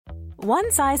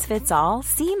One size fits all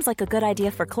seems like a good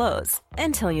idea for clothes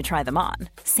until you try them on.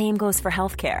 Same goes for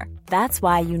healthcare. That's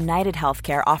why United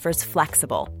Healthcare offers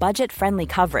flexible, budget-friendly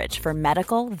coverage for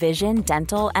medical, vision,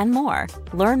 dental, and more.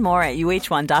 Learn more at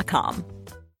uh1.com.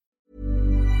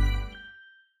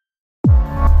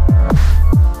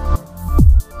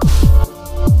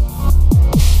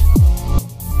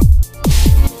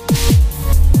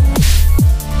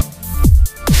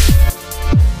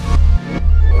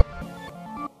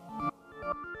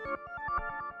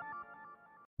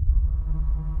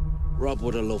 Rob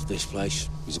would have loved this place.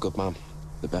 He's a good man.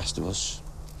 The best of us.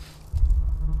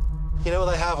 You know,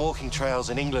 they have walking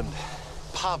trails in England.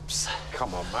 Pubs.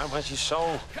 Come on, man. Where's your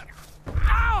soul?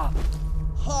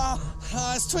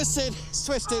 It's twisted. It's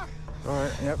twisted. All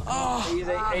right, yep.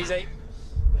 Easy.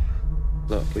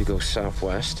 Look, we go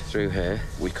southwest through here.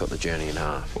 We cut the journey in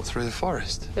half. What, through the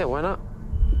forest? Yeah, why not?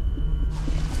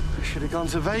 I should have gone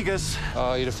to Vegas.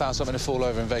 Oh, you'd have found something to fall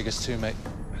over in Vegas too, mate.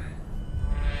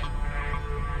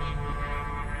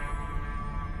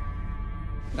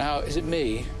 Now, is it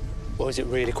me, or is it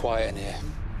really quiet in here?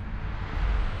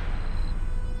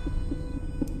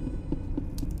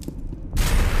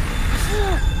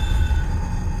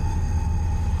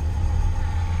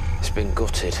 It's been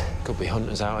gutted. Could be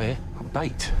hunters out here. A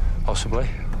bait. Possibly.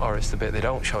 Or it's the bit they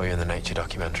don't show you in the nature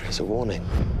documentary. It's a warning.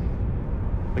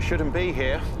 We shouldn't be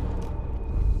here.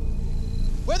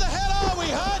 Where the hell are we,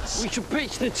 Hutch? We should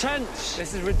pitch the tents.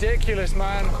 This is ridiculous,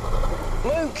 man.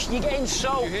 Luke, you're getting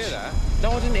soaked. You hear that? No,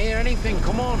 I didn't hear anything.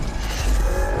 Come on.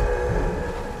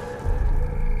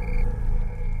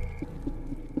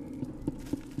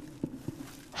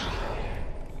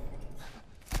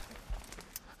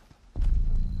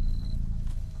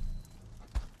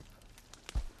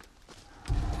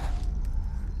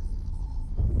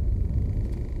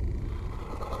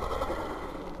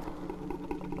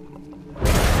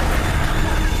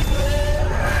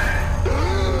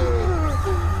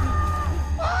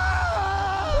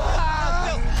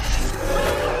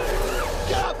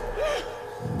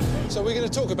 So we're going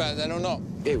to talk about it then or not?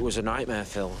 It was a nightmare,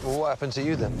 Phil. Well, what happened to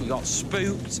you then? We got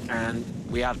spooked and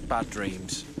we had bad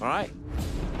dreams, all right?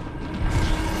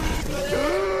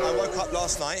 I woke up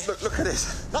last night. Look at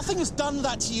this. Nothing has done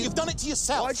that to you. You've done it to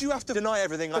yourself. Why do you have to deny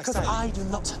everything Because I say? I do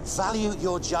not value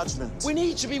your judgment. We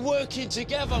need to be working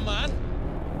together, man.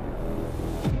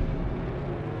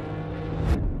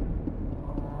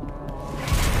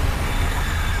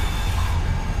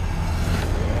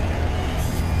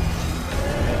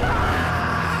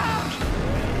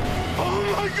 Oh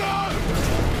my God!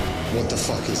 What the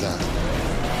fuck is that?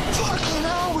 Fucking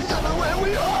hell, we don't know where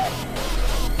we are!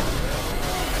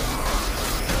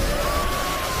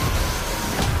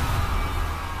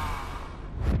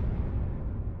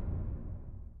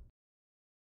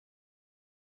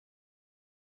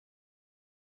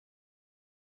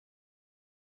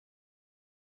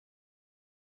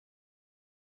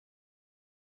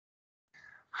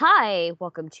 Hi,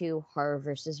 welcome to Horror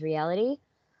vs. Reality.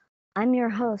 I'm your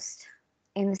host,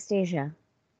 Anastasia,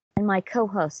 and my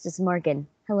co-host is Morgan.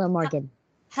 Hello, Morgan.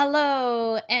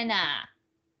 Hello, Anna.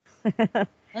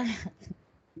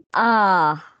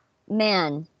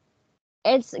 Man,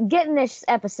 it's getting this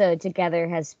episode together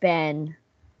has been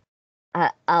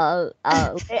a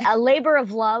labor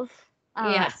of love.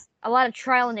 Yes. A lot of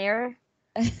trial and error.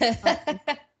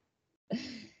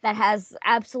 That has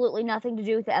absolutely nothing to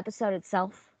do with the episode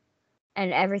itself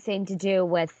and everything to do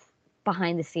with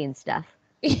behind the scenes stuff.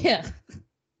 Yeah.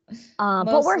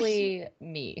 Mostly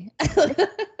me.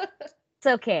 It's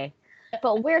okay.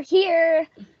 But we're here.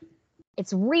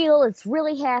 It's real. It's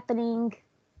really happening.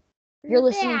 You're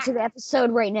listening to the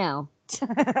episode right now.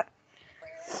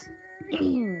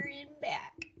 We're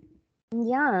back.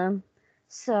 Yeah.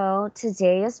 So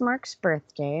today is Mark's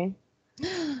birthday.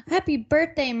 Happy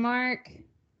birthday, Mark.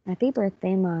 Happy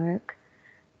birthday, Mark.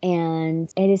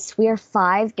 And we are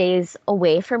 5 days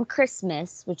away from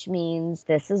Christmas, which means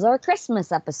this is our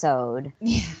Christmas episode.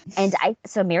 Yeah. And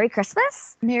so Merry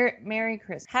Christmas. Merry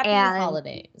Christmas. Happy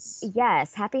holidays.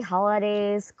 Yes. Happy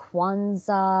holidays,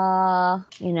 Kwanzaa,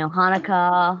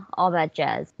 Hanukkah, all that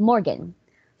jazz. Morgan.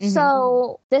 Mm-hmm.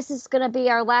 So this is going to be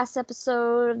our last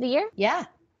episode of the year? Yeah.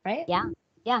 Right? Yeah.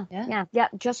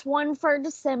 Just one for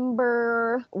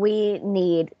December. We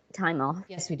need time off.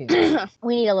 Yes, we do.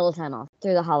 We need a little time off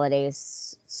through the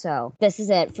holidays. So this is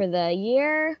it for the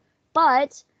year,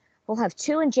 but we'll have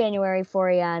 2 in January for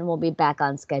you and we'll be back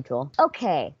on schedule.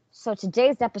 Okay, so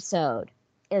today's episode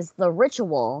is The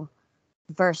Ritual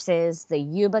versus the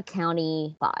Yuba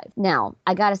County 5. Now,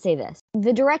 I gotta say this.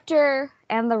 The director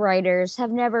and the writers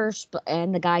have never,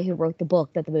 and the guy who wrote the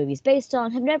book that the movie's based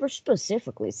on, have never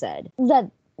specifically said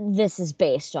that this is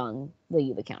based on the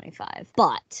Yuba County Five.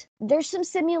 But there's some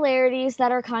similarities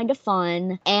that are kind of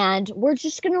fun, and we're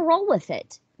just going to roll with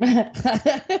it.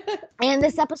 And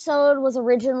this episode was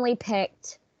originally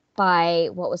picked by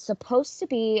what was supposed to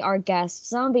be our guest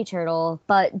Zombie Turtle,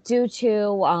 but due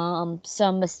to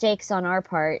some mistakes on our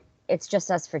part, it's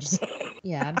just us for today.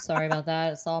 Yeah, I'm sorry about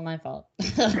that. It's all my fault.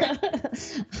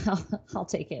 I'll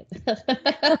take it.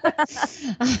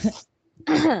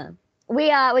 We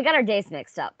got our days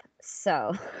mixed up,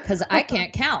 so because I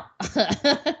can't count.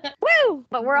 Woo!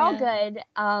 But we're all good.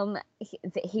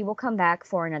 He will come back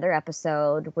for another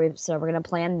episode. So we're gonna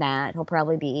plan that. He'll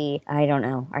probably be, I don't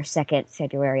know, our second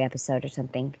February episode or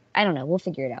something. I don't know. We'll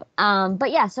figure it out.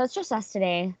 But yeah, so it's just us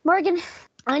today. Morgan,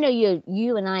 I know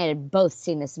you and I had both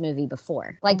seen this movie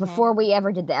before. Like before we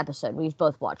ever did the episode, we've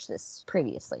both watched this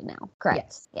previously now.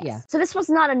 Correct? Yes. Yeah. So this was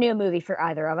not a new movie for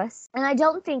either of us. And I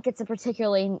don't think it's a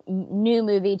particularly new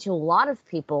movie to a lot of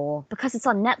people because it's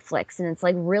on Netflix and it's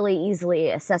like really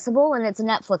easily accessible and it's a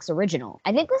Netflix original.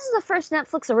 I think this is the first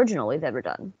Netflix original we've ever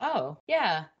done. Oh,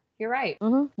 yeah. You're right.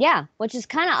 Yeah, which is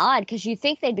kind of odd because you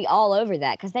think they'd be all over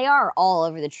that because they are all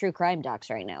over the true crime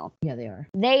docs right now. Yeah, they are.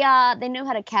 They know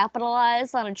how to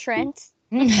capitalize on a trend.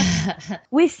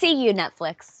 We see you,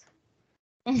 Netflix.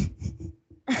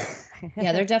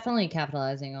 Yeah, they're definitely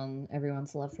capitalizing on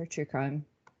everyone's love for true crime.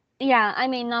 Yeah, I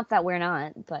mean, not that we're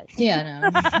not, but yeah,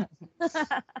 no.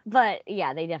 but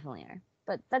yeah, they definitely are.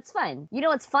 But that's fine. You know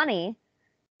what's funny?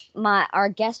 Our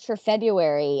guest for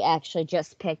February actually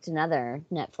just picked another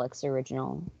Netflix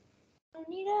original. Oh,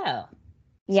 neato.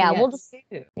 Yeah, So we'll just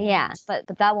yeah, but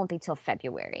that won't be till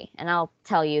February, and I'll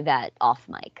tell you that off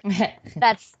mic.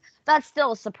 That's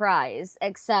still a surprise,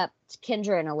 except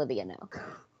Kendra and Olivia know.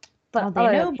 But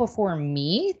they know before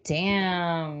me?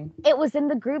 Damn. It was in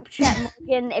the group chat,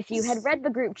 Morgan. If you had read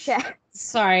the group chat.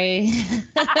 Sorry.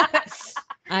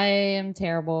 I am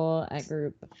terrible at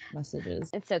group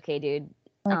messages. It's okay, dude.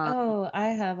 Like, I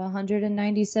have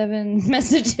 197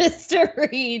 messages to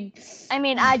read. I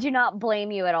mean, I do not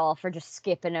blame you at all for just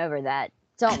skipping over that.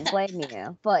 Don't blame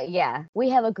you. But yeah,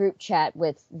 we have a group chat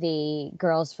with the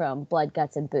girls from Blood,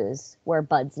 Guts, and Booze. We're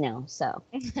buds now, so.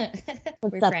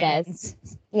 What's up, guys?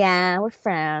 Yeah, we're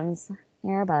friends.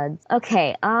 You're buds.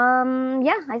 Okay,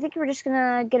 yeah, I think we're just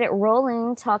gonna get it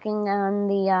rolling, talking on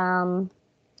the,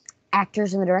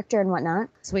 actors and the director and whatnot.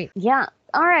 Sweet. Yeah.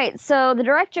 All right, so the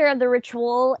director of The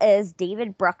Ritual is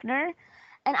David Bruckner,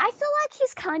 and I feel like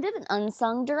he's kind of an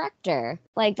unsung director.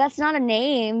 Like, that's not a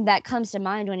name that comes to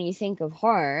mind when you think of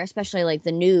horror, especially, like,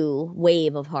 the new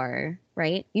wave of horror,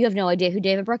 right? You have no idea who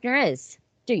David Bruckner is,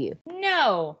 do you?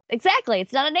 No. Exactly.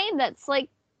 It's not a name that's, like,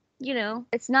 you know,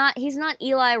 he's not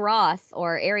Eli Roth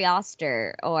or Ari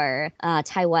Aster or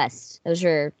Ty West. Those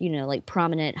are, you know, like,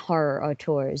 prominent horror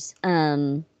auteurs.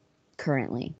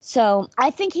 Currently. So I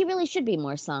think he really should be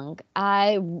more sung.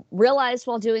 I realized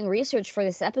while doing research for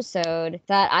this episode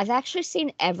that I've actually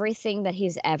seen everything that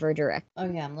he's ever directed. Oh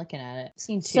yeah, I'm looking at it.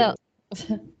 Seen two.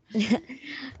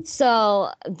 So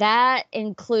that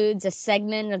includes a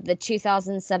segment of the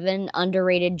 2007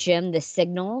 underrated gem, The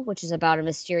Signal, which is about a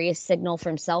mysterious signal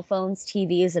from cell phones,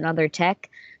 TVs, and other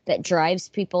tech that drives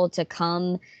people to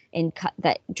come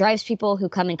that drives people who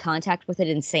come in contact with it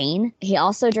insane. He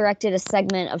also directed a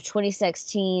segment of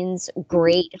 2016's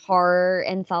great horror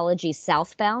anthology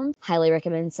Southbound. Highly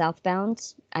recommend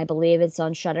Southbound. I believe it's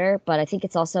on Shudder, but I think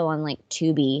it's also on like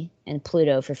Tubi and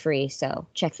Pluto for free, so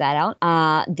check that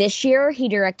out. This year he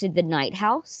directed The Night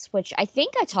House, which I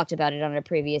think I talked about it on a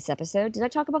previous episode. Did I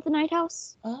talk about The Night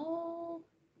House? Oh,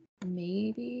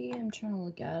 maybe. I'm trying to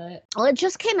look at it. Well, it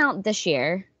just came out this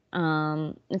year.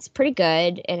 It's pretty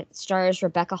good. It stars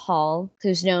Rebecca Hall,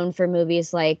 who's known for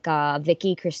movies like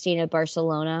Vicky Cristina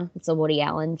Barcelona. It's a Woody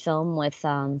Allen film with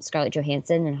Scarlett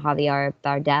Johansson and Javier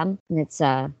Bardem, and it's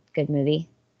a good movie.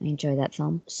 I enjoy that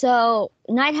film. So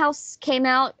Night House came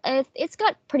out. It's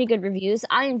got pretty good reviews.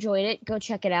 I enjoyed it. Go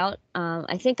check it out.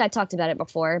 I think I talked about it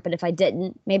before, but if I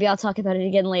didn't, maybe I'll talk about it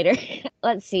again later.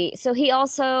 Let's see. So he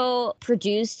also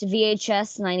produced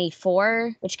VHS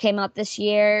 94, which came out this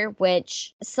year,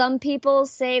 which some people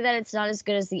say that it's not as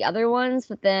good as the other ones,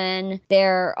 but then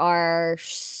there are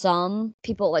some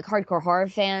people like hardcore horror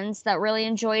fans that really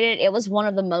enjoyed it. It was one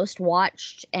of the most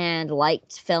watched and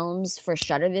liked films for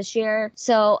Shudder this year.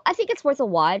 So I think it's worth a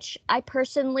watch. I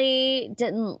personally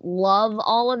didn't love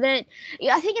all of it.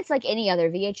 Yeah, I think it's like any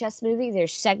other VHS movie.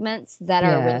 There's segments that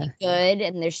are really good,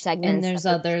 and there's segments and there's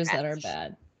others that are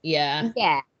bad. Yeah.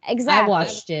 Yeah, exactly. I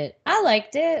watched it. I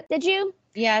liked it. Did you?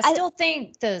 Yeah, I still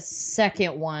think the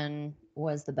second one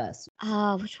was the best.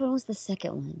 Which one was the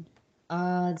second one?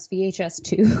 It's VHS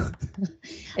 2.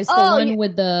 It's the Oh, one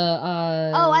with the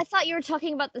Oh, I thought you were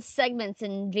talking about the segments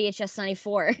in VHS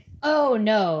 94. Oh,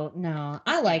 no.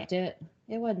 I Okay. liked it.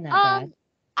 It wasn't that bad.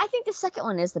 I think the second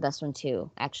one is the best one too,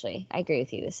 actually. I agree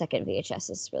with you. The second VHS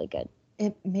is really good.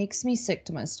 It makes me sick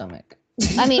to my stomach.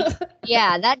 I mean,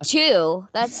 yeah, that too.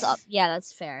 That's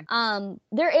that's fair.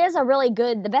 There is a really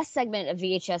good. The best segment of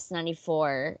VHS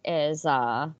 94 is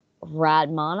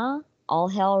Ratmana. All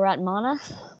Hail Ratmana.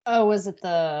 Oh, was it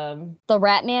the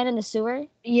Rat Man in the sewer?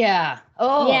 Yeah.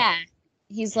 Oh. Yeah.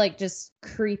 He's like just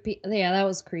creepy. Yeah, that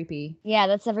was creepy. Yeah,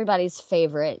 that's everybody's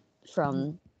favorite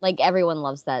from like everyone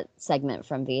loves that segment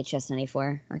from VHS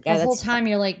 94. Like, The whole time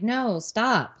you're like, no,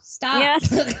 stop. Yeah.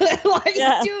 Why are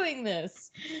you doing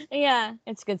this? Yeah,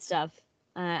 it's good stuff.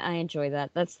 I enjoy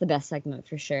that. That's the best segment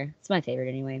for sure. It's my favorite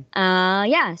anyway.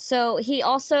 Yeah, so he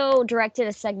also directed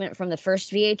a segment from the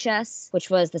first VHS, which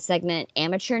was the segment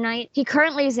Amateur Night. He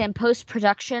currently is in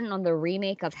post-production on the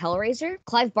remake of Hellraiser.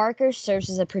 Clive Barker serves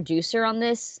as a producer on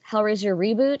this Hellraiser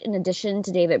reboot, in addition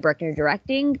to David Bruckner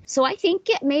directing. So I think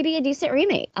it may be a decent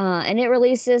remake. And it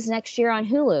releases next year on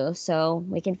Hulu, so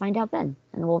we can find out then,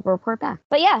 and we'll report back.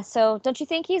 But yeah, so don't you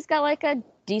think he's got like a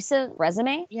decent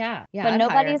resume? Yeah, but I'd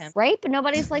nobody's hire him. right. But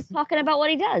nobody's like talking about what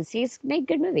he does. He's made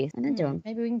good movies. I'm into him.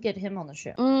 Maybe we can get him on the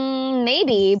show.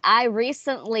 Maybe.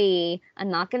 I'm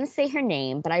not going to say her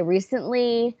name, but I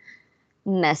recently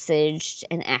messaged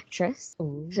an actress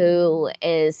who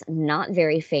is not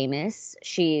very famous.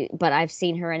 But I've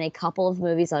seen her in a couple of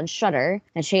movies on Shudder,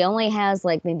 and she only has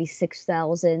like maybe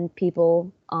 6,000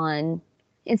 people on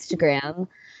Instagram.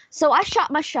 So I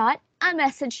shot my shot. I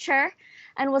messaged her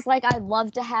and was like, I'd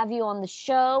love to have you on the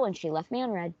show. And she left me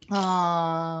on red.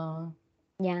 Aww.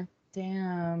 Yeah.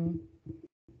 Damn.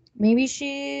 Maybe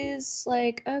she's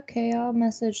like, okay, I'll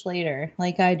message later,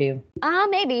 like I do.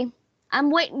 Maybe. I'm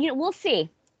waiting. We'll see.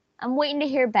 I'm waiting to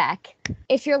hear back.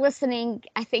 If you're listening,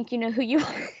 I think you know who you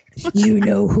are. You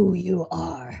know who you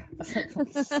are.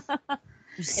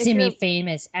 You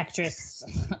semi-famous actress.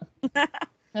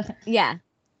 Yeah.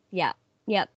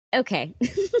 Yep. Okay.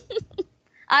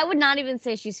 I would not even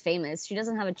say she's famous. She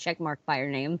doesn't have a check mark by her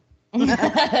name.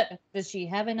 Does she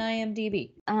have an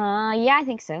IMDb? Yeah, I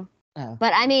think so. Oh.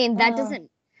 But I mean, that doesn't.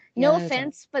 Yeah, No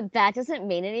offense, but that doesn't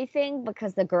mean anything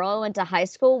because the girl I went to high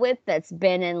school with that's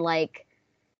been in like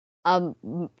a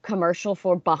commercial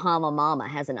for Bahama Mama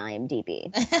has an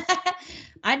IMDb.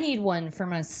 I need one for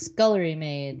my scullery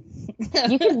maid.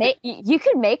 You can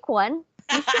make one.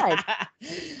 You should.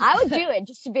 I would do it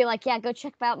just to be like, yeah, go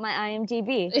check out my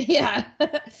IMDb. Yeah.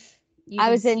 I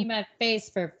was in my face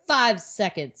for 5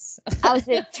 seconds. I was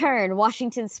in Turn,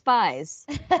 Washington Spies.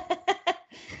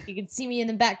 You can see me in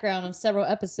the background of several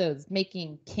episodes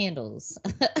making candles.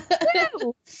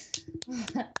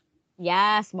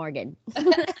 Yes, Morgan.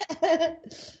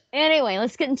 Anyway,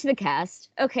 let's get into the cast.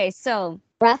 Okay, so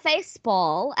Raphael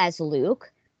Spall as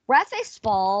Luke. Raphael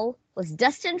Spall was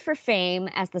destined for fame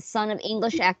as the son of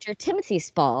English actor Timothy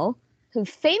Spall, who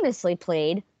famously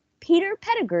played Peter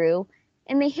Pettigrew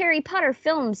in the Harry Potter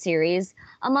film series,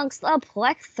 amongst a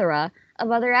plethora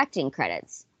of other acting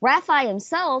credits. Raphael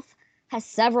himself has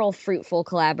several fruitful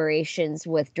collaborations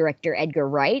with director Edgar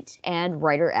Wright and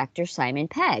writer-actor Simon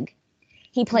Pegg.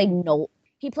 He played Noel,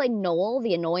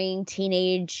 the annoying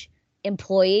teenage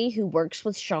employee who works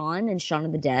with Shaun in Shaun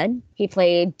of the Dead. He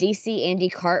played DC Andy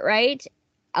Cartwright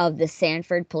of the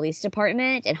Sanford Police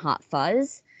Department in Hot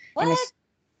Fuzz. What?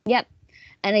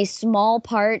 And a small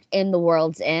part in The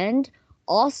World's End.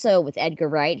 Also with Edgar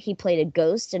Wright, he played a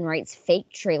ghost in Wright's fake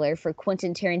trailer for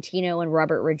Quentin Tarantino and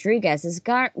Robert Rodriguez's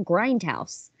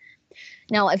Grindhouse.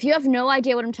 Now, if you have no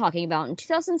idea what I'm talking about, in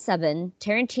 2007,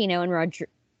 Tarantino and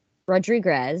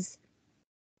Rodriguez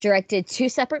directed 2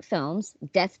 separate films,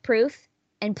 Death Proof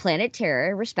and Planet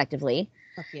Terror, respectively.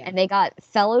 Yeah. And they got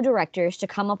fellow directors to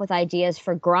come up with ideas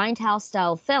for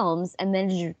Grindhouse-style films and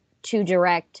then to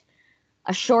direct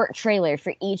a short trailer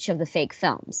for each of the fake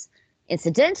films.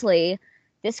 Incidentally,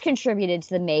 this contributed to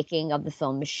the making of the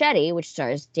film Machete, which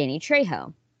stars Danny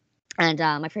Trejo. And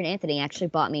my friend Anthony actually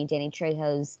bought me Danny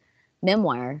Trejo's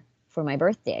memoir for my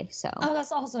birthday. Oh,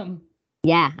 that's awesome.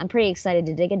 Yeah, I'm pretty excited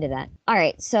to dig into that. All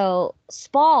right, so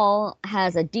Spall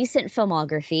has a decent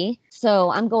filmography. So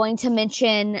I'm going to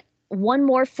mention one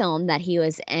more film that he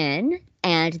was in,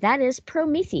 and that is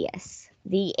Prometheus,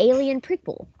 the Alien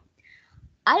prequel.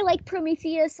 I like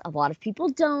Prometheus. A lot of people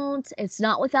don't. It's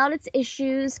not without its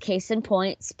issues. Case in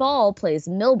point, Spall plays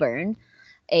Milburn,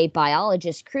 a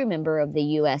biologist crew member of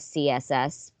the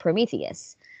USCSS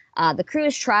Prometheus. The crew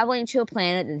is traveling to a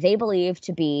planet that they believe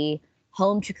to be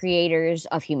home to creators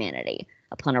of humanity.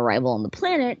 Upon arrival on the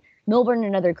planet, Milburn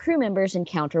and other crew members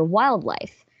encounter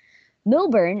wildlife.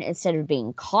 Milburn, instead of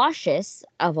being cautious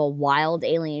of a wild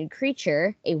alien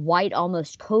creature, a white,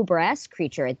 almost cobra-esque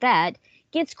creature at that,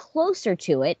 gets closer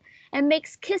to it and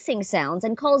makes kissing sounds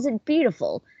and calls it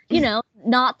beautiful. You know,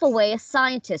 not the way a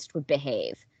scientist would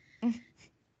behave.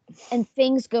 And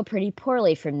things go pretty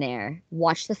poorly from there.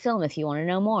 Watch the film if you want to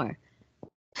know more.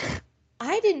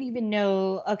 I didn't even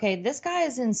know. Okay, this guy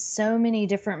is in so many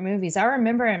different movies. I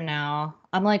remember him now.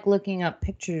 I'm like looking up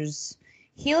pictures.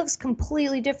 He looks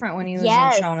completely different when he was in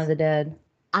Shaun of the Dead.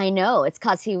 I know. It's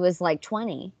because he was like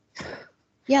 20.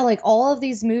 Yeah, like all of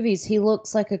these movies, he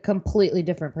looks like a completely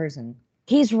different person.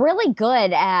 He's really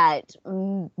good at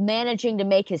managing to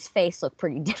make his face look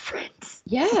pretty different.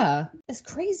 Yeah, it's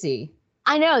crazy.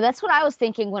 I know. That's what I was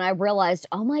thinking when I realized,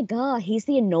 oh my God, he's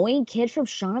the annoying kid from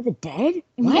Shaun of the Dead?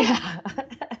 What? Yeah.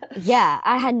 Yeah,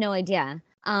 I had no idea.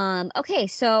 Okay,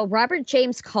 so Robert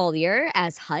James Collier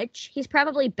as Hutch. He's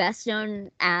probably best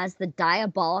known as the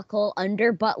diabolical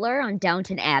under-butler on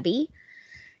Downton Abbey.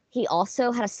 He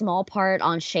also had a small part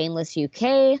on Shameless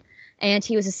UK, and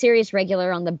he was a series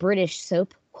regular on the British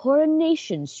soap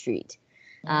Coronation Street.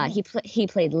 He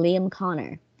played Liam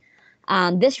Connor.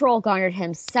 This role garnered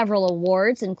him several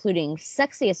awards, including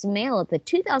Sexiest Male at the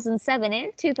 2007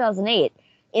 and 2008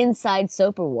 Inside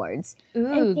Soap Awards.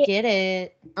 Ooh, get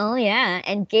it. Oh, yeah,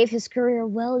 and gave his career a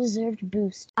well-deserved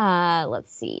boost.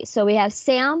 Let's see. So we have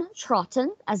Sam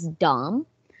Trotton as Dom.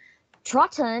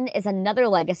 Trotton is another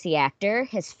legacy actor,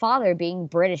 his father being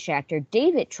British actor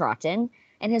David Trotton,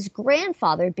 and his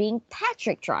grandfather being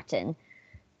Patrick Trotton,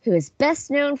 who is best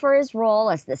known for his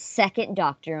role as the second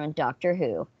Doctor on Doctor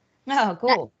Who. Oh,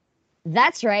 cool.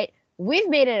 That's right. We've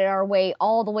made it our way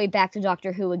all the way back to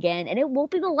Doctor Who again, and it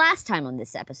won't be the last time on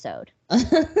this episode.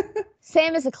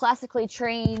 Sam is a classically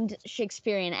trained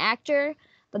Shakespearean actor,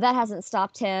 but that hasn't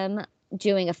stopped him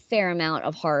doing a fair amount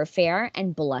of horror fare,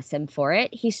 and bless him for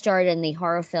it. He starred in the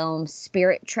horror film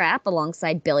Spirit Trap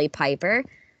alongside Billie Piper,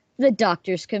 the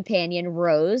Doctor's companion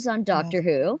Rose on Doctor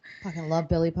Who. Fucking love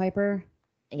Billie Piper.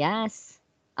 Yes.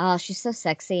 Oh, she's so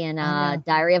sexy in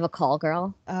Diary of a Call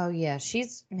Girl. Oh, yeah.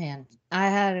 Man, I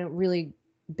had a really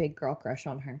big girl crush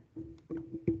on her.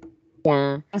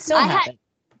 Yeah. I still have it.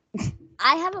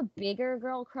 I have a bigger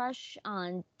girl crush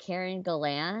on Karen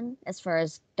Gillan as far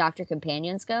as Doctor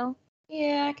Companions go.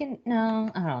 Yeah, I don't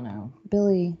know.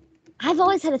 Billy. I've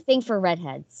always had a thing for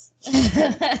redheads.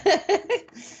 I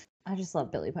just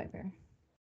love Billie Piper.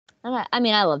 I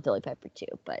mean, I love Billie Piper too,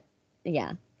 but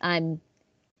yeah,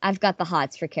 I've got the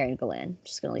hots for Karen Gillan.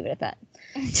 Just gonna leave it at that.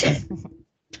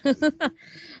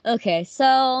 Okay,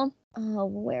 so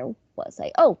where was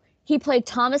I? Oh, he played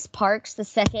Thomas Parks, the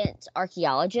second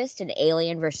archaeologist in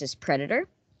Alien vs. Predator.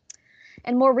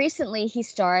 And more recently, he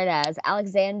starred as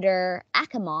Alexander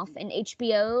Akimov in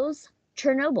HBO's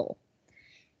Chernobyl.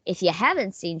 If you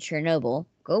haven't seen Chernobyl,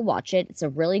 go watch it. It's a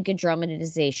really good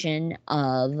dramatization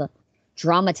of the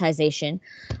Chernobyl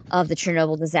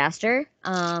disaster.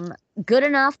 Good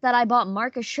enough that I bought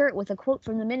Mark a shirt with a quote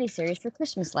from the miniseries for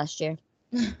Christmas last year.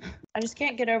 I just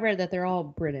can't get over that they're all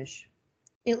British.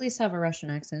 They at least have a Russian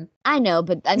accent. I know,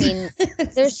 but I mean,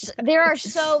 there are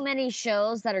so many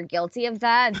shows that are guilty of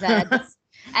that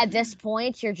at this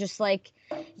point you're just like,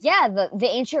 yeah, the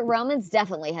ancient Romans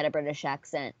definitely had a British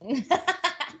accent.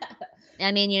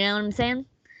 I mean, you know what I'm saying?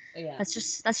 Yeah.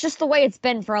 That's just the way it's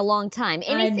been for a long time.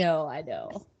 I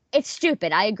know. It's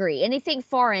stupid. I agree. Anything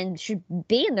foreign should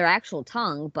be in their actual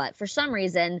tongue, but for some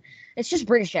reason, it's just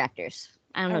British actors.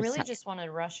 I don't know. I really just wanted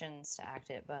Russians to act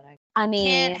it, but I mean,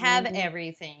 can't have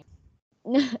everything.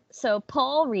 So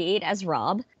Paul Reed as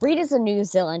Rob. Reed is a New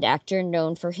Zealand actor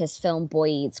known for his film Boy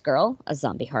Eats Girl, a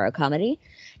zombie horror comedy,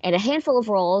 and a handful of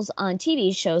roles on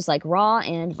TV shows like Raw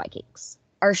and Vikings.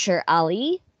 Usher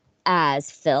Ali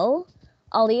as Phil.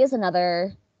 Ali is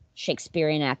another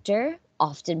Shakespearean actor,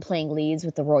 often playing leads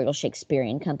with the Royal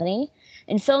Shakespearean Company.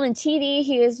 In film and TV,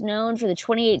 he is known for the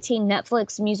 2018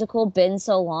 Netflix musical Been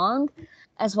So Long,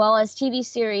 as well as TV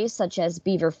series such as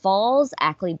Beaver Falls,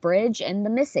 Ackley Bridge, and The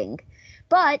Missing.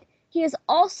 But he is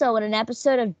also in an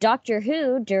episode of Doctor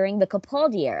Who during the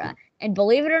Capaldi era. And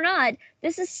believe it or not,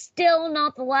 this is still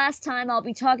not the last time I'll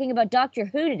be talking about Doctor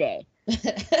Who today.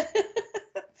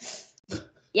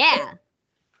 Yeah.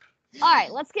 All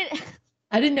right, let's get...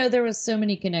 I didn't know there was so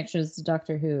many connections to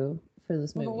Doctor Who for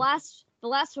this movie. Well, the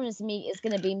last one is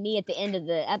going to be me at the end of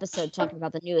the episode talking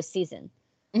about the newest season.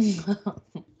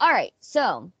 All right,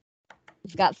 so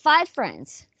we've got 5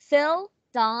 friends: Phil,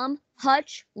 Dom,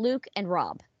 Hutch, Luke, and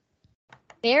Rob.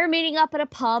 They're meeting up at a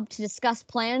pub to discuss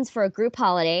plans for a group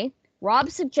holiday. Rob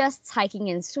suggests hiking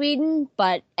in Sweden,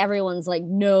 but everyone's like,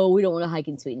 no, we don't want to hike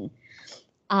in Sweden.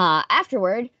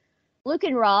 Afterward, Luke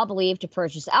and Rob leave to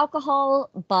purchase alcohol,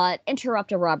 but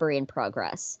interrupt a robbery in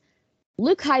progress.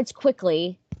 Luke hides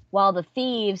quickly, while the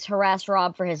thieves harass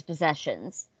Rob for his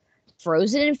possessions.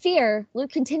 Frozen in fear,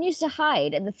 Luke continues to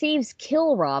hide, and the thieves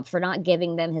kill Rob for not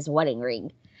giving them his wedding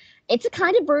ring. It's a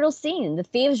kind of brutal scene. The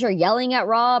thieves are yelling at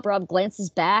Rob. Rob glances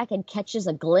back and catches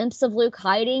a glimpse of Luke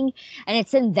hiding, and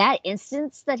it's in that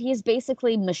instance that he is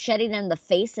basically macheted in the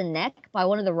face and neck by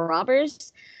one of the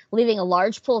robbers, leaving a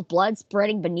large pool of blood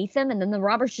spreading beneath him, and then the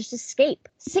robbers just escape.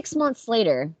 6 months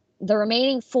later, the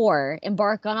remaining 4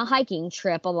 embark on a hiking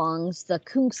trip along the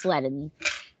Kungsleden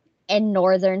in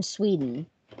northern Sweden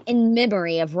in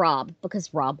memory of Rob,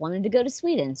 because Rob wanted to go to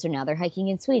Sweden, so now they're hiking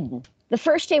in Sweden. The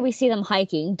first day we see them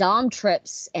hiking, Dom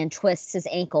trips and twists his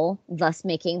ankle, thus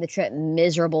making the trip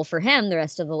miserable for him the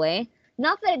rest of the way.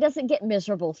 Not that it doesn't get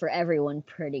miserable for everyone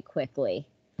pretty quickly.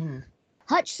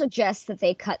 Hutch suggests that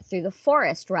they cut through the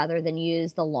forest rather than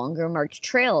use the longer marked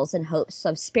trails in hopes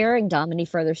of sparing Dom any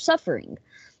further suffering.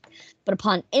 But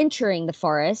upon entering the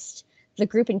forest, the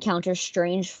group encounters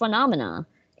strange phenomena,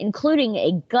 including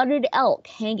a gutted elk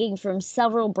hanging from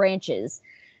several branches.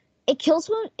 It kills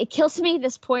me at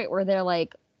this point where they're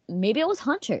like, maybe it was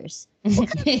hunters.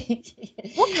 What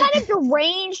kind of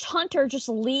deranged hunter just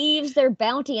leaves their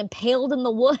bounty impaled in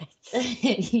the woods?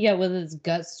 Yeah, with his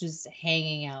guts just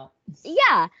hanging out.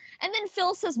 Yeah. And then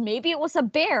Phil says maybe it was a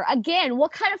bear. Again,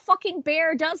 what kind of fucking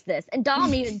bear does this? And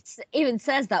Dom even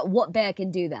says that. What bear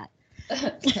can do that?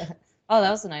 Oh, that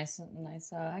was a nice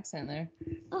accent there.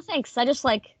 Oh, thanks. I just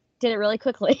did it really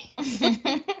quickly.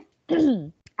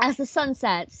 As the sun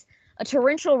sets, a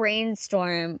torrential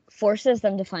rainstorm forces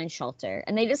them to find shelter,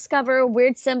 and they discover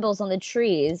weird symbols on the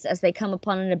trees as they come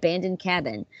upon an abandoned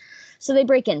cabin. So they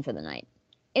break in for the night.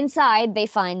 Inside, they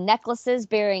find necklaces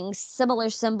bearing similar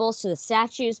symbols to the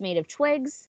statues made of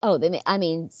twigs. To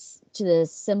the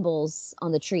symbols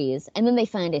on the trees. And then they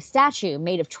find a statue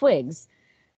made of twigs,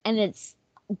 and it's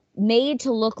made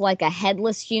to look like a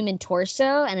headless human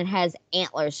torso, and it has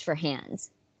antlers for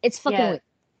hands. It's fucking weird.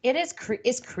 It is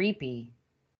it's creepy.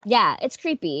 Yeah, it's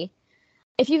creepy.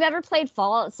 If you've ever played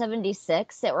Fallout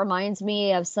 76, it reminds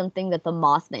me of something that the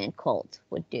Mothman cult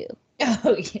would do.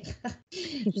 Oh, yeah.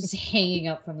 Just hanging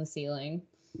up from the ceiling.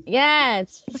 Yeah,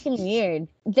 it's fucking weird.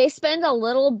 They spend a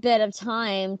little bit of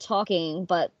time talking,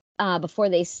 but before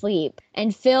they sleep.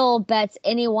 And Phil bets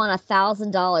anyone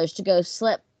 $1,000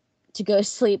 to go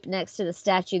sleep next to the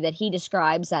statue that he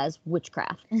describes as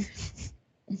witchcraft.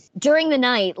 During the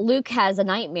night, Luke has a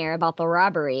nightmare about the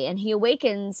robbery, and he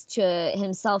awakens to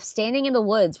himself standing in the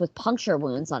woods with puncture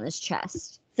wounds on his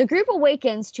chest. The group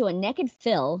awakens to a naked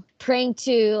Phil praying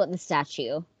to the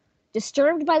statue.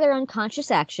 Disturbed by their unconscious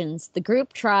actions, the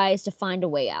group tries to find a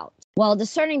way out. While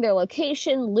discerning their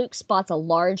location, Luke spots a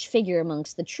large figure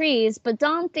amongst the trees, but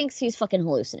Dom thinks he's fucking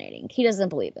hallucinating. He doesn't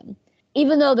believe him.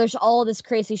 Even though there's all this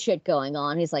crazy shit going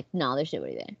on, he's like, no, there's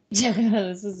nobody there. Yeah,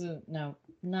 this is not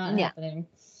happening.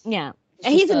 Yeah.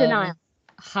 And he's in denial.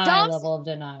 High level of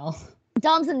denial.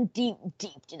 Dom's in deep,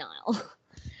 deep denial.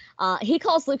 He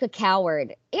calls Luke a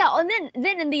coward. Yeah, and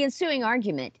then in the ensuing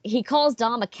argument, he calls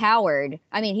Dom a coward.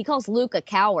 He calls Luke a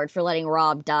coward for letting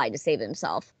Rob die to save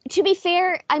himself. To be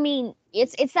fair,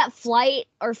 it's that flight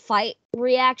or fight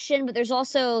reaction, but there's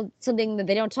also something that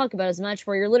they don't talk about as much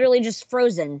where you're literally just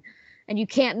frozen and you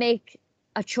can't make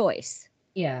a choice.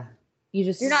 Yeah. You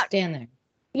just stand there.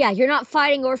 Yeah, you're not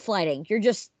fighting or flighting. You're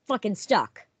just fucking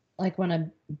stuck. Like when a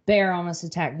bear almost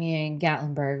attacked me in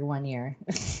Gatlinburg one year.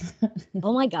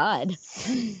 Oh my God.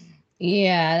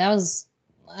 Yeah, that was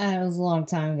a long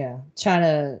time ago. Try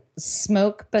to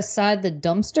smoke beside the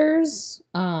dumpsters.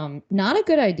 Not a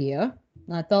good idea.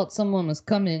 I thought someone was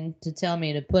coming to tell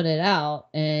me to put it out,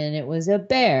 and it was a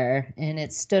bear, and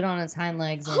it stood on its hind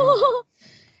legs.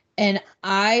 And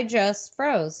I just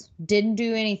froze. Didn't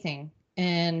do anything.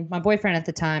 And my boyfriend at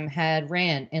the time had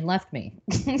ran and left me.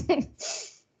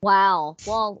 Wow.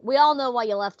 Well, we all know why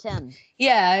you left him.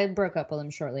 Yeah, I broke up with him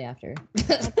shortly after.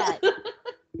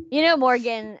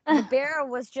 Morgan, the bear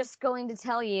was just going to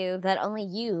tell you that only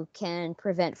you can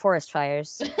prevent forest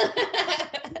fires.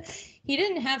 He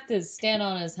didn't have to stand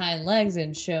on his hind legs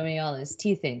and show me all his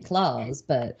teeth and claws,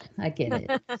 but I get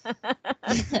it.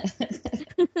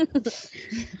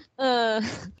 All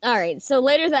right. So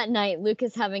later that night, Luke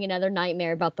is having another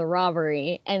nightmare about the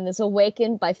robbery and is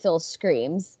awakened by Phil's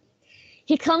screams.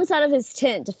 He comes out of his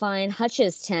tent to find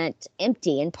Hutch's tent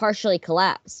empty and partially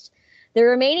collapsed. The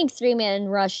remaining 3 men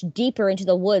rush deeper into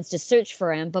the woods to search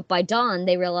for him, but by dawn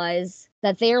they realize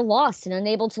that they are lost and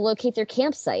unable to locate their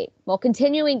campsite. While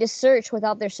continuing to search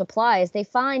without their supplies, they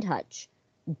find Hutch,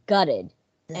 gutted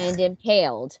and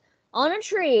impaled on a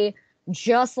tree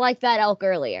just like that elk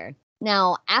earlier.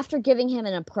 Now, after giving him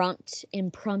an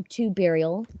impromptu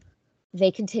burial,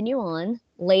 they continue on.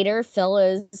 Later, Phil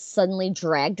is suddenly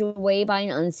dragged away by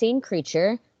an unseen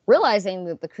creature. Realizing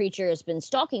that the creature has been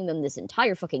stalking them this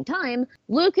entire fucking time,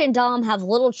 Luke and Dom have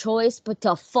little choice but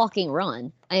to fucking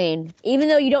run. I mean, even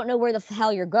though you don't know where the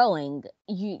hell you're going,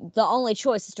 the only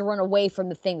choice is to run away from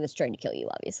the thing that's trying to kill you,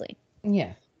 obviously.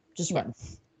 Yeah, just run.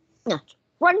 Yeah.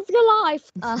 Run for your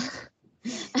life!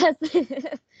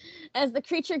 As the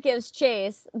creature gives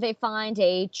chase, they find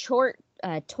a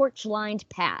torch-lined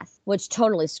path, which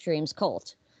totally screams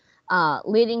cult.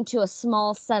 Leading to a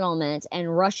small settlement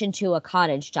and rush into a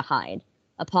cottage to hide.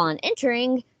 Upon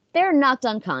entering, they're knocked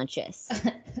unconscious.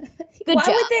 Good why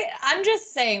job. would they? I'm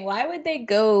just saying, why would they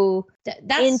go?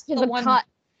 That's into the one. Why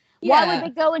would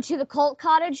they go into the cult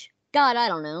cottage? God, I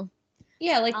don't know.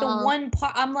 Yeah, like the one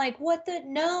part. I'm like, what the?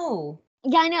 No.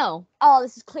 Yeah, I know. Oh,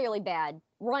 this is clearly bad.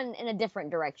 Run in a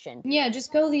different direction. Yeah,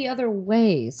 just go the other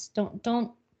ways.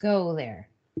 Don't go there.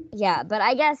 Yeah, but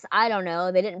I guess, I don't know,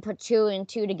 they didn't put 2 and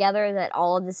 2 together that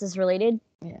all of this is related.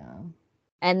 Yeah.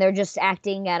 And they're just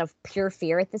acting out of pure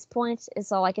fear at this point,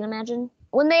 is all I can imagine.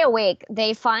 When they awake,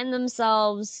 they find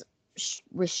themselves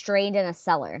restrained in a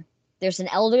cellar. There's an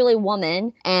elderly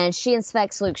woman, and she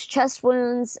inspects Luke's chest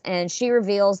wounds, and she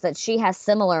reveals that she has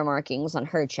similar markings on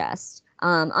her chest.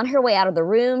 On her way out of the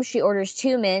room, she orders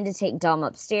 2 men to take Dom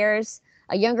upstairs.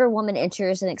 A younger woman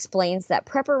enters and explains that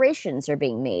preparations are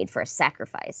being made for a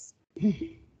sacrifice.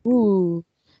 Ooh.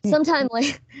 Sometime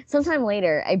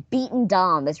later, a beaten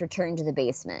Dom is returned to the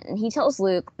basement, and he tells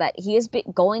Luke that he is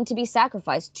going to be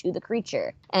sacrificed to the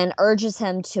creature, and urges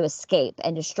him to escape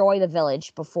and destroy the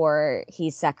village before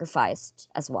he's sacrificed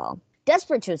as well.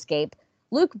 Desperate to escape,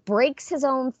 Luke breaks his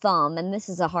own thumb, and this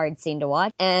is a hard scene to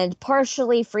watch, and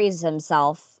partially frees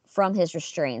himself from his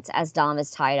restraints as Dom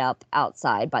is tied up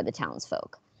outside by the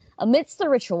townsfolk. Amidst the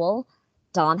ritual,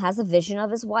 Dom has a vision of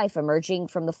his wife emerging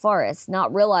from the forest,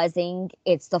 not realizing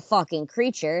it's the fucking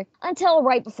creature until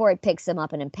right before it picks him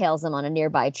up and impales him on a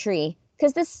nearby tree.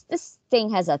 Because this thing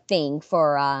has a thing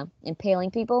for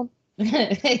impaling people.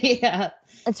 Yeah.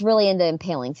 It's really into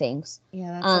impaling things.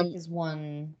 Yeah, that's like his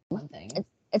one thing.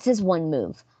 It's his one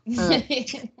move.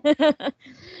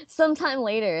 Sometime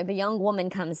later, the young woman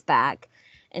comes back,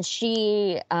 and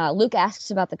Luke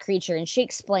asks about the creature, and she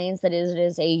explains that it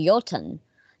is a Jotun,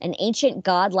 an ancient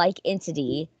godlike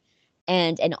entity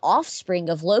and an offspring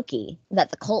of Loki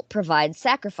that the cult provides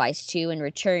sacrifice to in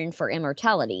return for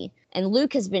immortality. And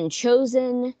Luke has been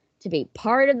chosen to be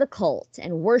part of the cult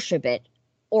and worship it,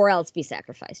 or else be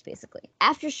sacrificed, basically.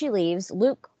 After she leaves,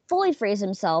 Luke fully frees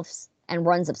himself and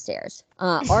runs upstairs.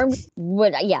 Armed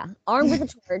with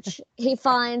a torch, he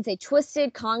finds a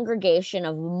twisted congregation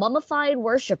of mummified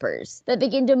worshippers that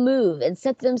begin to move and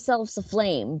set themselves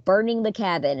aflame, burning the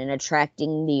cabin and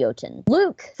attracting the Jotun.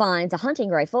 Luke finds a hunting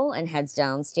rifle and heads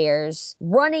downstairs,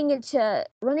 running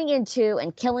into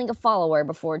and killing a follower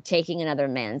before taking another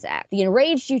man's axe. The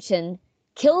enraged Jotun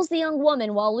kills the young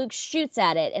woman while Luke shoots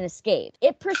at it and escapes.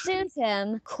 It pursues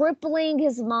him, crippling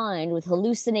his mind with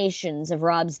hallucinations of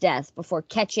Rob's death before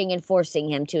catching and forcing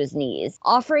him to his knees,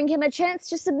 offering him a chance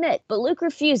to submit, but Luke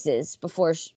refuses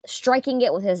before striking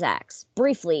it with his axe,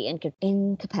 briefly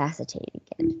incapacitating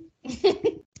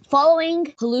it.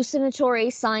 Following hallucinatory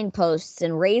signposts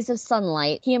and rays of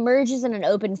sunlight, he emerges in an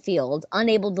open field.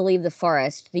 Unable to leave the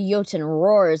forest, the Jotun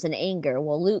roars in anger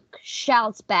while Luke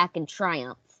shouts back in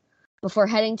triumph before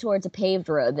heading towards a paved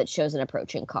road that shows an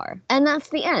approaching car. And that's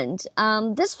the end.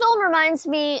 This film reminds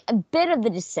me a bit of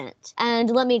The Descent, and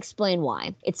let me explain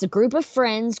why. It's a group of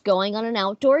friends going on an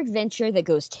outdoor adventure that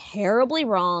goes terribly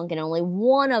wrong, and only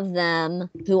one of them,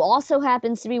 who also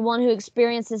happens to be one who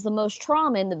experiences the most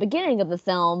trauma in the beginning of the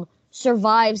film,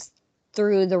 survives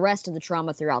through the rest of the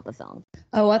trauma throughout the film.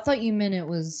 Oh, I thought you meant it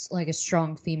was like a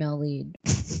strong female lead.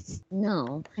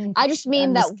 No, I just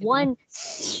mean that one.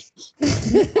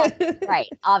 Right,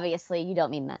 obviously you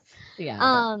don't mean that.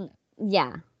 Yeah.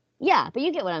 Yeah, but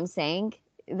you get what I'm saying.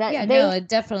 It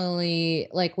definitely,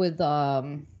 like with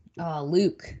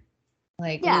Luke,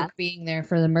 Luke being there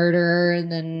for the murder, and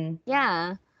then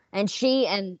and she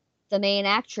and the main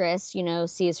actress,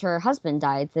 sees her husband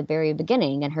die at the very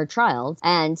beginning and her child,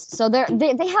 and so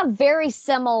they have very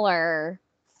similar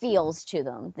feels to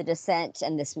them. The Descent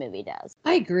and this movie does.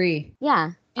 I agree.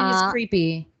 Yeah, and it's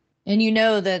creepy, and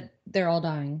that they're all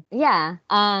dying. Yeah,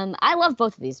 I love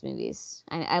both of these movies.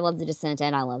 I love The Descent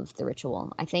and I love The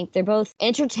Ritual. I think they're both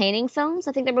entertaining films.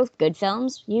 I think they're both good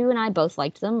films. You and I both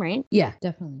liked them, right? Yeah,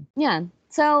 definitely. Yeah.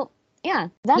 So yeah,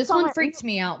 that's this one freaks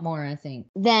me out more, I think,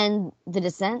 than The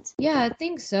Descent. Yeah, I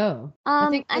think so. I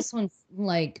think this one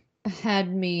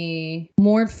had me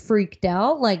more freaked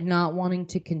out, like not wanting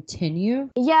to continue.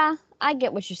 Yeah, I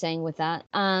get what you're saying with that.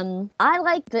 I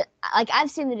I've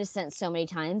seen The Descent so many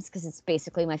times because it's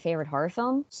basically my favorite horror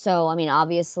film. So, I mean,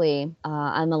 obviously,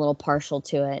 I'm a little partial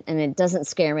to it, and it doesn't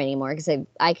scare me anymore because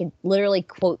I could literally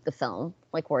quote the film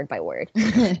like word by word.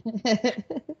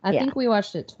 I think we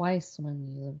watched it twice when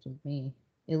you lived with me,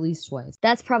 at least twice.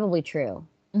 That's probably true.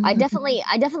 I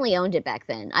definitely owned it back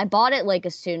then. I bought it like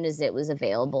as soon as it was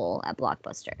available at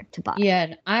Blockbuster to buy. Yeah,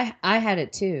 and I had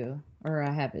it too, or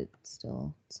I have it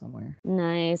still somewhere.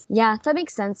 Nice. Yeah, that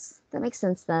makes sense. That makes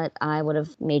sense that I would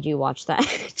have made you watch that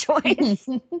twice.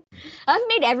 I've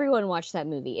made everyone watch that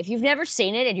movie. If you've never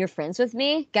seen it and you're friends with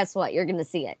me, guess what? You're going to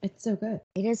see it. It's so good.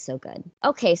 It is so good.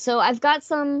 Okay, so I've got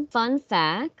some fun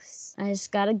facts. I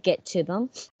just got to get to them.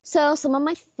 So some of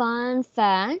my fun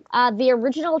facts. The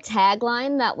original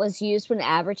tagline that was used when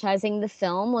advertising the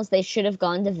film was "They should have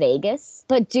gone to Vegas."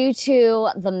 But due to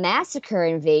the massacre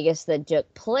in Vegas that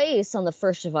took place on the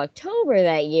 1st of October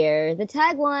that year, the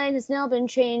tagline has now been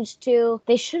changed to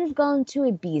 "They should have gone to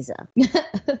Ibiza."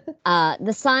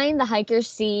 The sign the hikers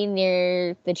see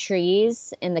near the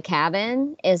trees in the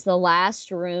cabin is the last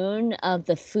rune of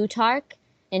the Futark,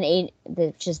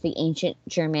 which is the ancient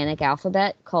Germanic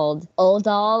alphabet called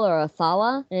Odal or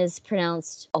Othala. It is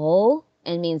pronounced O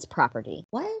and means property.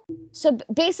 What? So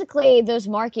basically, those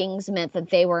markings meant that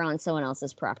they were on someone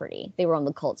else's property. They were on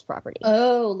the cult's property.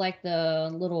 Oh, like the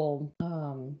little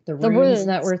the runes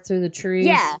that were through the trees.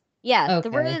 Yeah. Okay.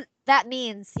 The rune, that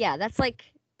means that's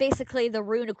like basically the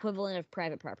rune equivalent of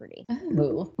private property. Oh,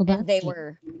 well, and they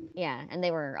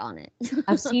were on it.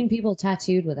 I've seen people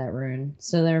tattooed with that rune,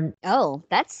 so they're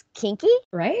that's kinky,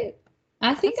 right?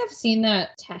 I think I've seen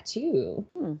that tattoo.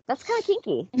 That's kind of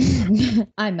kinky.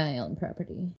 I'm my own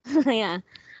property. Yeah.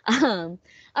 All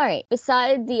right.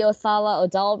 Beside the Othala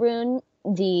Odal rune,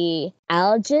 the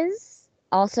alges,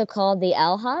 also called the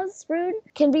Alhaz rune,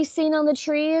 can be seen on the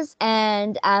trees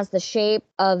and as the shape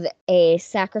of a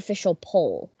sacrificial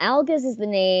pole. Algaz is the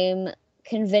name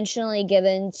conventionally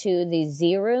given to the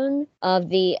Z rune of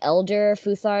the Elder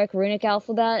Futhark runic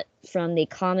alphabet from the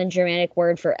common Germanic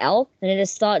word for elk, and it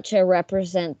is thought to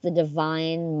represent the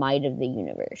divine might of the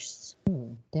universe.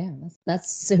 Oh, damn,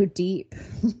 that's so deep.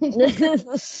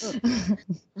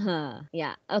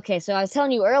 Yeah. Okay, so I was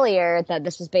telling you earlier that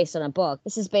this was based on a book.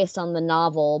 This is based on the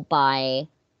novel by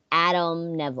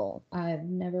Adam Neville. I've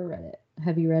never read it.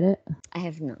 Have you read it? I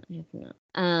have not.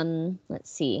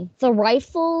 Let's see. The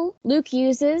rifle Luke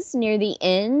uses near the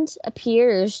end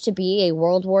appears to be a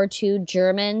World War II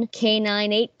German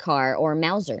K98 car or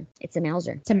Mauser. It's a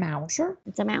Mauser. It's a Mauser?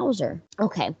 It's a Mauser.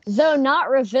 Okay. Though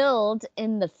not revealed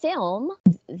in the film,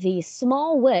 the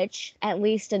small witch, at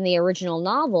least in the original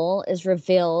novel, is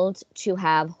revealed to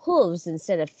have hooves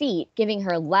instead of feet, giving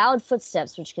her loud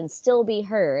footsteps which can still be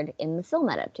heard in the film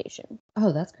adaptation.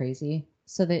 Oh, that's crazy.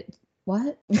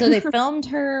 What? So they filmed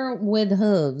her with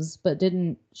hooves, but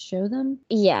didn't show them?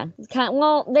 Yeah.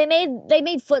 They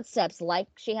made footsteps like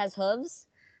she has hooves,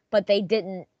 but they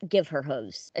didn't give her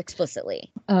hooves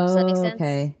explicitly. Oh, does that make sense?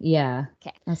 Okay. Yeah.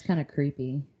 Okay. That's kind of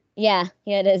creepy. Yeah,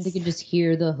 it is. You can just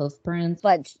hear the hoof prints.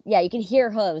 But yeah, you can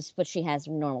hear hooves, but she has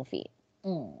normal feet.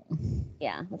 Oh.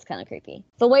 Yeah, that's kind of creepy.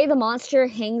 The way the monster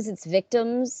hangs its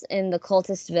victims in the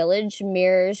cultist village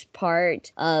mirrors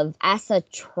part of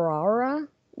Asatrara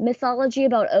mythology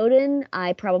about Odin.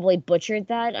 I probably butchered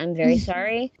that. I'm very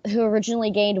sorry. Who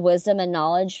originally gained wisdom and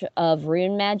knowledge of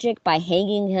rune magic by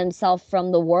hanging himself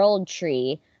from the world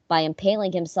tree by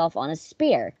impaling himself on a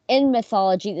spear. In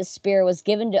mythology, the spear was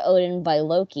given to Odin by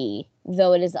Loki,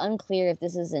 though it is unclear if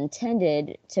this is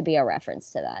intended to be a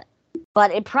reference to that.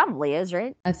 But it probably is,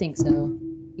 right? I think so.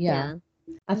 Yeah.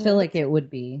 I feel like it would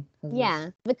be.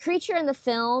 Yeah. The creature in the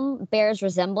film bears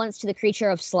resemblance to the creature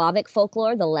of Slavic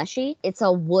folklore, the Leshy. It's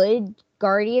a wood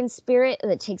guardian spirit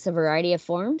that takes a variety of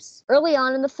forms. Early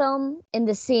on in the film, in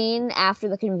the scene after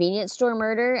the convenience store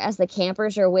murder, as the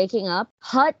campers are waking up,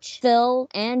 Hutch, Phil,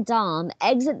 and Dom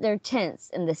exit their tents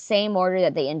in the same order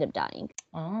that they end up dying.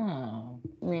 Oh.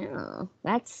 Yeah,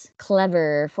 that's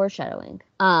clever foreshadowing.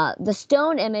 The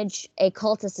stone image a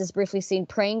cultist is briefly seen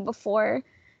praying before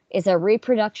is a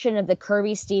reproduction of the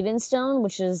Kirby Stevens stone,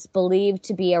 which is believed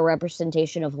to be a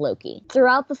representation of Loki.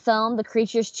 Throughout the film, the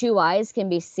creature's two eyes can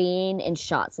be seen in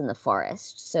shots in the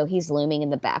forest. So he's looming in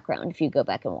the background if you go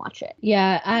back and watch it.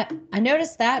 Yeah, I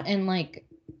noticed that and like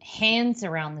hands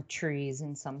around the trees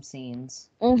in some scenes.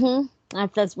 Mm-hmm.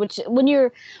 That's which when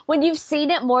you've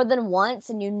seen it more than once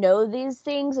and you know these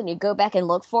things and you go back and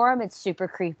look for them, it's super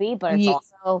creepy, but it's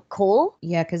also cool.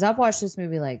 Yeah, because I've watched this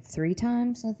movie like 3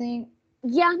 times, I think.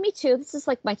 Yeah, me too. This is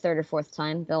like my third or fourth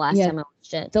time. The last time I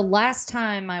watched it. The last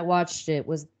time I watched it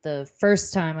was the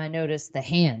first time I noticed the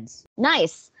hands.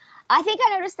 Nice. I think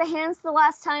I noticed the hands the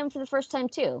last time for the first time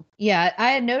too. Yeah,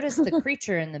 I had noticed the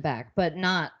creature in the back, but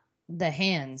not the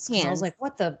hands. 'Cause I was like,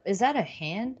 what the? Is that a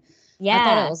hand? Yeah. I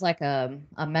thought it was like a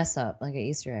mess up, like an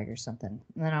Easter egg or something.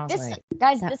 And then I was like,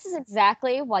 guys, this is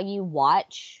exactly why you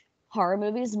watch horror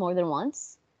movies more than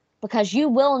once, because you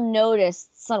will notice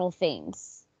subtle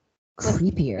things.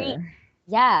 Creepier.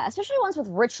 Yeah, especially ones with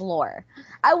rich lore.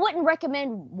 I wouldn't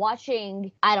recommend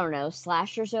watching, I don't know,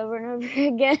 slashers over and over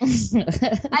again.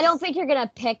 I don't think you're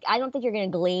gonna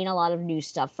glean a lot of new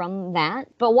stuff from that.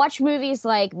 But watch movies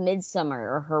like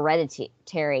Midsummer or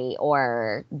Hereditary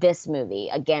or this movie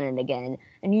again and again,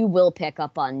 and you will pick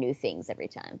up on new things every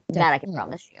time. Definitely. That I can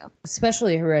promise you.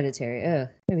 Especially Hereditary. Ugh,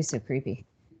 maybe so creepy.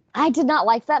 I did not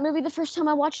like that movie the first time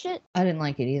I watched it. I didn't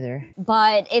like it either.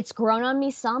 But it's grown on me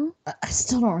some. I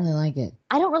still don't really like it.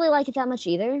 I don't really like it that much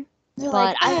either. They're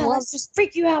but let's just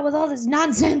freak you out with all this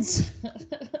nonsense.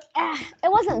 It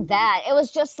wasn't that. It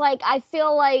was just like, I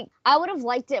feel like I would have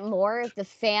liked it more if the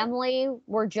family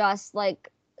were just like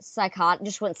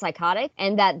went psychotic,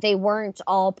 and that they weren't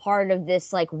all part of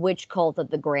this like witch cult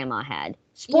that the grandma had.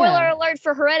 Spoiler alert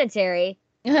for Hereditary.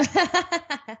 Yeah,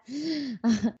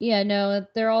 no,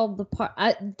 they're all the part.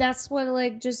 That's what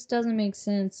like just doesn't make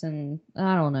sense, and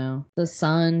I don't know. The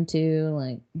son too,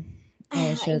 like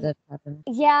all sure that happened.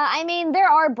 Yeah, I mean there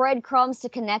are breadcrumbs to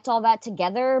connect all that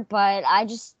together, but I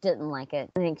just didn't like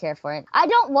it. I didn't care for it. I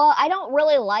don't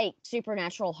really like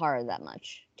supernatural horror that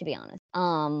much, to be honest.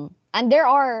 And there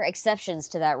are exceptions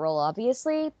to that rule,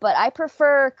 obviously, but I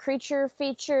prefer creature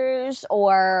features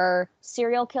or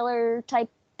serial killer type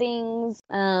things,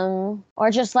 or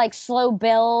just like slow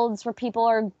builds where people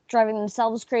are driving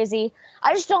themselves crazy.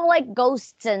 I just don't like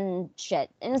ghosts and shit,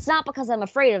 and it's not because I'm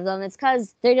afraid of them. It's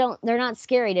because they're not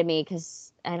scary to me.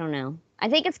 Because I don't know. I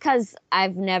think it's because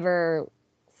I've never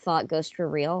thought ghosts were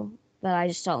real, that I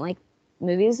just don't like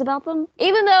movies about them.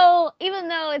 Even though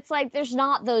it's like there's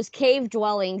not those cave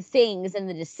dwelling things in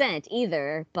The Descent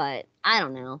either. But I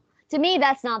don't know. To me,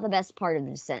 that's not the best part of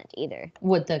The Descent either.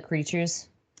 With the creatures.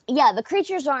 Yeah, the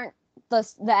creatures aren't the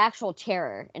actual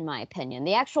terror, in my opinion.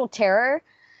 The actual terror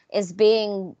is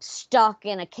being stuck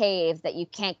in a cave that you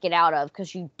can't get out of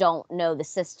because you don't know the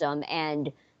system, and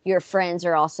your friends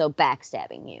are also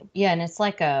backstabbing you. Yeah, and it's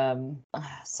like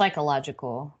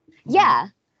psychological. Yeah.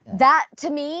 That, to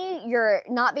me, you're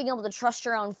not being able to trust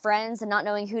your own friends and not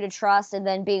knowing who to trust, and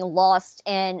then being lost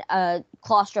in a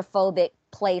claustrophobic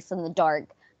place in the dark.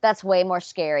 That's way more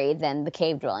scary than the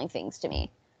cave dwelling things to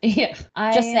me. Yeah,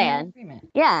 just saying.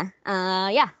 Yeah,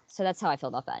 yeah. So that's how I feel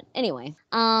about that. Anyway,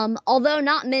 although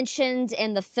not mentioned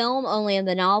in the film, only in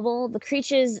the novel, the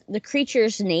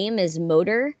creature's name is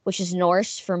Moder, which is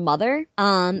Norse for mother.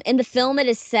 In the film, it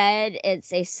is said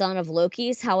it's a son of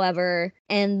Loki's. However,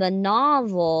 in the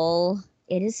novel,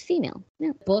 it is female.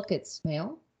 No. Book, it's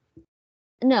male.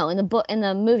 No, in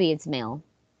the movie, it's male.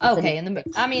 Okay,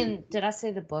 I mean, did I say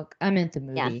the book? I meant the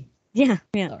movie. Yeah.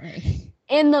 Sorry.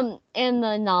 In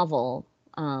the novel,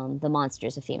 the monster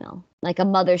is a female, like a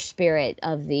mother spirit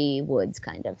of the woods,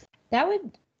 kind of.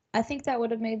 I think that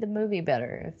would have made the movie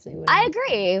better if they would. I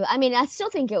agree. I mean, I still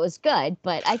think it was good,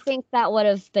 but I think that would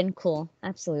have been cool.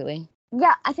 Absolutely.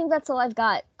 Yeah, I think that's all I've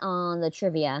got on the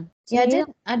trivia. So yeah,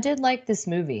 I did like this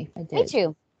movie. I did. Me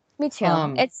too.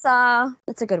 It's a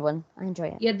good one. I enjoy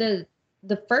it. Yeah,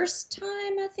 the first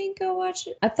time I think I watched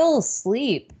it, I fell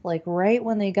asleep like right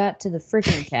when they got to the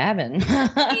freaking cabin.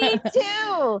 Me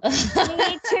too.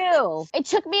 It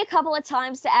took me a couple of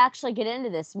times to actually get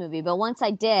into this movie, but once I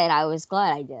did, I was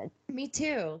glad I did. Me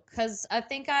too, because I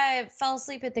think I fell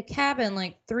asleep at the cabin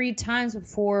like 3 times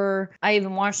before I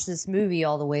even watched this movie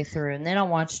all the way through, and then I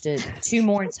watched it 2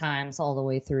 more times all the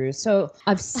way through. So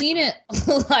I've seen it,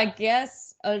 I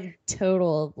guess, a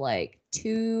total of like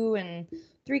 2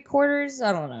 3/4.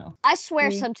 I don't know. I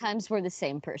swear sometimes we're the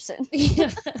same person.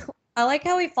 Yeah. I like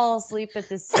how we fall asleep at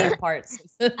the same parts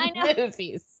of I know.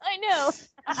 movies. I know.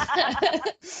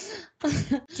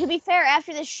 To be fair,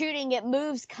 after the shooting, it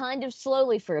moves kind of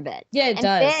slowly for a bit. Yeah, it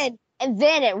does. And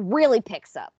then it really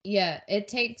picks up. Yeah, it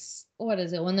takes, what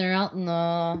is it, when they're out in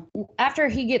after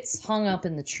he gets hung up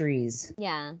in the trees.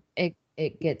 Yeah. It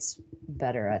gets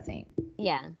better, I think.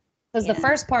 Yeah. Because the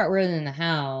first part we're in the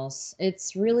house,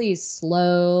 it's really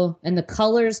slow. And the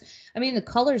colors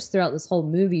throughout this whole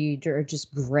movie are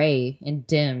just gray and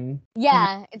dim.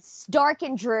 Yeah, it's dark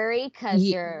and dreary because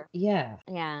you're... Yeah.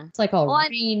 Yeah. It's like all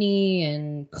rainy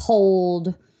and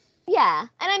cold. Yeah. And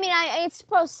I mean, it's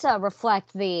supposed to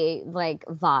reflect the, like,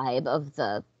 vibe of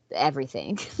the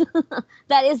everything.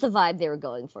 That is the vibe they were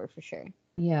going for sure.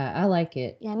 Yeah, I like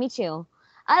it. Yeah, me too.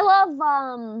 I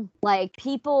love like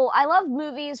people. I love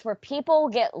movies where people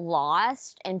get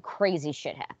lost and crazy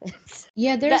shit happens.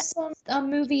 Yeah, there's a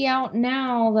movie out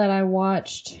now that I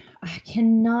watched. I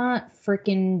cannot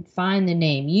freaking find the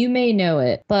name. You may know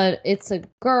it, but it's a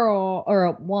girl or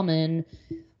a woman.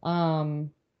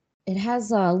 It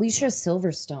has Alicia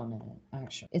Silverstone in it,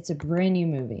 actually. It's a brand new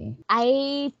movie.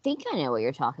 I think I know what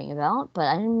you're talking about, but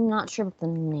I'm not sure about the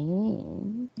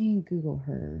name. Let me Google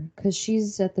her, because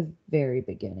she's at the very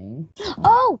beginning.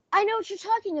 Oh, I know what you're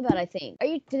talking about, I think.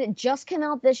 Did it just come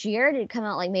out this year, or did it come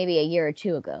out like maybe a year or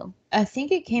two ago? I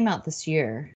think it came out this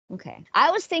year. Okay. I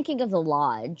was thinking of The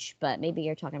Lodge, but maybe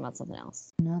you're talking about something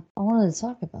else. No, I wanted to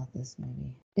talk about this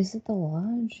movie. Is it The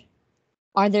Lodge?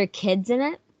 Are there kids in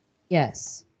it?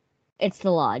 Yes. It's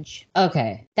The Lodge.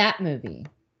 Okay, that movie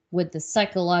with the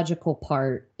psychological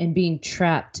part and being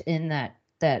trapped in that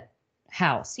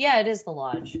house. Yeah, it is The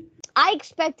Lodge. I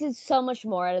expected so much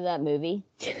more out of that movie.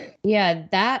 Yeah,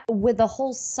 that with the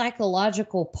whole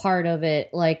psychological part of it,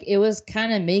 like it was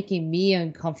kind of making me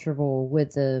uncomfortable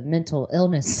with the mental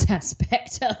illness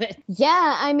aspect of it.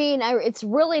 Yeah, I mean, it's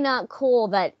really not cool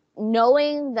that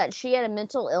knowing that she had a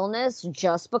mental illness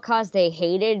just because they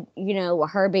hated,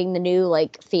 her being the new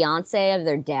like fiance of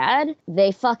their dad,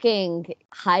 they fucking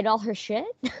hide all her shit.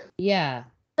 Yeah.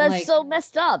 That's so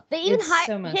messed up. They even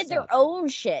hid their own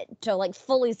shit to like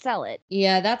fully sell it.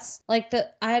 Yeah, that's like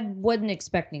I wasn't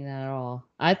expecting that at all.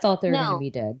 I thought they were going to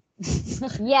be dead.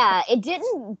 Yeah, it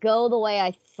didn't go the way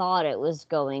I thought it was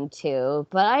going to,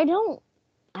 but I didn't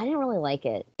really like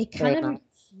it. It kind of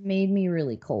made me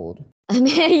really cold. I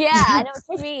mean, yeah, I know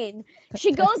what you mean.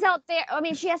 She goes out there. I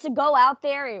mean, she has to go out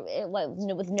there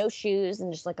with no shoes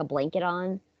and just like a blanket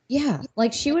on. Yeah,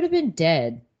 like she would have been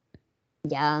dead.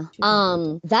 Yeah.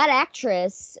 That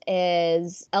actress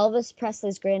is Elvis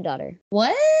Presley's granddaughter.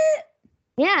 What?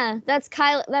 Yeah, that's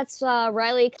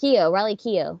Riley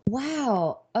Keough.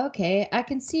 Wow. Okay, I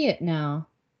can see it now.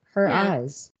 Her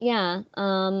eyes. Yeah.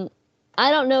 I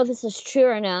don't know if this is true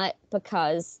or not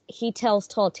because he tells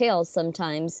tall tales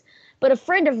sometimes. But a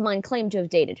friend of mine claimed to have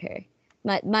dated her.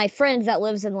 My friend that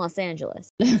lives in Los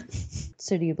Angeles.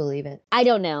 So do you believe it? I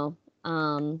don't know.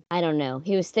 I don't know.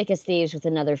 He was thick as thieves with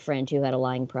another friend who had a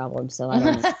lying problem, so I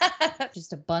don't know.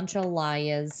 Just a bunch of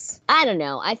liars. I don't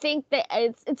know. I think that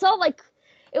it's all like,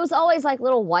 it was always like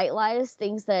little white lies,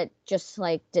 things that just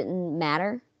like didn't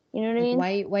matter. You know what I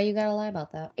mean? Why you gotta lie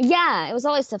about that? Yeah, it was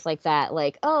always stuff like that.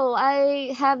 Like, oh,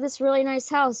 I have this really nice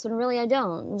house when really I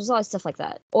don't. It was always stuff like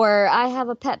that. Or I have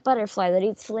a pet butterfly that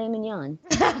eats filet mignon.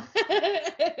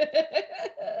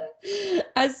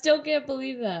 I still can't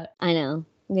believe that. I know.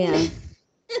 Yeah.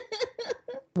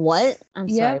 What? I'm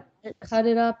sorry. Cut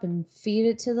it up and feed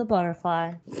it to the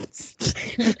butterfly.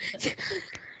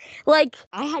 Like,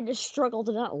 I had to struggle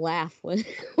to not laugh when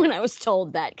I was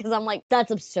told that because I'm like,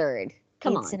 that's absurd.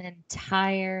 Come on. It's an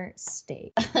entire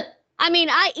steak. I mean,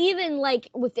 I even, like,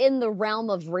 within the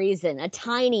realm of reason, a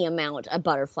tiny amount a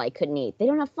butterfly couldn't eat. They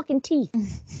don't have fucking teeth.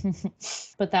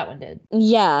 But that one did.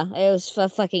 Yeah, it was a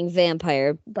fucking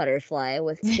vampire butterfly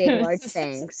with big, large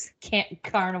fangs.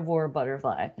 Carnivore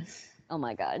butterfly. Oh,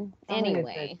 my God.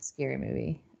 Anyway. Scary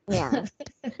movie. Yeah.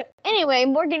 Anyway,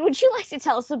 Morgan, would you like to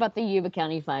tell us about the Yuba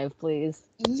County 5, please?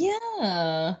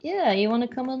 Yeah. Yeah, you want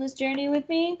to come on this journey with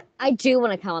me? I do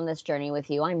want to come on this journey with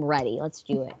you. I'm ready. Let's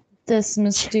do it. This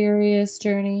mysterious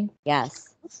journey?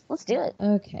 Yes. Let's do it.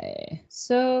 Okay.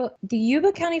 So, the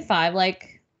Yuba County 5,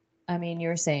 like, I mean, you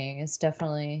were saying, it's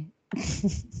definitely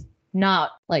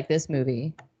not like this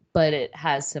movie, but it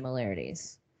has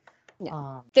similarities.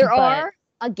 Yeah. There are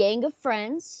a gang of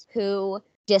friends who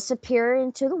disappear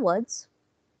into the woods,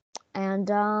 and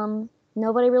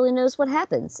nobody really knows what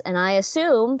happens. And I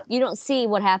assume you don't see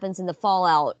what happens in the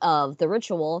fallout of the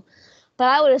ritual, but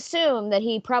I would assume that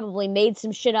he probably made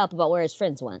some shit up about where his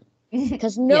friends went,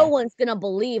 because no one's gonna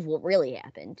believe what really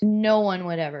happened. No one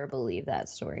would ever believe that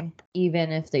story,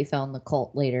 even if they found the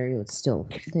cult later.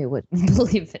 They wouldn't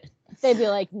believe it. They'd be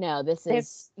like, "No,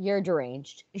 you're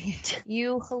deranged.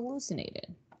 You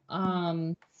hallucinated."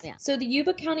 Yeah. So the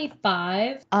Yuba County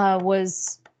 5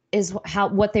 is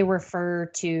what they refer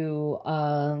to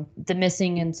the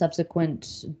missing and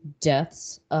subsequent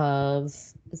deaths of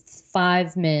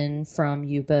 5 men from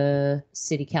Yuba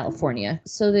City, California.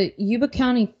 So the Yuba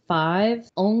County 5,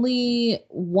 only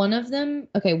one of them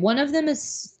is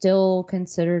still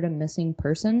considered a missing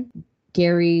person.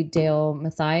 Gary Dale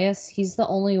Mathias. He's the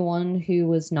only one who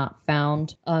was not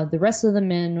found. The rest of the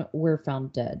men were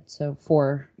found dead. So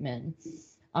 4 men.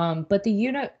 But the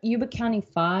Yuba County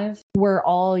Five were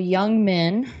all young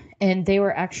men, and they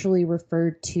were actually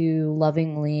referred to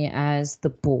lovingly as the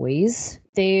boys.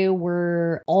 They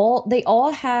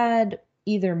all had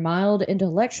either mild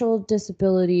intellectual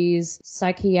disabilities,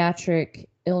 psychiatric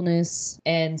illness,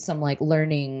 and some like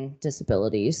learning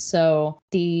disabilities. So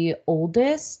the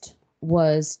oldest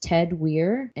was Ted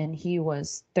Weir, and he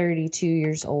was 32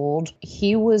 years old.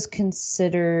 He was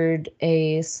considered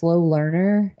a slow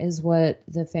learner, is what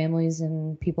the families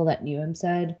and people that knew him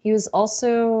said. He was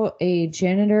also a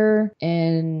janitor,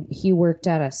 and he worked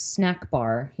at a snack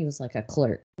bar. He was like a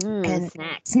clerk.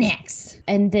 Snacks.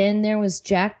 And then there was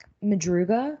Jack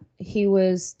Madruga. He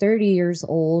was 30 years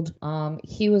old.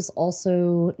 He was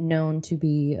also known to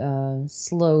be a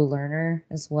slow learner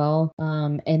as well.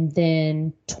 And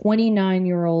then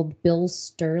 29-year-old Bill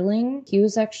Sterling. He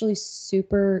was actually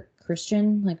super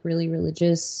Christian, like really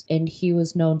religious, and he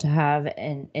was known to have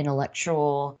an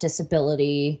intellectual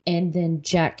disability. And then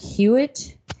Jack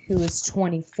Hewitt, who was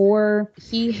 24.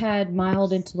 He had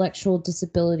mild intellectual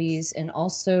disabilities and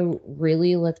also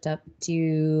really looked up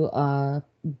to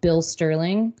Bill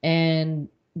Sterling. And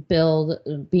Bill,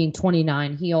 being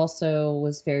 29, he also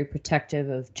was very protective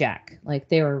of Jack. Like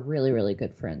they were really, really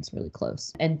good friends, really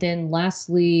close. And then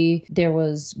lastly, there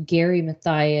was Gary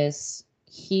Mathias.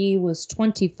 He was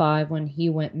 25 when he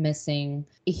went missing.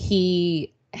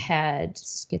 He had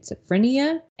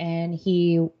schizophrenia, and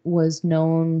he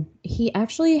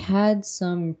actually had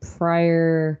some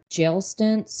prior jail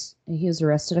stints. He was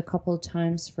arrested a couple of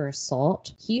times for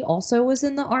assault. He also was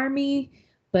in the army,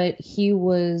 but he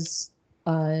was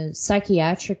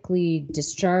psychiatrically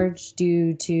discharged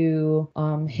due to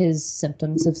his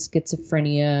symptoms of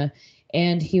schizophrenia,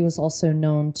 and he was also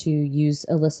known to use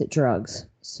illicit drugs.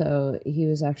 So he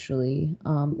was actually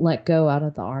let go out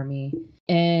of the army,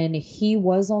 and he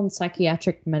was on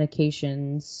psychiatric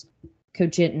medications,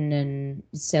 cogentin and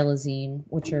salazine,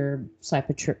 which are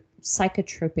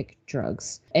psychotropic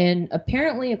drugs. And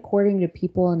apparently, according to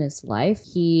people in his life,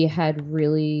 he had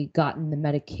really gotten the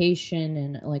medication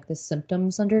and like the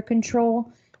symptoms under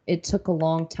control. It took a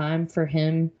long time for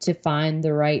him to find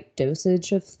the right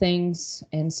dosage of things,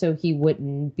 and so he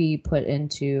wouldn't be put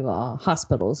into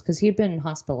hospitals, because he had been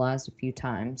hospitalized a few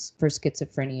times for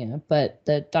schizophrenia. But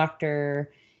the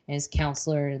doctor and his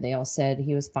counselor, they all said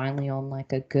he was finally on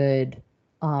like a good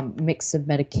mix of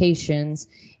medications,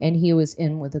 and he was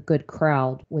in with a good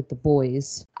crowd with the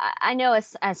boys. I know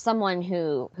as someone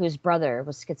whose brother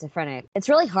was schizophrenic, it's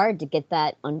really hard to get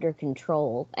that under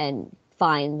control and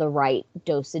find the right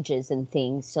dosages and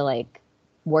things to like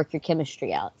work your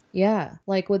chemistry out. Yeah,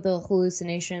 like with the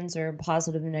hallucinations or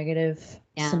positive and negative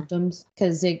symptoms,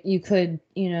 because you could,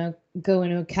 go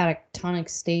into a catatonic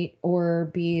state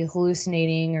or be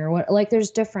hallucinating or what. Like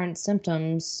there's different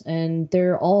symptoms, and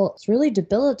it's really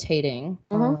debilitating.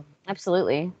 Mm-hmm.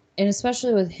 Absolutely. And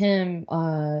especially with him,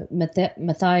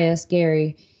 Matthias,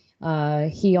 Gary,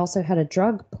 he also had a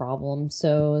drug problem.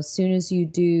 So as soon as you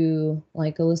do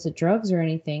like illicit drugs or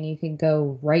anything, you can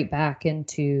go right back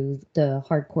into the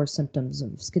hardcore symptoms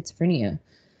of schizophrenia.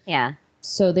 Yeah.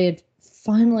 So they had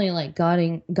finally like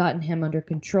gotten him under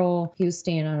control. He was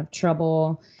staying out of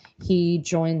trouble. He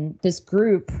joined this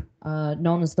group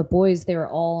known as the Boys. They were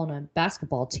all on a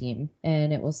basketball team,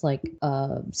 and it was like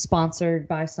sponsored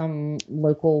by some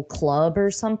local club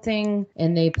or something,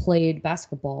 and they played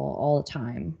basketball all the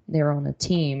time. They were on a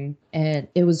team, and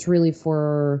it was really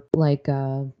for like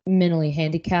mentally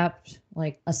handicapped,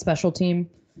 like a special team.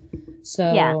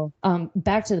 So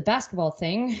back to the basketball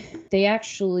thing, they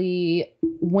actually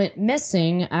went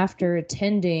missing after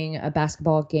attending a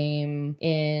basketball game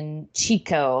in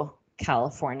Chico,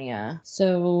 California.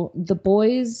 So the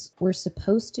boys were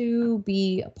supposed to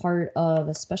be a part of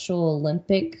a Special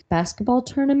Olympic basketball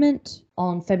tournament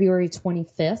on February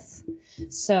 25th.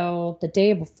 So the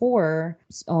day before,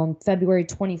 on February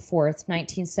 24th,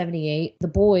 1978, the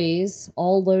boys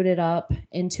all loaded up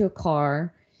into a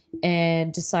car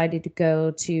and decided to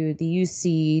go to the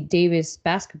UC Davis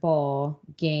basketball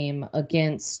game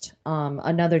against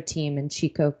another team in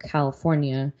Chico,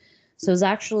 California. So it was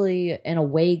actually an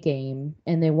away game,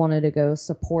 and they wanted to go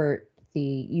support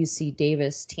the UC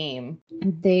Davis team.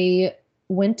 They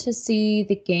went to see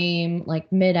the game like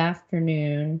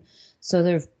mid-afternoon, so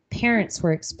their parents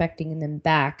were expecting them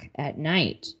back at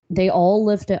night. They all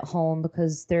lived at home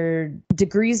because their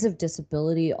degrees of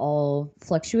disability all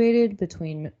fluctuated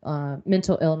between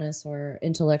mental illness or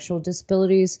intellectual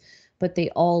disabilities, but they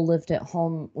all lived at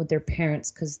home with their parents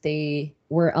because they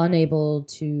were unable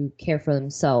to care for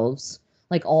themselves,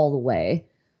 like all the way.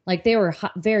 Like they were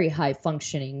very high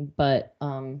functioning, but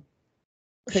couldn't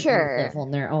live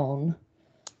on their own.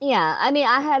 Yeah, I mean,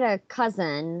 I had a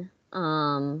cousin,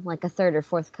 like a third or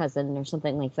fourth cousin or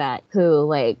something like that, who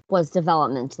like was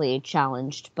developmentally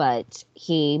challenged, but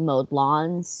he mowed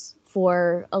lawns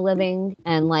for a living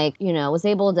and like, you know, was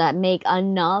able to make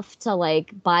enough to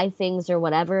like buy things or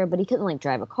whatever, but he couldn't like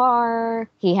drive a car.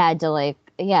 He had to like,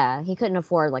 yeah, he couldn't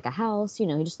afford like a house, you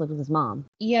know, he just lived with his mom.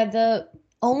 Yeah, the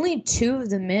only two of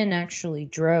the men actually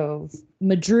drove.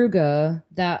 Madruga,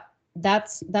 that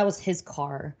was his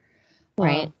car.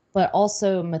 Right. But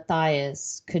also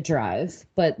Matthias could drive,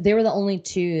 but they were the only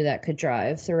two that could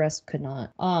drive. The rest could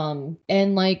not.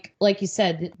 And like you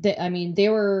said, they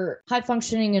were high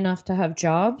functioning enough to have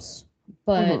jobs,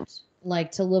 but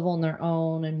like to live on their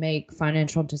own and make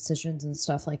financial decisions and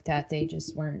stuff like that, they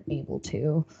just weren't able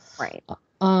to. Right.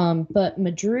 But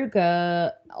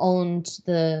Madruga owned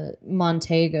the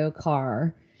Montego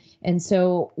car, and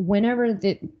so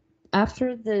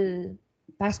after the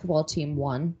basketball team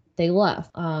won, they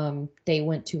left. They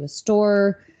went to a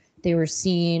store. They were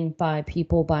seen by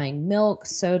people buying milk,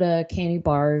 soda, candy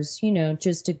bars, you know,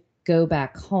 just to go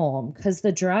back home. Because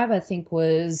the drive, I think, it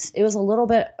was a little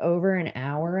bit over an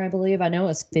hour, I believe. I know it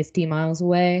was 50 miles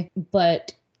away,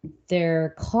 but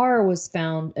their car was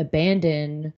found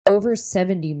abandoned over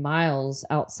 70 miles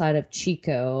outside of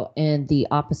Chico in the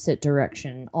opposite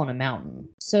direction on a mountain.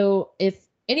 So if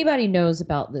anybody knows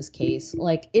about this case,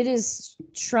 like, it is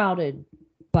shrouded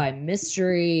by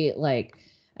mystery. Like,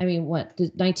 I mean, what,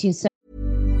 1970?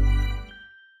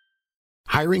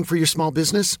 Hiring for your small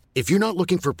business? If you're not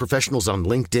looking for professionals on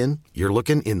LinkedIn, you're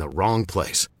looking in the wrong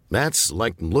place. That's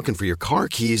like looking for your car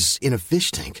keys in a fish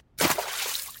tank.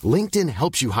 LinkedIn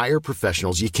helps you hire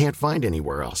professionals you can't find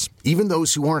anywhere else, even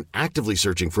those who aren't actively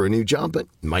searching for a new job but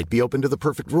might be open to the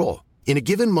perfect role. In a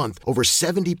given month, over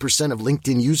 70% of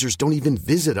LinkedIn users don't even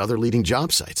visit other leading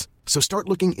job sites. So start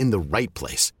looking in the right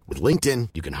place. With LinkedIn,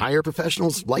 you can hire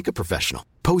professionals like a professional.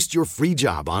 Post your free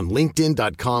job on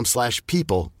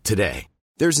linkedin.com/people today.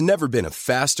 There's never been a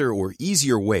faster or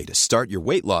easier way to start your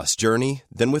weight loss journey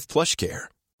than with PlushCare.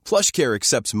 PlushCare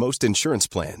accepts most insurance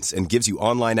plans and gives you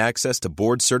online access to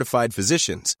board-certified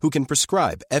physicians who can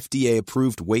prescribe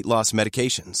FDA-approved weight loss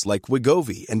medications like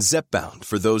Wegovy and Zepbound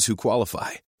for those who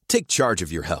qualify. Take charge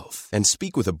of your health and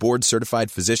speak with a board-certified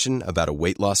physician about a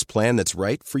weight loss plan that's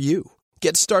right for you.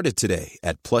 Get started today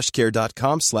at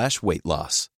plushcare.com/weight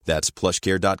loss. That's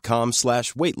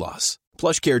plushcare.com/weight loss.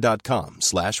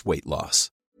 plushcare.com/weight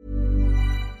loss.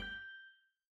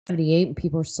 78, and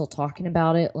people are still talking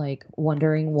about it, like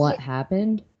wondering what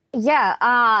happened.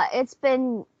 Yeah, it's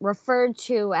been referred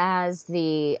to as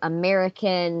the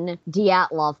American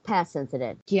Dyatlov Pass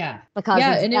incident. Yeah. Because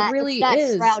and it really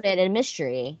is shrouded in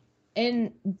mystery.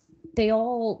 And they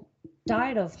all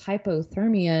died of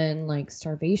hypothermia and like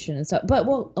starvation and stuff. But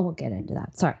we'll get into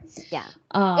that. Sorry. Yeah.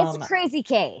 It's a crazy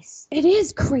case. It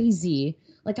is crazy.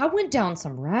 Like, I went down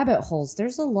some rabbit holes.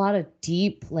 There's a lot of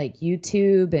deep, like,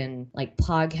 YouTube and, like,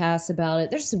 podcasts about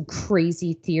it. There's some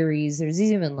crazy theories. There's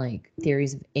even, like,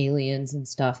 theories of aliens and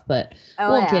stuff, but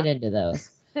we'll get into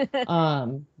those.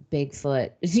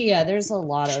 Bigfoot. Yeah, there's a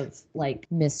lot of, like,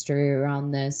 mystery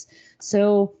around this.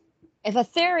 So if a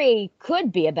theory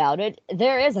could be about it,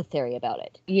 there is a theory about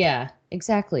it. Yeah,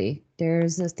 exactly.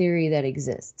 There's a theory that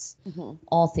exists. Mm-hmm.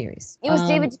 All theories. It was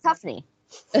David Duchovny.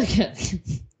 Okay.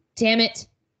 Damn it.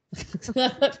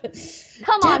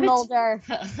 Come on, Mulder.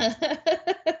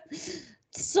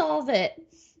 Solve it.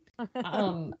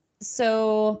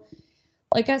 So,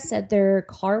 like I said, their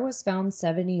car was found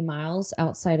 70 miles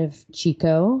outside of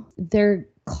Chico. Their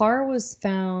car was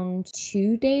found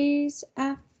 2 days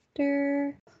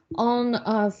after.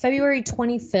 On February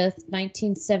 25th,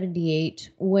 1978,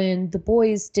 when the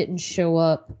boys didn't show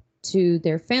up to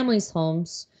their families'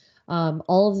 homes,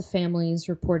 all of the families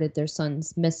reported their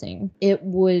sons missing. It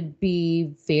would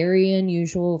be very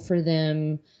unusual for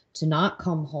them to not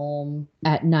come home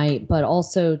at night, but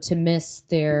also to miss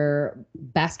their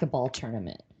basketball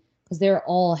tournament, because they're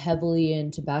all heavily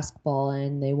into basketball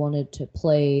and they wanted to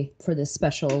play for the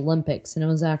Special Olympics. And it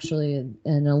was actually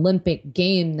an Olympic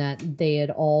game that they had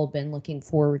all been looking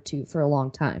forward to for a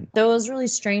long time. So it was really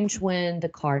strange when the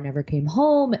car never came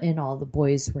home and all the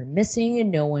boys were missing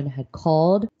and no one had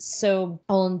called. So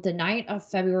on the night of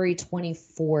February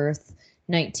 24th,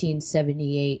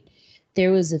 1978,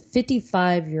 there was a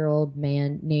 55-year-old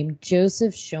man named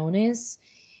Joseph Shones,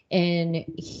 and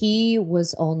he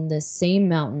was on the same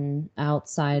mountain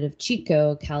outside of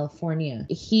Chico, California.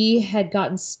 He had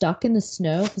gotten stuck in the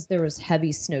snow because there was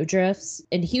heavy snow drifts,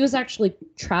 and he was actually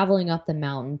traveling up the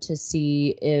mountain to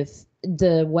see if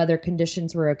the weather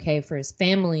conditions were okay for his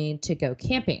family to go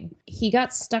camping. He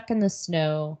got stuck in the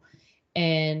snow,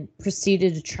 and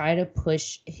proceeded to try to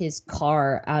push his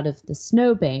car out of the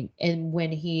snowbank. And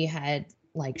when he had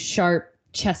like sharp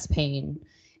chest pain,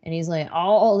 and he's like,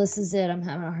 oh, this is it, I'm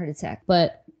having a heart attack.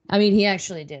 But I mean, he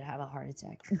actually did have a heart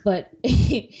attack. But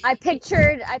I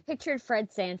pictured Fred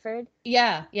Sanford.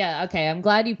 Yeah, okay. I'm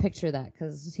glad you picture that,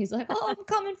 because he's like, oh, I'm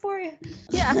coming for you.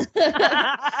 Yeah.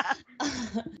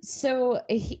 So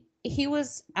he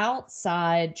was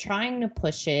outside trying to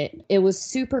push it. It was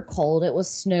super cold. It was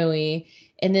snowy.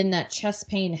 And then that chest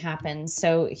pain happened.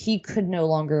 So he could no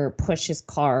longer push his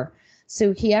car.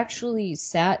 So he actually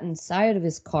sat inside of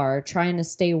his car trying to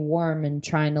stay warm and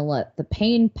trying to let the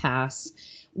pain pass,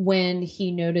 when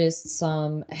he noticed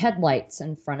some headlights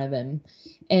in front of him.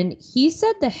 And he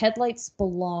said the headlights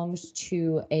belonged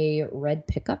to a red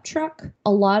pickup truck.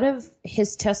 A lot of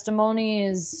his testimony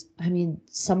is, I mean,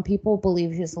 some people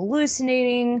believe he's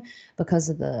hallucinating because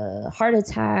of the heart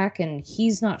attack, and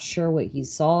he's not sure what he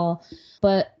saw.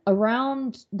 But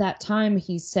around that time,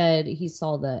 he said he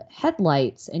saw the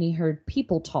headlights and he heard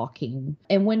people talking.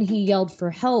 And when he yelled for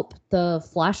help, the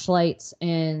flashlights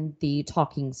and the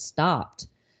talking stopped.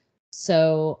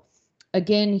 So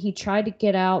again, he tried to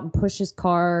get out and push his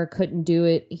car, couldn't do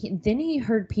it. Then he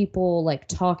heard people like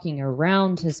talking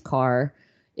around his car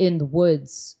in the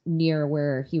woods near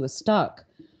where he was stuck.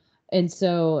 And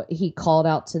so he called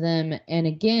out to them. And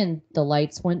again, the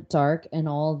lights went dark and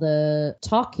all the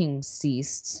talking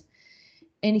ceased.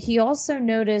 And he also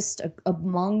noticed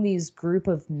among these group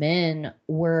of men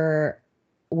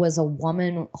was a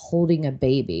woman holding a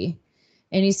baby.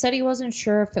 And he said he wasn't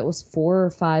sure if it was 4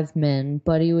 or 5 men,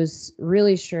 but he was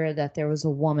really sure that there was a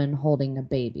woman holding a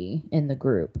baby in the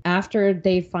group. After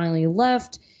they finally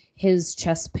left, his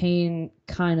chest pain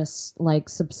kind of like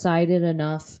subsided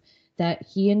enough that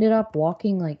he ended up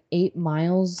walking like 8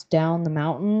 miles down the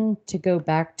mountain to go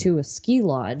back to a ski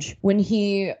lodge. When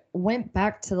he went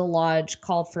back to the lodge,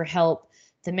 called for help,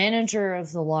 the manager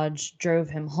of the lodge drove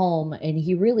him home, and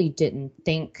he really didn't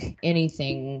think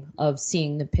anything of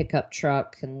seeing the pickup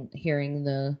truck and hearing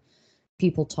the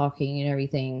people talking and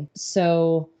everything.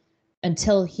 So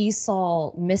until he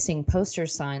saw missing poster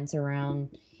signs around,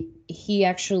 he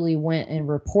actually went and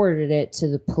reported it to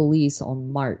the police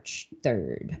on March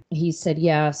 3rd. He said,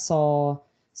 yeah, I saw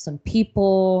some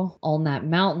people on that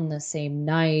mountain the same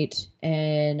night,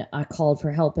 and I called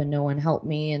for help and no one helped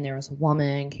me, and there was a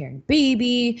woman carrying a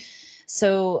baby.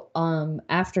 So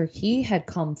after he had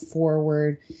come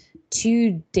forward,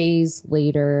 2 days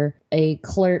later, a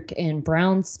clerk in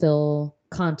Brownsville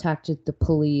contacted the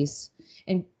police.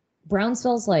 And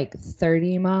Brownsville's like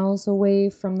 30 miles away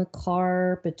from the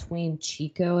car, between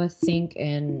Chico, I think,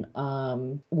 and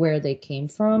where they came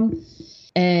from.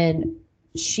 And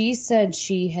she said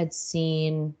she had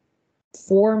seen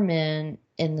 4 men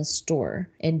in the store,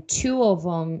 and 2 of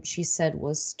them, she said,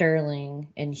 was Sterling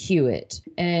and Hewitt.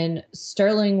 And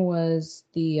Sterling was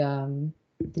the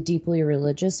deeply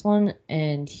religious one,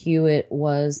 and Hewitt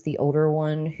was the older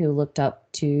one who looked up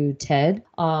to Ted.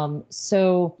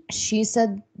 So she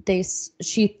said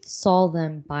she saw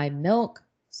them buy milk,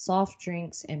 soft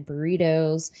drinks, and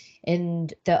burritos,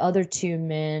 and the other 2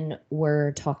 men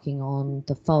were talking on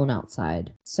the phone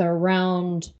outside. So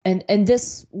around, and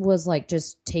this was like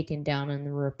just taken down in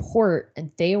the report,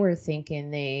 and they were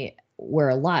thinking they were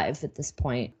alive at this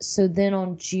point. So then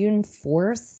on June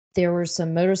 4th, there were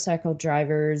some motorcycle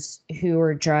drivers who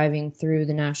were driving through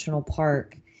the national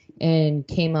park and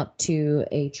came up to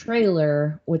a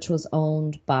trailer which was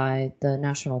owned by the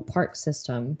national park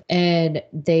system. And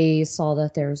they saw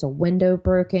that there was a window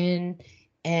broken,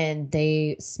 and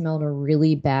they smelled a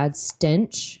really bad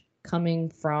stench coming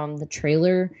from the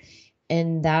trailer.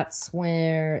 And that's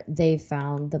where they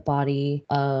found the body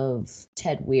of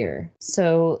Ted Weir.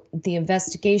 So the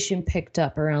investigation picked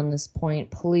up around this point.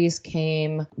 Police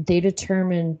came. They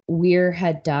determined Weir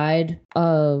had died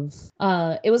of...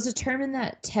 it was determined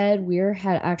that Ted Weir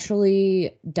had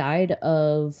actually died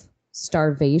of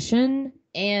starvation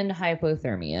and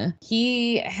hypothermia.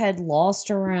 He had lost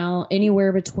around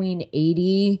anywhere between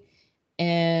 80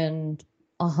 and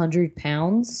 100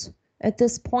 pounds at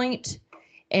this point.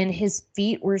 And his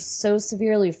feet were so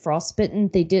severely frostbitten,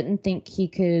 they didn't think he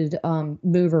could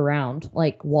move around,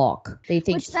 like walk.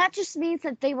 Which that just means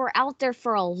that they were out there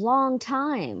for a long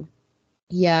time.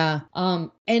 Yeah.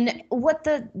 And what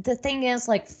the thing is,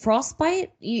 like,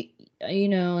 frostbite, you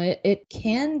know, it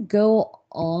can go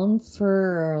on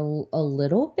for a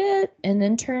little bit and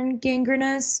then turn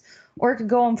gangrenous, or it could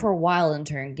go on for a while and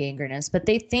turn gangrenous. But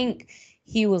they think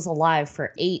he was alive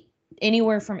for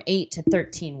anywhere from 8 to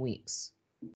 13 weeks.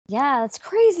 Yeah, that's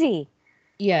crazy.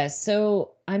 Yeah,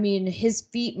 so I mean, his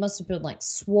feet must have been like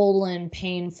swollen,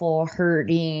 painful,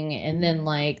 hurting, and then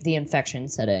like the infection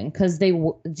set in because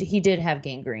he did have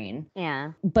gangrene.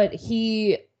 Yeah. But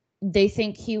they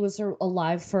think he was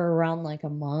alive for around like a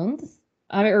month,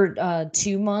 or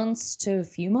 2 months to a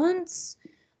few months.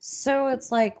 So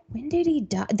it's like, when did he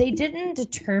die? They didn't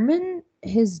determine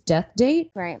his death date,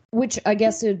 right? Which I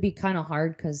guess it would be kind of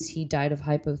hard because he died of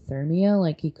hypothermia.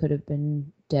 Like he could have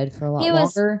been dead for a lot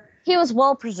longer. He was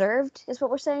well preserved, is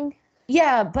what we're saying.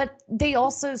 Yeah, but they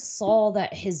also saw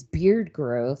that his beard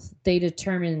growth, they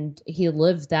determined he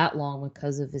lived that long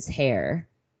because of his hair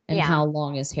and how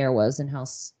long his hair was and how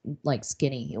like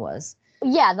skinny he was.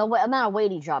 Yeah, the amount of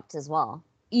weight he dropped as well.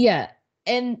 Yeah,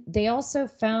 and they also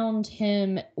found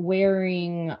him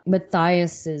wearing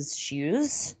Matthias's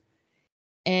shoes,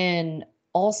 and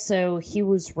also he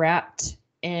was wrapped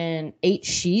in 8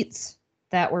 sheets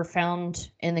that were found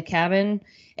in the cabin,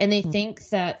 and they think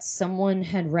that someone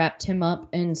had wrapped him up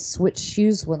and switched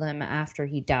shoes with him after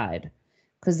he died,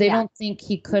 because they don't think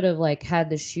he could have like had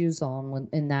the shoes on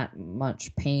in that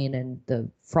much pain and the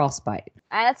frostbite.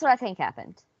 That's what I think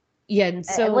happened. Yeah, and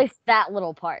so at least that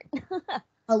little part.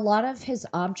 A lot of his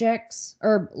objects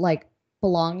or like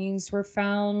belongings were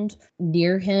found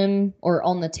near him or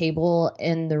on the table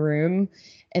in the room,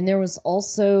 and there was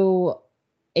also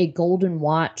a golden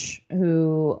watch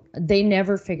who they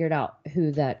never figured out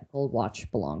who that gold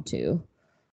watch belonged to.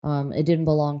 It didn't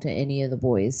belong to any of the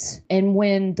boys. And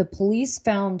when the police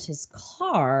found his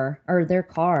car, or their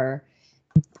car,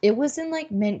 it was in like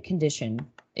mint condition.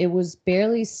 It was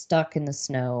barely stuck in the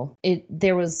snow.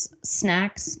 There was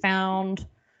snacks found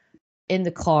in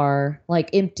the car, like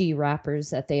empty wrappers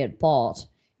that they had bought.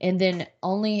 And then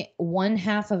only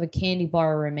 1/2 of a candy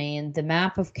bar remained. The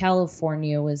map of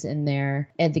California was in there,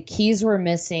 and the keys were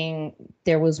missing.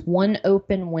 There was one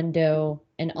open window,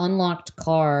 an unlocked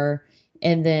car,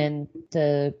 and then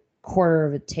the quarter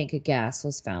of a tank of gas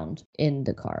was found in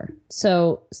the car.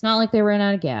 So it's not like they ran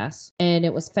out of gas. And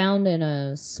it was found in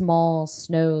a small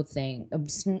small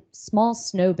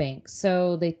snowbank.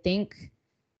 So they think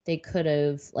they could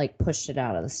have like pushed it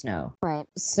out of the snow. Right.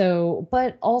 So,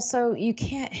 but also I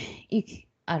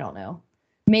don't know.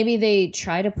 Maybe they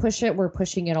try to push it. We're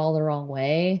pushing it all the wrong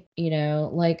way.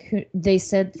 Like they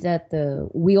said that the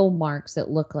wheel marks that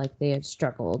look like they had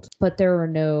struggled, but there were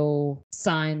no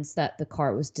signs that the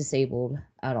car was disabled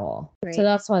at all. Right. So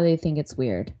that's why they think it's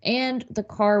weird. And the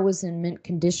car was in mint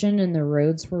condition and the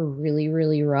roads were really,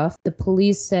 really rough. The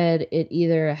police said it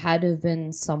either had to have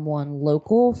been someone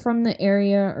local from the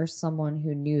area or someone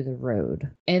who knew the road.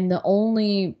 And the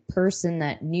only person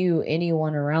that knew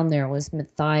anyone around there was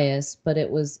Matthias, but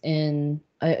it was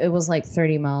like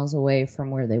 30 miles away from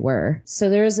where they were.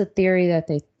 So there is a theory that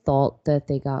they thought that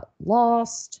they got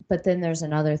lost, but then there's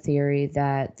another theory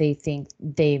that they think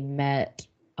they met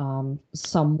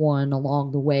someone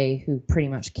along the way who pretty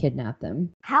much kidnapped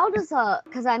them. How does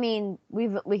because I mean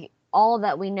we all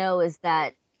that we know is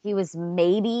that he was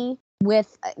maybe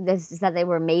with that they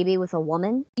were maybe with a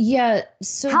woman. Yeah,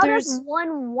 so how does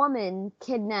one woman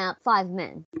kidnap 5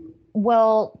 men?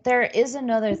 Well, there is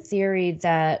another theory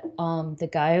that the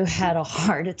guy who had a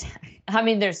heart attack. I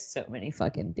mean, there's so many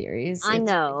fucking theories. I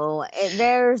know.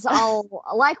 There's all,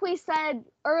 like we said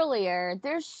earlier,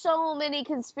 there's so many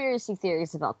conspiracy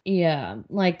theories about this. Yeah,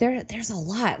 like there's a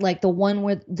lot. Like the one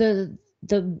with the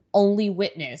only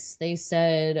witness they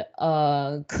said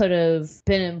could have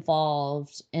been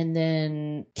involved and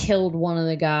then killed one of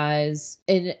the guys.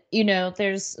 And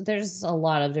there's a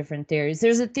lot of different theories.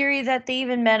 There's a theory that they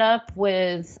even met up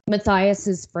with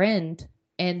Matthias's friend,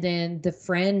 and then the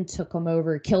friend took him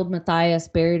over, killed Matthias,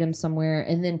 buried him somewhere,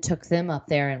 and then took them up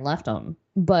there and left them.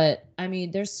 But I mean,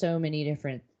 there's so many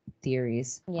different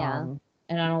theories. Yeah.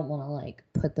 And I don't want to like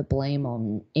put the blame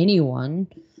on anyone.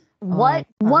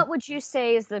 What would you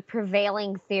say is the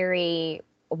prevailing theory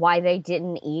why they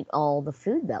didn't eat all the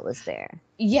food that was there?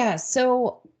 Yeah,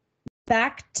 so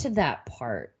back to that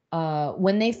part.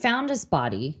 When they found his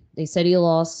body, they said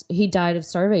he died of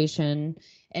starvation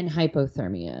and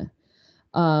hypothermia,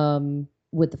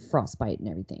 with the frostbite and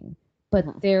everything.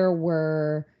 But there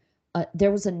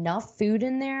was enough food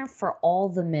in there for all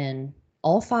the men,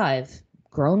 all 5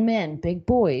 grown men, big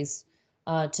boys,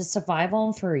 to survive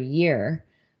on for a year.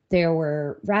 There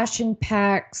were ration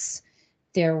packs,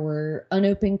 there were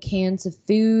unopened cans of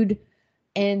food,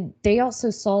 and they also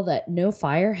saw that no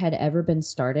fire had ever been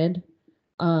started.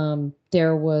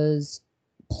 There was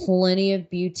plenty of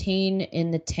butane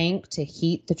in the tank to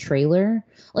heat the trailer.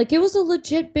 Like, it was a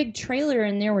legit big trailer,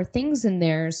 and there were things in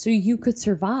there so you could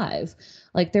survive.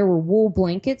 Like, there were wool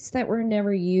blankets that were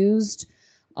never used.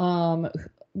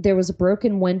 there was a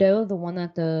broken window, the one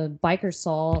that the biker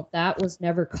saw, that was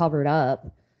never covered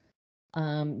up.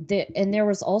 And there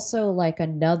was also like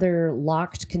another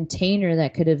locked container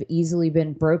that could have easily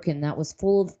been broken that was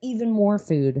full of even more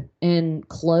food and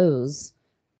clothes.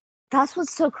 That's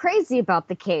what's so crazy about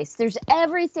the case. There's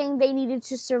everything they needed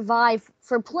to survive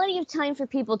for plenty of time for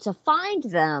people to find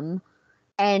them,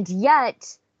 and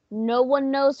yet no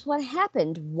one knows what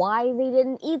happened, why they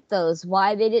didn't eat those,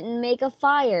 why they didn't make a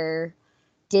fire.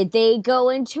 Did they go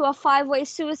into a 5-way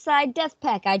suicide death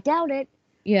pact? I doubt it.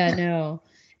 Yeah, no.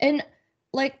 And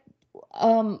like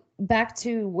back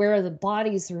to where the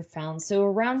bodies were found. So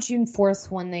around June 4th,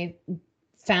 when they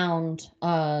found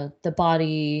the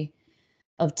body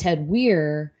of Ted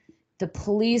Weir, the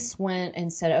police went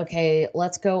and said, okay,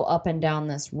 let's go up and down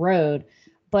this road.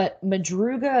 But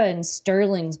Madruga and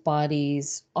Sterling's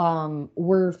bodies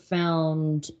were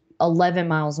found 11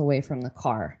 miles away from the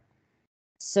car.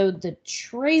 So the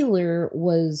trailer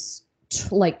was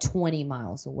like 20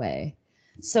 miles away.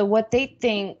 So what they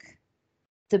think,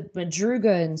 the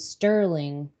Madruga and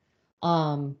Sterling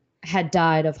had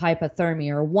died of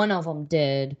hypothermia, or one of them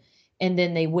did, and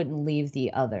then they wouldn't leave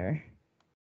the other.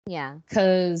 Yeah.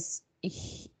 Because,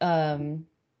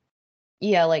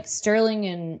 like Sterling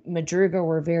and Madruga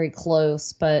were very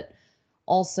close, but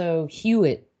also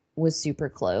Hewitt was super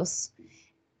close.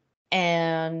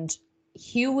 And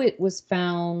Hewitt was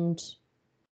found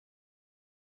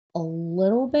a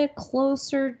little bit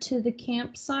closer to the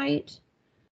campsite.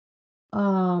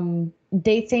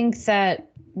 They think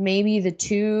that maybe the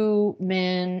two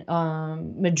men,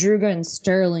 Madruga and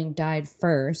Sterling, died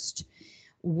first,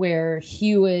 where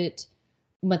Hewitt,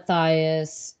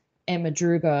 Matthias, and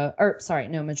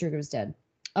Madruga was dead.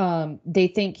 They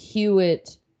think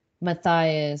Hewitt,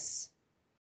 Matthias,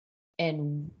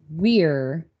 and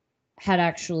Weir had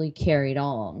actually carried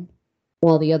on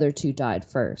while the other two died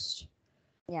first.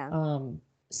 Yeah.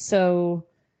 So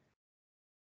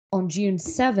on June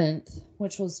 7th,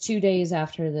 which was 2 days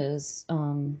after this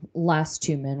last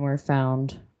two men were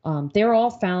found, they were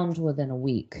all found within a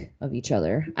week of each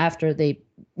other after they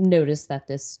noticed that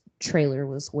this trailer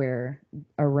was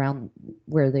around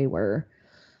where they were.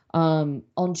 On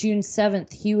June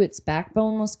 7th, Hewitt's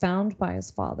backbone was found by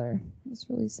his father. It was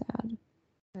really sad.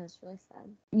 That's really sad.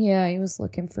 Yeah, he was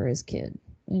looking for his kid,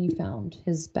 and he found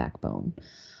his backbone.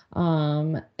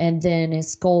 And then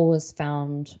his skull was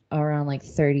found around like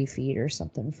 30 feet or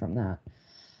something from that.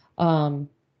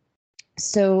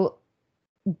 So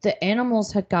the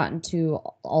animals had gotten to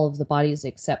all of the bodies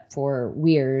except for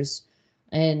Weir's,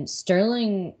 and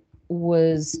Sterling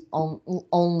was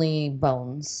only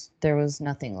bones. There was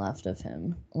nothing left of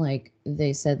him. Like,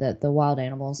 they said that the wild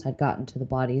animals had gotten to the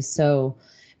bodies, so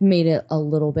made it a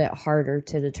little bit harder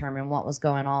to determine what was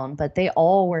going on, but they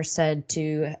all were said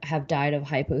to have died of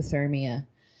hypothermia.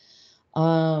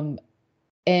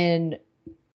 And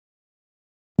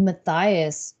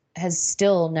Matthias has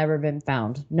still never been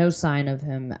found. No sign of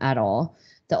him at all.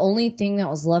 The only thing that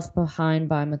was left behind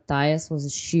by Matthias was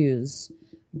his shoes,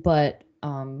 but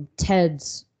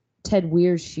Ted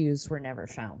Weir's shoes were never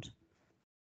found.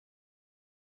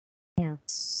 Yeah.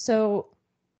 So,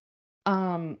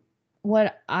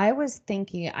 what I was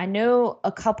thinking, I know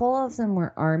a couple of them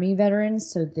were Army veterans,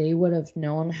 so they would have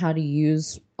known how to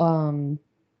use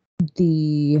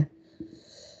the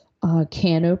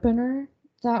can opener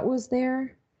that was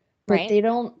there. But right. They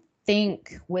don't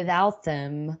think without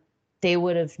them they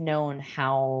would have known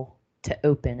how to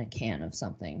open a can of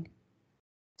something.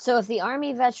 So if the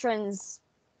Army veterans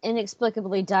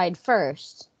inexplicably died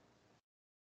first.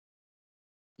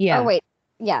 Yeah. Oh, wait.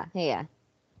 Yeah.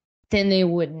 Then they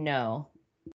would know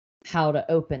how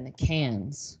to open the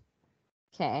cans.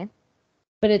 Okay.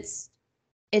 But it's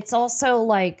also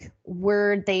like,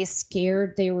 were they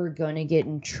scared they were going to get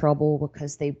in trouble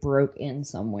because they broke in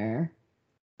somewhere?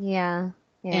 Yeah.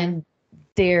 And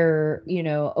their,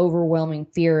 overwhelming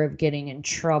fear of getting in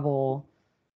trouble,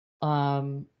 got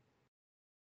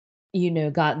in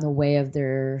the way of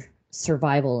their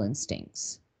survival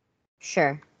instincts.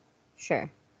 Sure.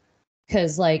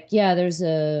 Because, there's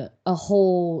a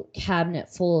whole cabinet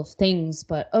full of things,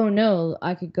 but, oh no,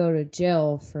 I could go to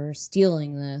jail for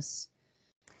stealing this.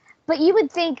 But you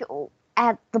would think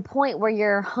at the point where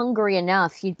you're hungry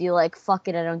enough, you'd be like, fuck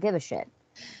it, I don't give a shit.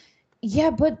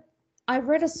 Yeah, but I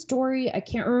read a story, I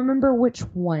can't remember which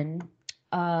one.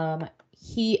 I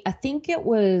think it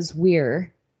was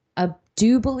Weir. I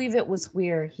do believe it was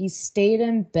Weir. He stayed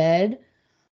in bed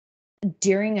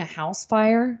during a house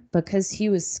fire because he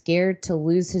was scared to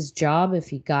lose his job if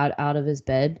he got out of his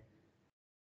bed.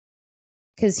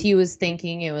 Because he was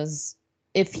thinking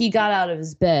if he got out of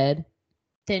his bed,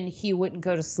 then he wouldn't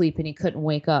go to sleep and he couldn't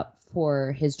wake up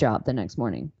for his job the next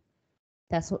morning.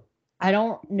 That's what I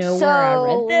don't know where I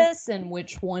read this and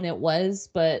which one it was,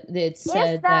 but it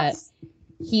said that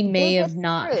he may have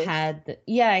not had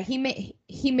he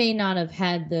may not have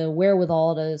had the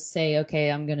wherewithal to say,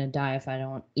 okay, I'm gonna die if I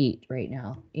don't eat right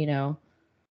now, you know.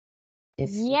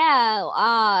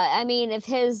 I mean, if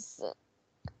his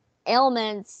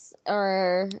ailments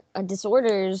or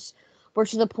disorders were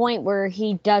to the point where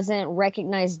he doesn't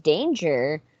recognize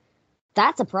danger,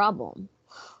 that's a problem.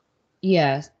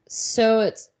 Yeah.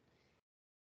 So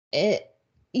I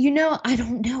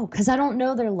don't know, because I don't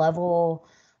know their level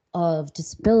of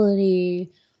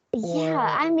disability.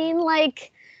 Yeah, I mean,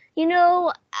 like, you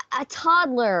know, a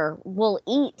toddler will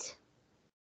eat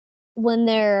when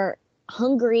they're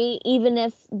hungry, even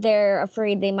if they're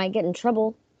afraid they might get in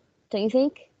trouble. Don't you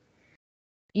think?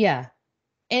 Yeah.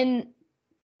 And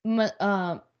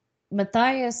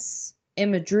Matthias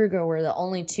and Madruga were the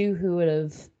only two who would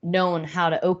have known how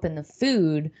to open the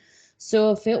food.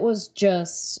 So if it was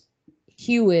just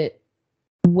Hewitt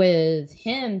with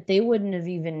him, they wouldn't have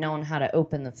even known how to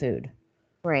open the food.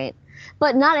 Right.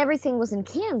 But not everything was in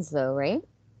cans, though, right?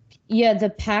 Yeah, the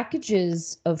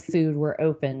packages of food were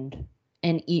opened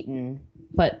and eaten,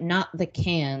 but not the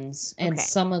cans and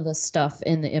some of the stuff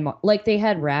in the like they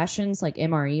had rations, like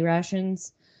MRE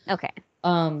rations. Okay.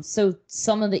 So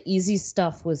some of the easy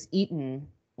stuff was eaten,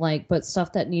 like, but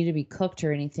stuff that needed to be cooked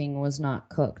or anything was not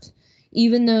cooked.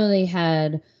 Even though they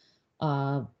had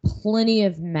plenty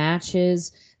of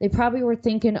matches, they probably were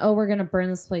thinking, oh, we're gonna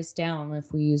burn this place down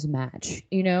if we use a match.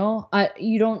 You know, I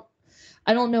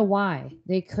don't know why.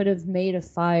 They could have made a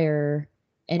fire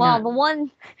and the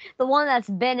one that's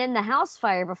been in the house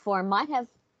fire before might have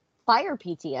fire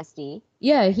PTSD.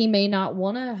 Yeah, he may not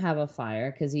want to have a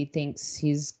fire because he thinks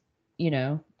he's,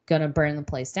 gonna burn the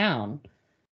place down.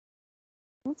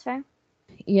 That's fair.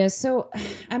 Yeah, so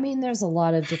I mean, there's a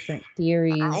lot of different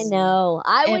theories. I know.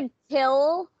 I would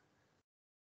kill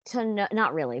to know,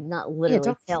 not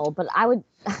literally kill, but I would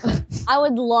I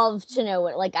would love to know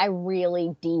it. Like, I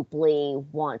really deeply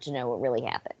want to know what really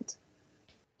happened.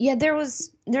 Yeah,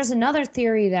 there's another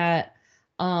theory that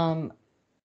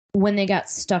when they got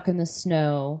stuck in the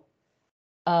snow,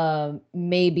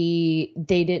 maybe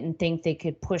they didn't think they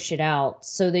could push it out,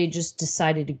 so they just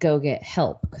decided to go get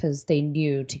help because they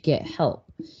knew to get help.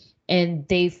 And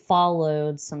they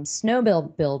followed some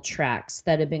snowmobile tracks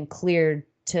that had been cleared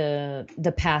to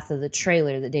the path of the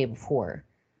trailer the day before.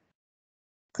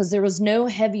 Because there was no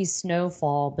heavy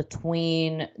snowfall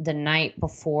between the night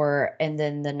before and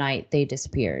then the night they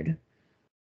disappeared.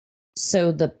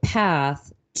 So the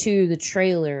path to the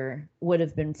trailer would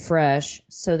have been fresh,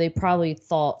 so they probably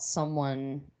thought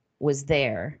someone was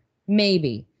there.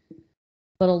 Maybe.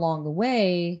 But along the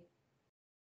way,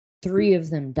 3 of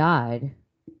them died.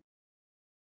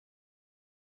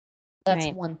 That's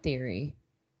one theory.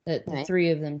 That the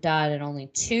 3 of them died and only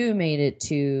 2 made it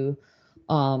to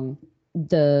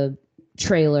the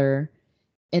trailer.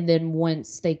 And then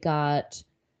once they got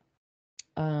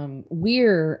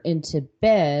Weir into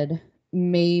bed,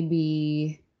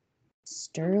 maybe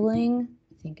Sterling,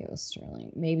 I think it was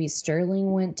Sterling. Maybe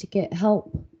Sterling went to get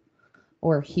help.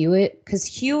 Or Hewitt, because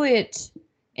Hewitt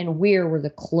and Weir were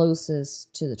the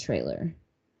closest to the trailer.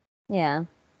 Yeah.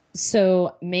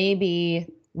 So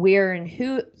maybe Weir and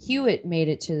Hewitt made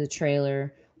it to the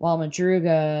trailer while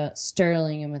Madruga,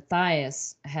 Sterling, and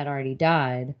Matthias had already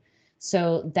died.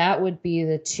 So that would be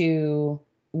the 2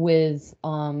 with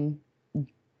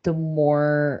the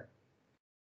more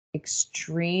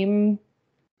extreme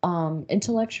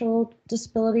intellectual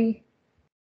disability.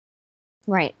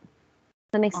 Right.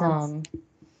 That makes sense.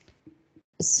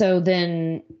 So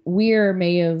then Weir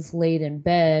may have laid in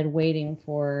bed waiting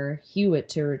for Hewitt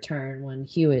to return when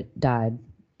Hewitt died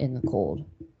in the cold.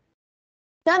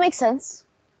 That makes sense.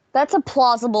 That's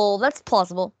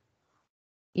plausible.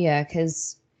 Yeah,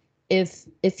 because if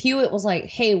Hewitt was like,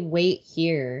 hey, wait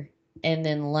here, and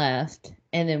then left,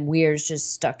 and then Weir's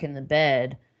just stuck in the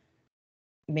bed,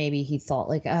 maybe he thought,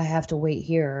 like, I have to wait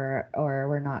here or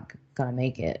we're not gonna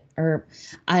make it. Or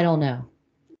I don't know.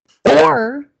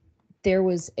 Or there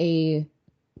was a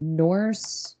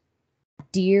Norse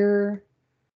deer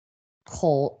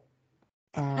cult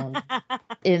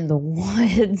in the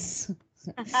woods.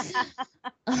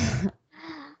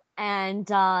 And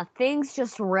things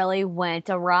just really went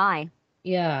awry.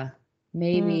 Yeah,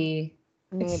 maybe.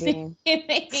 Maybe.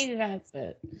 Maybe that's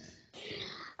it.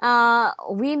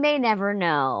 We may never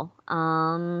know.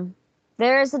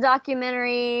 There's a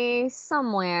documentary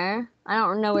somewhere. I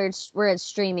don't know where it's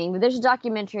streaming, but there's a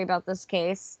documentary about this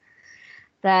case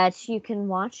that you can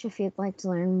watch if you'd like to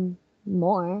learn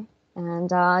more.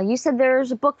 And you said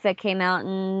there's a book that came out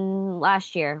in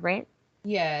last year, right?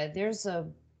 Yeah, there's a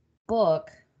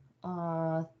book.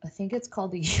 I think it's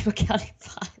called the Yuba County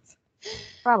Five.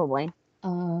 Probably.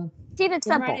 Keep it Didn't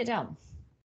simple. write it down.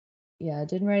 Yeah, I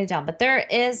didn't write it down, but there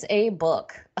is a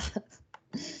book.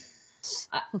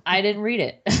 I didn't read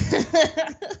it.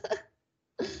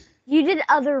 You did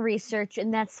other research,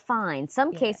 and that's fine.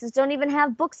 Some cases don't even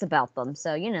have books about them,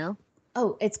 so you know.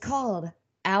 Oh, it's called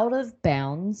Out of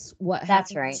Bounds: What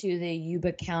Happened to the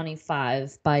Yuba County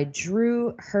Five by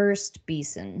Drew Hurst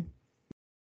Beeson.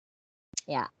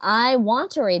 Yeah, I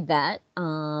want to read that.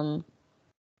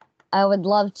 I would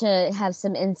love to have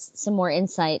some more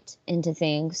insight into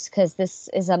things, because this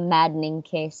is a maddening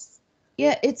case.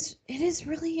 Yeah, it is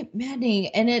really maddening,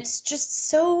 and it's just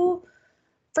so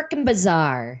freaking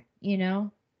bizarre, you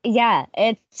know? Yeah,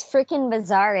 it's freaking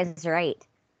bizarre is right.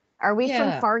 Are we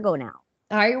from Fargo now?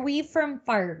 Are we from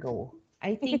Fargo?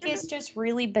 I think it's just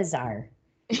really bizarre.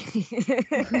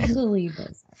 Really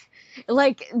bizarre.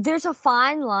 Like, there's a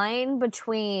fine line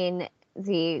between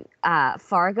the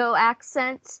Fargo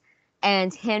accent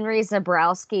and Henry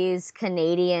Zabrowski's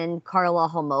Canadian Carla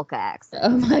Homolka accent.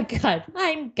 Oh my God,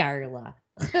 I'm Carla.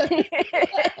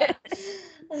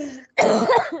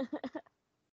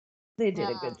 They did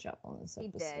a good job on this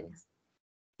episode.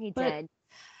 He did.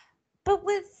 But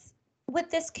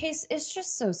with this case, it's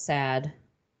just so sad.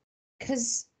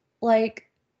 Because, like,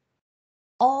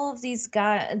 all of these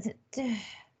guys,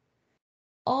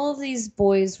 all of these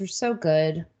boys were so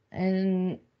good.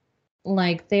 And,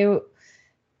 like, they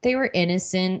were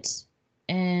innocent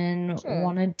and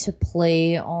wanted to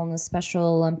play on the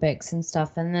Special Olympics and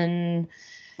stuff. And then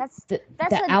the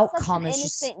outcome is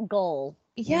just innocent goal.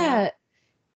 Yeah.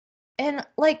 And,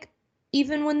 like,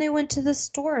 even when they went to the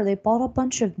store, they bought a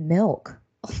bunch of milk.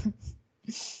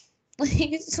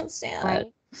 Like, it's so sad. Right?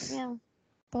 Yeah.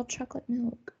 Bought chocolate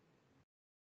milk.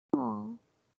 Aww.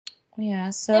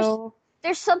 Yeah, so...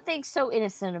 There's something so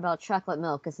innocent about chocolate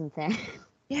milk, isn't there?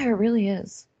 Yeah, it really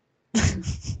is.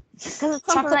 It's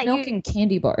chocolate milk and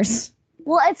candy bars.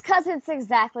 Well, it's because it's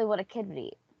exactly what a kid would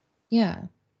eat. Yeah.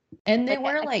 And they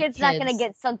were a kid's not going to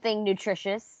get something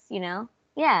nutritious, you know?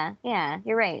 Yeah,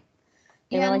 you're right.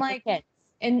 Yeah,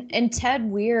 and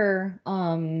Ted Weir,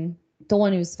 the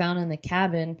one who was found in the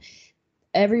cabin,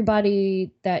 everybody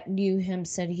that knew him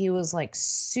said he was like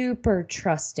super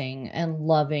trusting and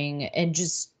loving and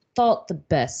just thought the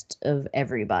best of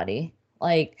everybody.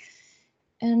 Like,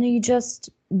 and he just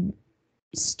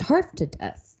starved to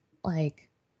death. Like,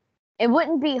 it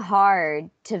wouldn't be hard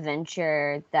to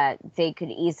venture that they could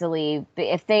easily,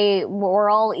 if they were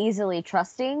all easily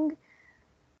trusting,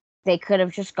 they could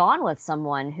have just gone with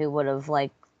someone who would have, like,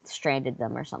 stranded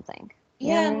them or something.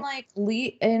 Yeah, and like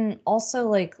and also,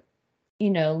 like,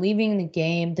 you know, leaving the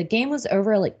game. The game was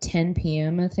over at like 10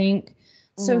 p.m. I think.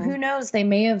 So who knows? They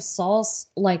may have saw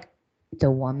like the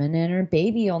woman and her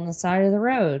baby on the side of the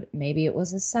road. Maybe it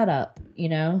was a setup. You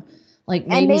know, like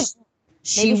maybe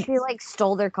she like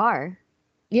stole their car.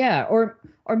 Yeah, or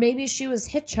maybe she was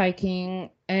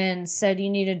hitchhiking and said, "You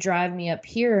need to drive me up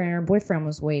here," and her boyfriend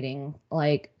was waiting.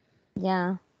 Like.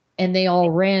 Yeah. And they all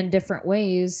ran different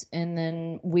ways, and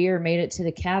then Weir made it to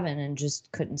the cabin and just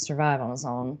couldn't survive on his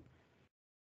own.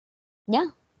 Yeah.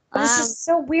 But it's just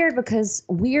so weird because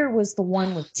Weir was the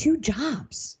one with 2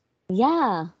 jobs.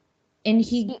 Yeah. And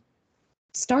he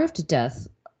starved to death,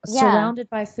 surrounded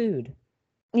by food.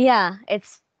 Yeah,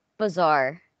 it's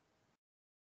bizarre.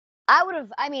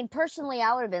 Personally,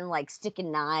 I would have been like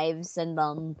sticking knives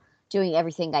and doing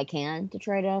everything I can to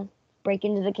try to break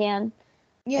into the can.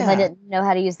 Yeah. Because I didn't know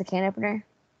how to use the can opener.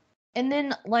 And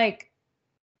then, like,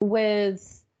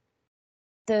 with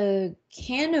the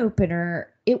can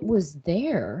opener, it was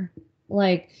there.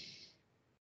 Like,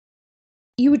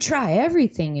 you would try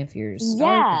everything if you're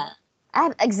starving. Yeah,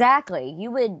 exactly.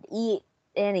 You would eat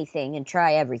anything and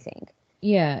try everything.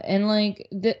 Yeah, and, like,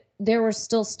 there was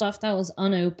still stuff that was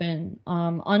unopened,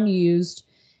 unused,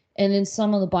 and then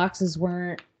some of the boxes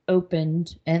weren't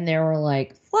opened, and there were,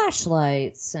 like,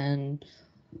 flashlights and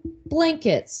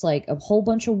blankets, like a whole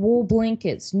bunch of wool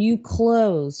blankets, new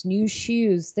clothes, new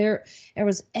shoes. There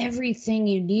was everything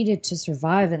you needed to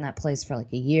survive in that place for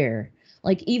like a year.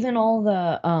 Like, even all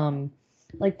the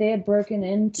like, they had broken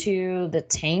into the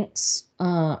tanks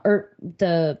or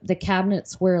the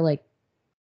cabinets where like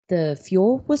the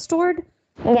fuel was stored.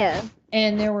 Yeah.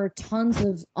 And there were tons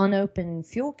of unopened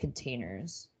fuel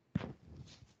containers.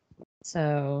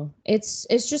 So it's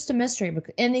just a mystery.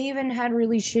 And they even had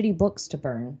really shitty books to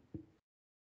burn.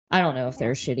 I don't know if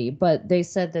they're shitty, but they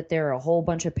said that there are a whole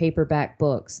bunch of paperback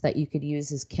books that you could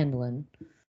use as kindling.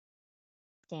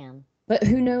 Damn. But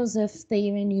who knows if they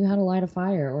even knew how to light a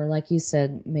fire, or like you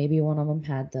said, maybe one of them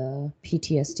had the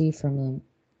PTSD from the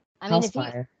house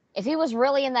fire. If he was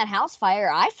really in that house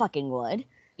fire, I fucking would.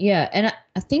 Yeah, and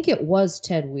I think it was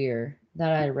Ted Weir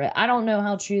that I read. I don't know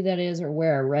how true that is or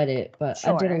where I read it, but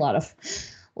I did a lot of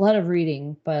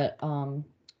reading. But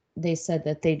they said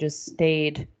that they just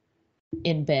stayed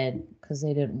in bed because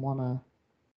they didn't want to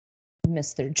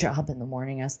miss their job in the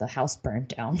morning as the house burned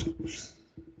down.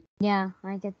 Yeah,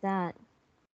 I get that.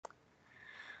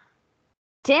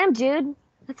 Damn, dude.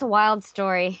 That's a wild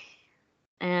story.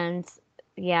 And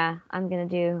yeah, I'm going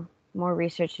to do more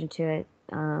research into it.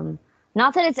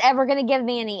 Not that it's ever going to give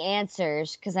me any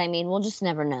answers, because, I mean, we'll just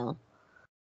never know.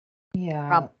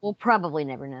 Yeah. We'll probably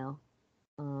never know.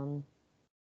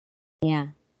 Yeah.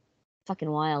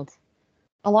 Fucking wild.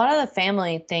 A lot of the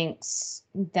family thinks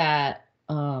that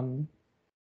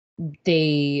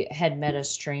they had met a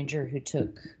stranger who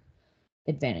took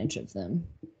advantage of them.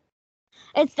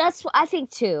 That's what I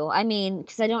think too. I mean,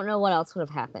 because I don't know what else would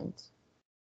have happened.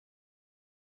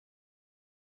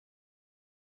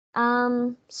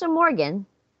 So Morgan.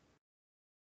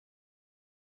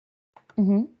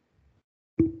 Mm-hmm.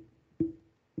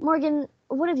 Morgan,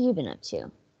 what have you been up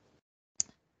to?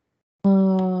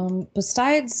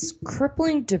 Besides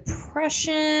crippling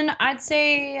depression, I'd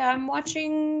say I'm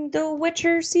watching The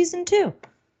Witcher season 2.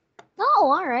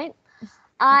 Oh, all right.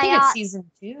 I think it's season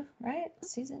 2, right?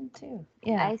 Season 2.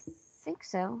 Yeah. I think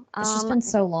so. It's just been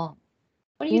so long.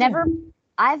 What are you doing?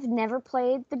 I've never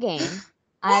played the game.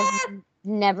 I've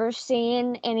never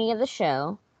seen any of the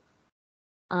show.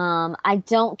 I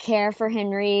don't care for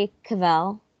Henry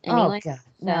Cavill anyway. Oh god,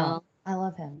 no. I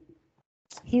love him.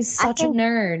 He's such a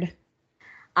nerd.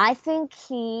 I think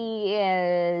he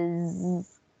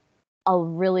is a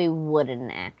really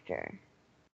wooden actor.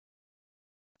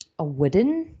 A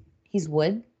wooden? He's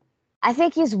wood? I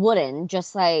think he's wooden,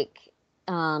 just like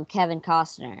Kevin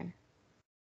Costner.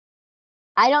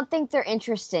 I don't think they're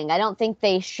interesting. I don't think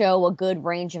they show a good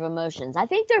range of emotions. I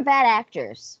think they're bad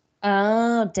actors.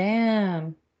 Oh,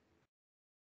 damn.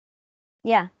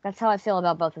 Yeah, that's how I feel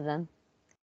about both of them.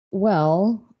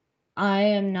 Well, I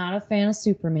am not a fan of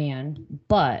Superman,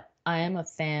 but I am a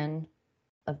fan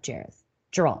of Gerald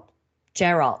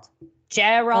of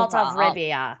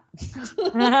Rivia.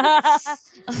 All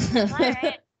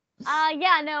right.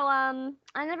 Yeah, no,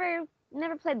 I never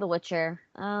played The Witcher.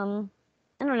 I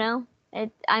don't know.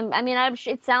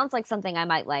 It sounds like something I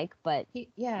might like, but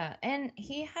and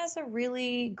he has a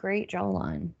really great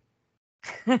jawline.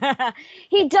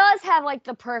 He does have like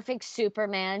the perfect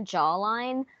Superman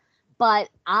jawline, but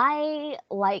I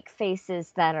like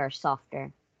faces that are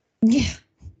softer. Yeah.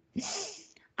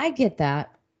 I get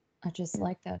that. I just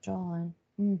like that jawline.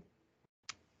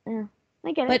 Yeah,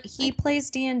 I get it. But he plays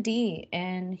D&D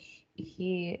and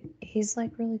he's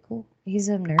like really cool. He's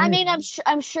a nerd. I mean,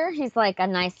 I'm sure he's like a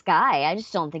nice guy. I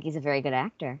just don't think he's a very good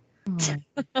actor.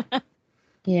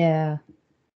 Yeah.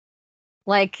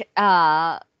 Like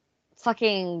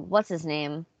fucking what's his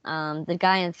name? The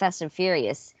guy in Fast and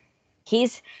Furious.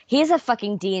 He's a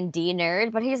fucking D&D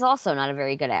nerd, but he's also not a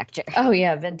very good actor. Oh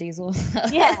yeah, Vin Diesel.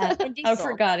 Yeah, Vin Diesel. I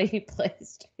forgot he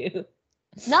plays too.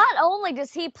 Not only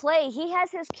does he play, he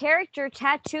has his character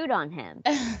tattooed on him.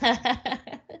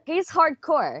 He's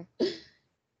hardcore.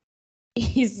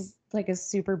 He's like a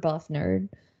super buff nerd.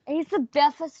 He's the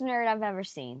buffest nerd I've ever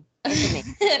seen.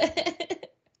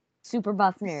 Super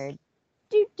buff nerd.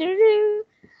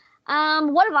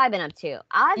 What have I been up to?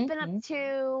 I've been up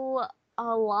to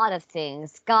a lot of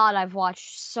things. God, I've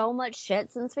watched so much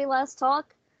shit since we last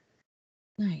talked.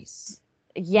 Nice.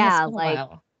 Yeah, like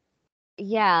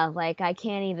I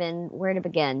can't even where to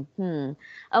begin.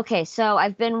 Okay, so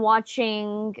I've been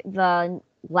watching the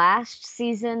last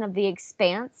season of The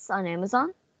Expanse on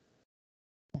Amazon.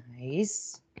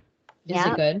 Nice. Is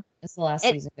it good? Is the last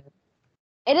season good?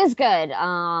 It is good.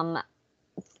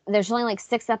 There's only like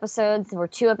 6 episodes. We're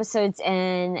 2 episodes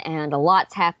in, and a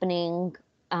lot's happening.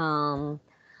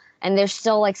 And there's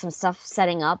still like some stuff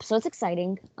setting up, so it's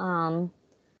exciting.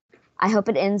 I hope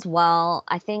it ends well.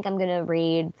 I think I'm gonna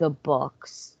read the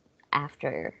books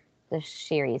after the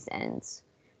series ends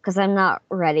because I'm not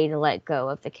ready to let go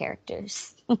of the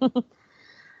characters.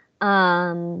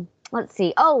 Let's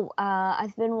see.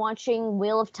 I've been watching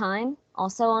Wheel of Time,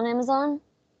 also on Amazon.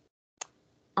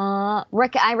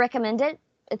 I recommend it.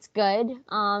 It's good.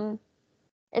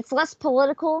 It's less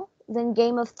political than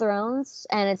Game of Thrones,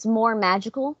 and it's more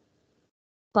magical.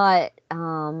 But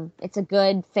it's a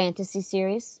good fantasy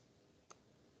series.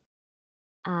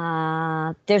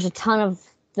 There's a ton of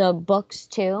the books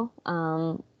too.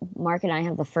 Mark and I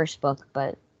have the first book,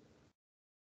 but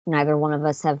neither one of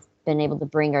us have been able to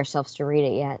bring ourselves to read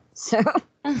it yet. So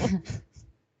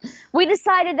we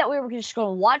decided that we were just going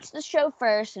to watch the show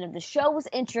first, and if the show was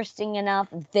interesting enough,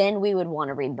 then we would want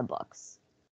to read the books.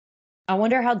 I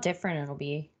wonder how different it'll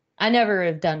be. I never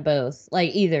have done both,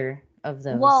 like either of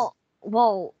those. Well,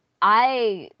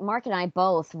 Mark and I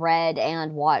both read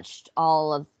and watched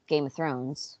all of Game of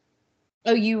Thrones.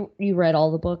 Oh, you read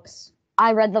all the books?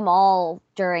 I read them all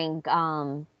during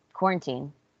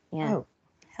quarantine. Yeah. Oh,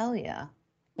 hell yeah.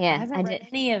 Yeah, I haven't read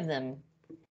any of them.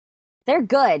 They're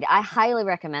good. I highly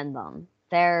recommend them.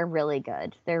 They're really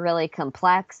good. They're really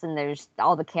complex, and there's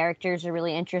all the characters are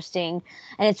really interesting,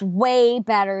 and it's way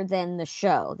better than the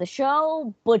show. The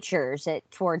show butchers it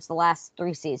towards the last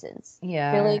 3 seasons.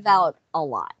 Yeah. They leave out a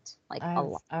lot. A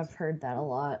lot. I've heard that a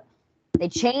lot. They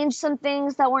changed some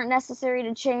things that weren't necessary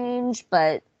to change,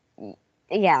 but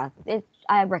yeah,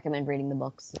 I recommend reading the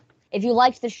books. If you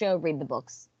liked the show, read the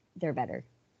books. They're better.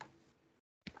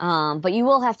 But you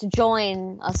will have to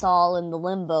join us all in the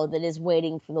limbo that is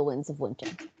waiting for the Winds of Winter.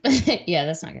 Yeah,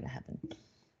 that's not going to happen.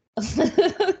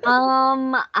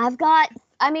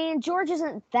 George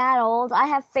isn't that old. I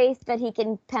have faith that he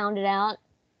can pound it out.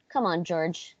 Come on,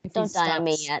 George. Don't die on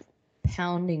me yet.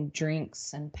 Pounding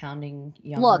drinks and pounding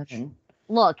young women.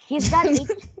 Look, he's got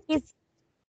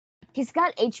he's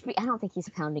got HP. I don't think he's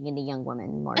pounding into young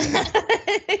women, Morgan.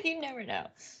 You never know.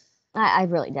 I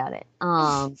really doubt it.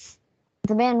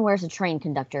 The man wears a train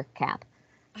conductor cap.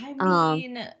 I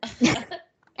mean...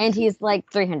 and he's like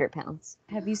 300 pounds.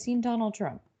 Have you seen Donald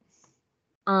Trump?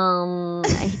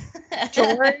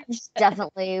 George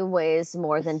definitely weighs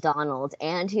more than Donald,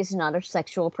 and he's not a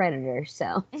sexual predator,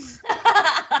 so.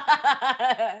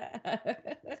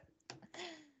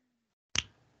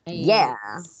 Yeah.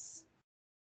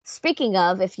 Speaking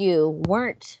of, if you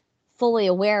weren't fully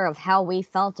aware of how we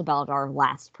felt about our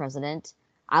last president,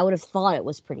 I would have thought it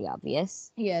was pretty obvious.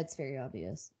 Yeah, it's very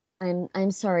obvious.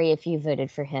 I'm sorry if you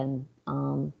voted for him.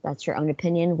 That's your own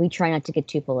opinion. We try not to get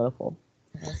too political.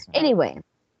 Anyway.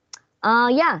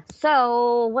 Yeah.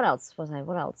 So what else have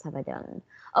I done?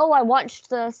 Oh, I watched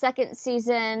the 2nd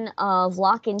season of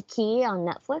Lock and Key on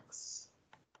Netflix.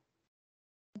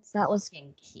 That was Lock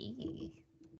and Key.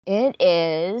 It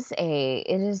is a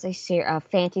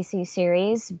fantasy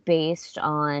series based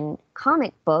on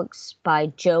comic books by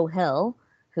Joe Hill,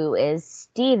 who is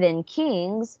Stephen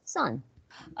King's son.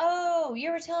 Oh,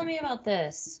 you were telling me about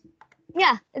this.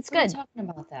 Yeah, it's good. We were talking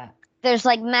about that. There's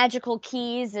like magical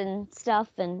keys and stuff,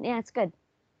 and yeah, it's good.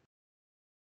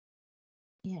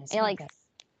 Yeah,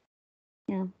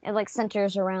 it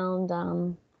centers around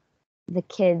the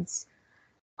kids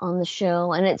on the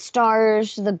show, and it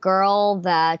stars the girl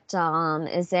that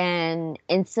is in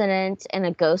Incident in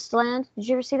a Ghost Land. Did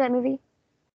you ever see that movie?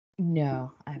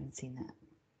 No, I haven't seen that.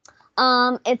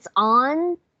 It's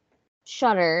on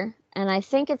Shudder, and I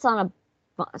think it's on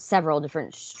several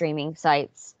different streaming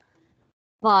sites.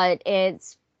 But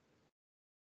it's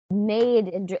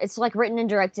written and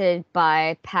directed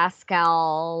by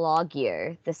Pascal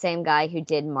Laugier, the same guy who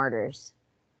did Martyrs.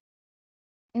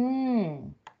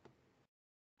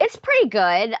 It's pretty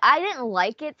good. I didn't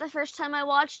like it the first time I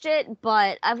watched it,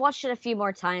 but I've watched it a few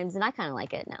more times, and I kind of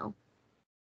like it now.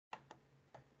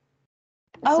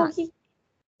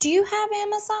 Do you have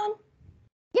Amazon?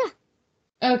 Yeah.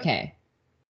 Okay.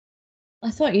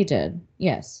 I thought you did.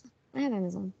 Yes. I have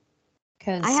Amazon.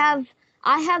 Because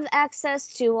I have access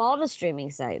to all the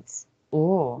streaming sites.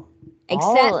 Ooh.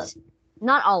 Except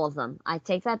not all of them. I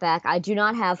take that back. I do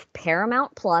not have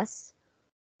Paramount Plus,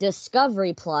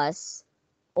 Discovery Plus,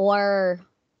 or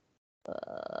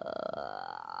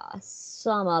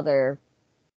some other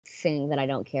thing that I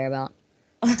don't care about.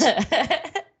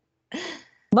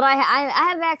 But I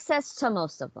have access to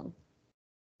most of them.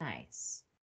 Nice.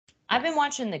 I've been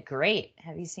watching The Great.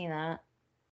 Have you seen that?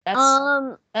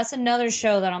 That's another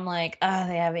show that I'm like, they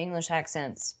have English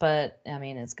accents, but I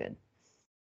mean, it's good.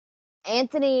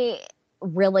 Anthony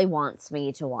really wants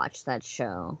me to watch that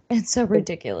show. It's so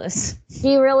ridiculous.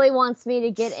 He really wants me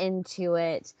to get into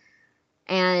it.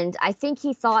 And I think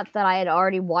he thought that I had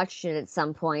already watched it at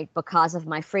some point because of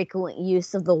my frequent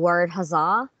use of the word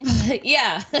huzzah.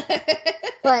 Yeah.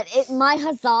 But my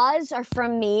huzzahs are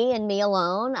from me and me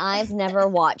alone. I've never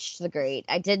watched The Great.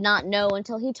 I did not know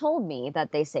until he told me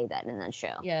that they say that in that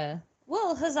show. Yeah.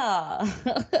 Well, huzzah.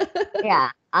 Yeah.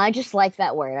 I just like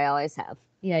that word. I always have.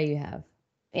 Yeah, you have.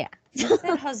 Yeah. You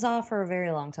said huzzah for a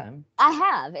very long time. I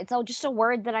have. It's just a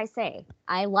word that I say.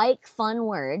 I like fun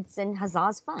words, and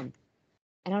huzzah's fun.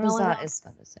 I don't know what else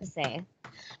fun to say.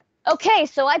 Okay,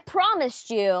 so I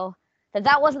promised you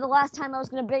that wasn't the last time I was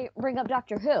going to bring up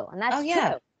Doctor Who, and that's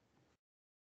true.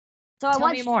 So Tell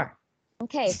me more.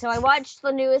 Okay, so I watched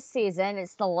the newest season.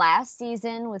 It's the last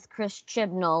season with Chris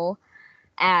Chibnall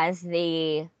as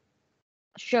the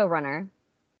showrunner.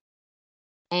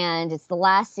 And it's the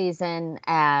last season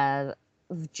of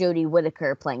Jodie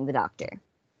Whittaker playing the Doctor.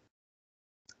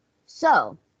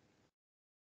 So,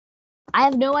 I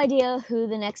have no idea who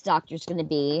the next Doctor's going to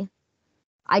be.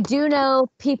 I do know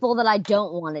people that I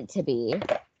don't want it to be.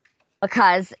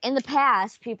 Because in the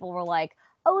past, people were like,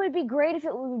 oh, it'd be great if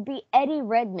it would be Eddie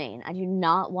Redmayne. I do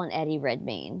not want Eddie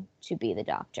Redmayne to be the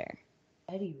Doctor.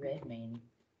 Eddie Redmayne.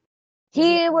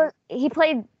 He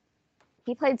played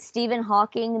Stephen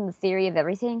Hawking in The Theory of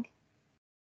Everything.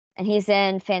 And he's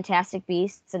in Fantastic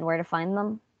Beasts and Where to Find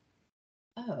Them.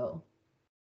 Oh.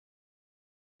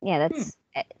 Yeah,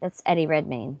 that's Eddie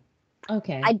Redmayne.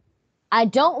 Okay. I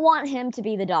don't want him to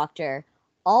be the Doctor,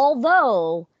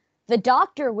 although the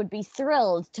Doctor would be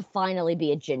thrilled to finally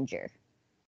be a ginger.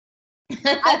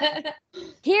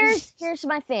 Here's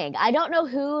my thing. I don't know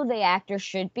who the actor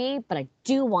should be, but I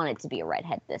do want it to be a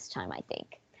redhead this time, I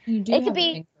think. You do have a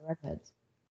thing for redheads.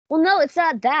 Well, no, it's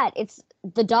not that. It's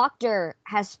the Doctor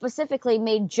has specifically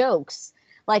made jokes.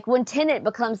 Like when Tennant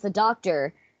becomes the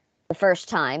Doctor the first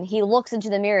time, he looks into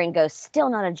the mirror and goes, still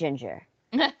not a ginger.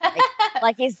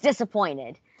 like he's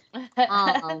disappointed.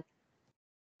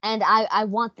 And I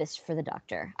want this for the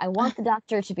Doctor. I want the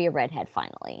Doctor to be a redhead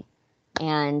finally.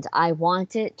 And I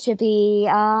want it to be,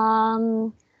 I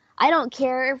don't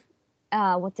care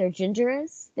what their ginger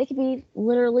is. They could be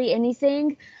literally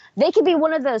anything. They could be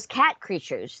one of those cat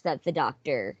creatures that the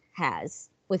Doctor has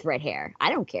with red hair.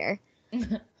 I don't care.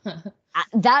 I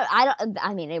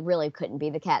mean, it really couldn't be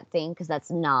the cat thing because that's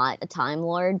not a Time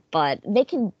Lord, but they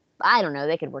could, I don't know,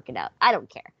 they could work it out. I don't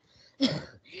care.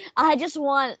 I just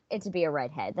want it to be a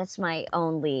redhead. That's my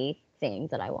only thing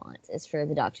that I want is for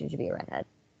the Doctor to be a redhead.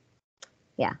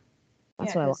 Yeah,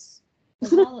 that's what I want.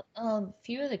 A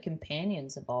few of the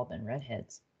companions have all been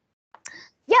redheads.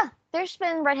 Yeah, there's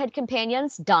been redhead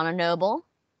companions. Donna Noble,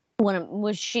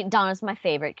 Donna's my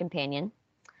favorite companion.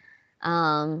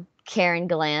 Karen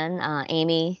Gillan,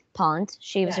 Amy Pond,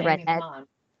 she was a redhead.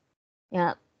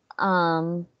 Yeah.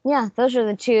 Yeah, those are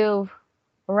the two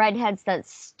redheads that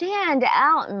stand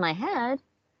out in my head.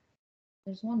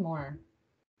 There's one more.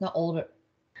 The older.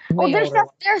 Well,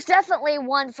 there's definitely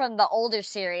one from the older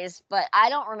series, but I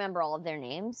don't remember all of their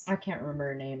names. I can't remember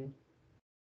her name.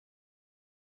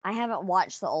 I haven't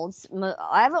watched some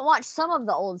of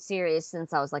the old series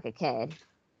since I was like a kid,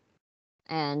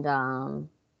 and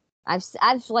I've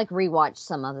like rewatched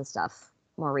some of the stuff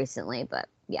more recently, but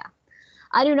yeah,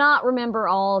 I do not remember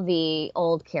all the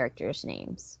old characters'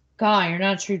 names. God, you're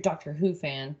not a true Doctor Who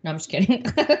fan. No, I'm just kidding.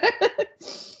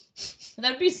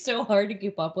 That'd be so hard to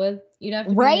keep up with. You'd have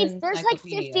to right. There's like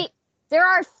 50. There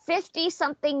are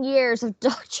 50-something years of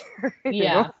Doctor Who.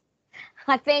 Yeah.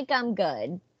 I think I'm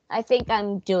good. I think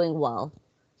I'm doing well.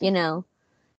 You know,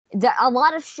 a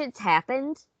lot of shit's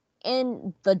happened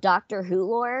in the Doctor Who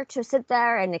lore. To sit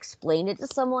there and explain it to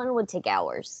someone would take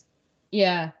hours.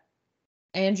 Yeah.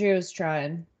 Andrew was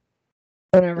trying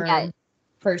whenever I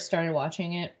first started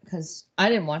watching it because I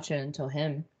didn't watch it until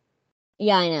him.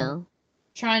 Yeah, I know.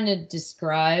 Trying to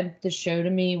describe the show to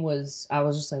me I was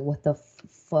just like, what the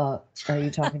fuck are you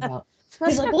talking about?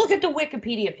 He's like, look at the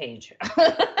Wikipedia page.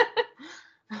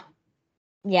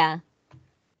 Yeah,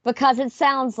 because it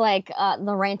sounds like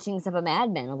the rantings of a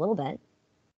madman a little bit,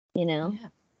 you know? Yeah.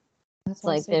 That's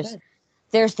like so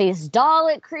there's these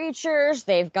Dalek creatures,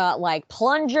 they've got like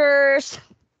plungers.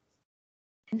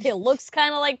 It looks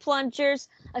kind of like plungers,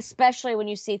 especially when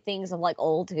you see things of like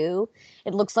old Who.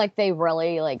 It looks like they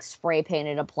really like spray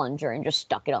painted a plunger and just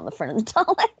stuck it on the front of the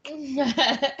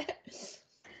Dalek.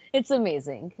 It's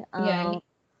amazing. Yeah,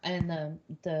 and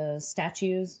the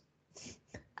statues.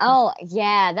 Oh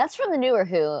yeah, that's from the newer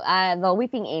Who. The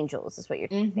Weeping Angels is what you're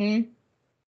thinking.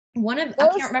 Mm-hmm. I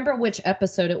can't remember which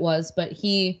episode it was, but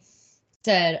he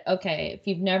said, "Okay, if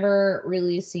you've never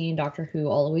really seen Doctor Who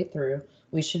all the way through,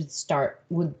 we should start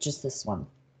with just this one."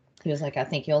 He was like, "I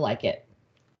think you'll like it."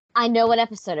 I know what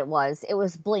episode it was. It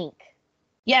was Blink.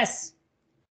 Yes.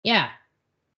 Yeah.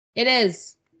 It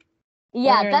is.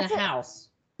 Yeah, that's in the house.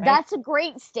 Right? That's a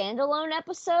great standalone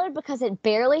episode because it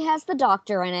barely has the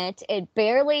Doctor in it. It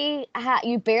barely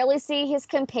you barely see his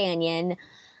companion.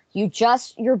 You're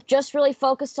just really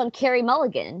focused on Carey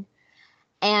Mulligan,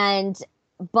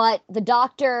 but the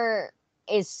Doctor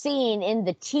is seen in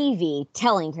the TV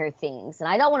telling her things, and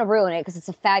I don't want to ruin it because it's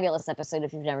a fabulous episode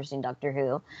if you've never seen Doctor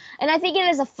Who, and I think it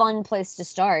is a fun place to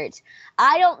start.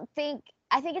 I think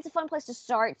it's a fun place to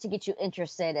start to get you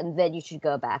interested, and then you should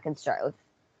go back and start with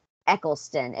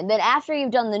Eccleston. And then after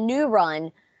you've done the new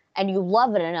run, and you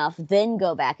love it enough, then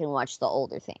go back and watch the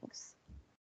older things.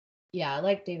 Yeah, I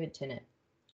like David Tennant.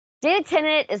 David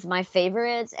Tennant is my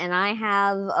favorite, and I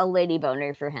have a lady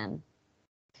boner for him.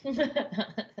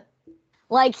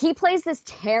 Like, he plays this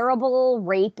terrible,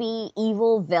 rapey,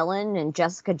 evil villain in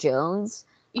Jessica Jones.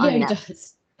 Yeah, he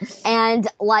does. And,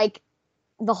 like,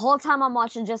 the whole time I'm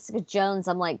watching Jessica Jones,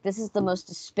 I'm like, this is the most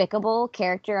despicable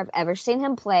character I've ever seen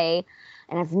him play,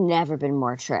 and I've never been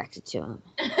more attracted to him.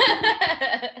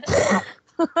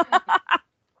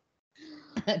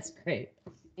 That's great.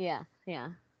 Yeah.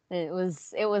 It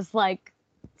was like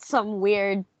some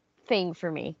weird thing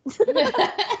for me.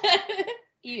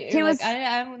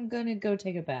 I'm gonna go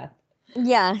take a bath.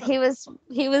 Yeah, he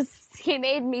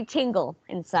made me tingle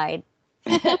inside.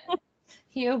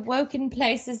 He awoke in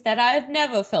places that I've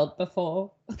never felt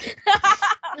before.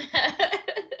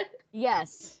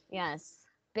 Yes.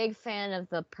 Big fan of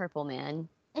the Purple Man.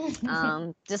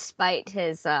 Despite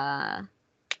his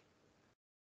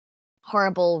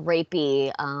horrible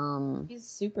rapey he's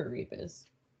super rapist.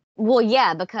 Well,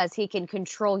 yeah, because he can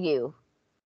control you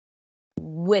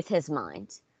with his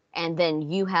mind, and then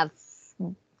you have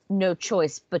no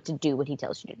choice but to do what he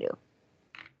tells you to do.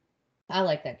 I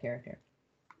like that character.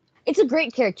 It's a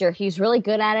great character. He's really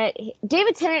good at it.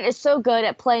 David Tennant is so good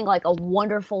at playing like a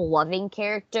wonderful, loving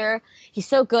character. He's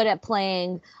so good at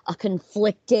playing a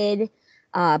conflicted,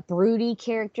 broody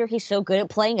character. He's so good at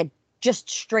playing a just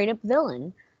straight up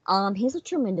villain. He's a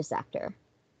tremendous actor.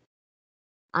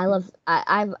 I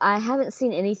haven't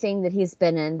seen anything that he's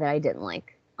been in that I didn't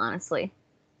like, honestly.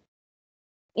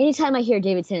 Anytime I hear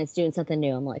David Tennant's doing something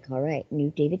new, I'm like, all right,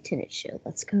 new David Tennant show.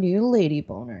 Let's go. New lady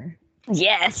boner.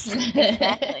 Yes,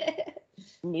 exactly.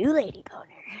 New lady boner.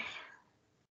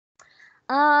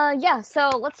 Yeah,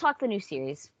 so let's talk the new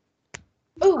series.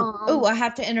 I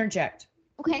have to interject.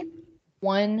 Okay.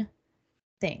 One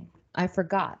thing I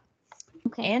forgot.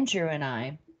 Okay. Andrew and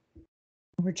I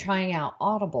were trying out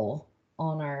Audible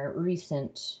on our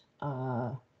recent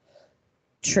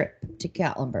trip to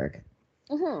Gatlinburg.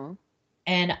 Mm-hmm.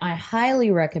 And I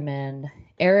highly recommend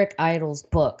Eric Idle's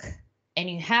book. And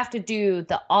you have to do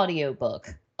the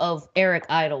audiobook of Eric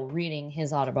Idle reading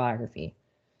his autobiography.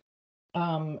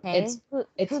 Okay. Who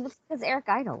the fuck is Eric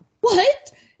Idle?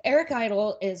 What? Eric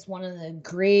Idle is one of the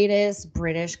greatest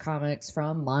British comics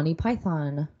from Monty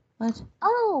Python. What?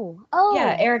 Oh.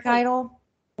 Yeah, Eric Idle.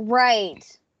 Right.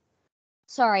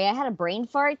 Sorry, I had a brain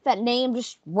fart. That name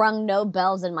just rung no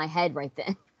bells in my head right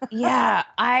then. Yeah,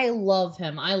 I love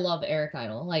him. I love Eric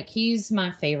Idle. Like, he's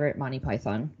my favorite Monty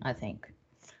Python, I think.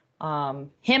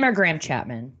 Him or Graham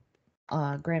Chapman.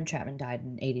 Graham Chapman died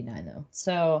in 1989 though.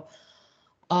 So,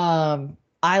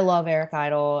 I love Eric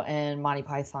Idle and Monty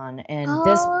Python, and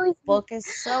this book is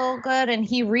so good, and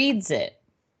he reads it.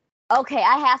 Okay,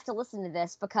 I have to listen to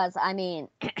this because, I mean,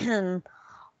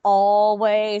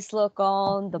 always look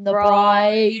on the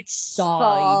bright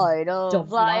side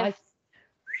of life.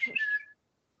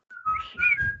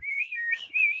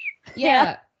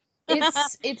 Yeah.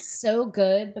 It's so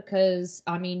good because,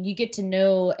 I mean, you get to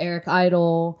know Eric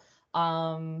Idle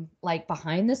like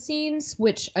behind the scenes,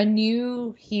 which I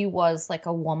knew he was like a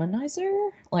womanizer.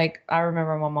 Like, I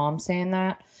remember my mom saying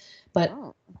that, but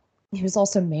he was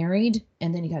also married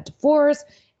and then he got divorced,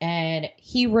 and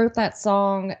he wrote that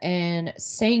song and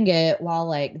sang it while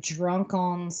like drunk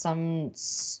on some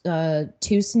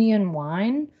Tusnean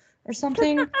wine or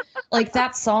something. Like,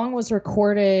 that song was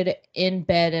recorded in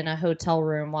bed in a hotel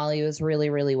room while he was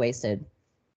really, really wasted.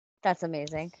 That's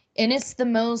amazing. And it's the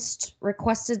most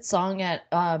requested song at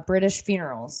British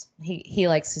funerals. He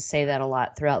likes to say that a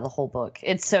lot throughout the whole book.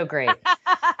 It's so great.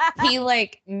 He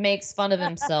like makes fun of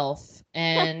himself,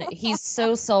 and he's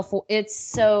so it's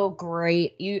so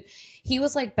great. He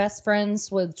was like best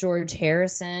friends with George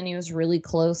Harrison. He was really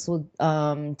close with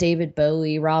David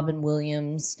Bowie, Robin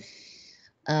Williams,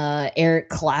 Eric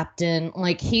Clapton.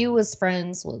 Like, he was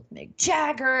friends with Mick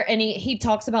Jagger, and he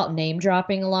talks about name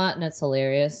dropping a lot, and it's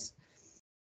hilarious.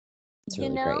 It's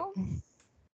really great.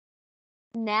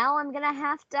 Now I'm gonna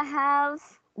have to have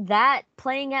that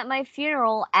playing at my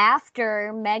funeral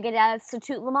after Megadeth's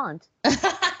Tout Le Monde.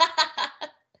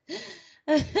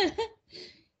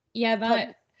 Yeah,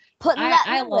 but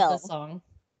I love the song.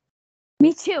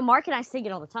 Me too. Mark and I sing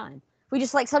it all the time. We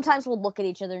just like sometimes we'll look at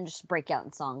each other and just break out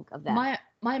in song of that.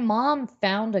 My mom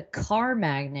found a car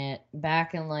magnet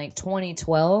back in like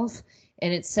 2012,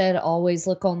 and it said always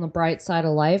look on the bright side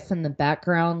of life, and the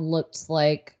background looked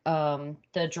like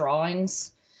the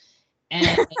drawings,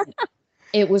 and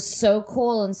it was so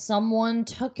cool, and someone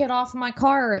took it off my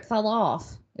car. It fell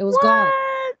off. It was gone.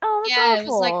 Oh, that's yeah, awful. It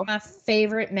was like my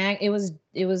favorite it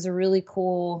was a really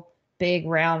cool big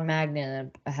round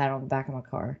magnet I had on the back of my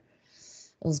car.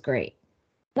 It was great.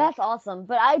 That's awesome.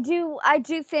 But I do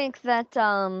think that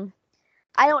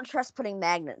I don't trust putting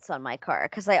magnets on my car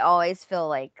because I always feel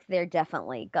like they're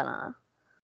definitely gonna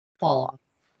fall off.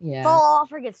 Yeah. Fall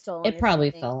off or get stolen. It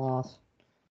probably fell off.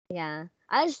 Yeah.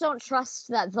 I just don't trust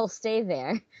that they'll stay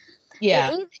there.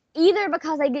 Yeah. Either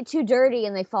because they get too dirty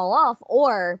and they fall off,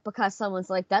 or because someone's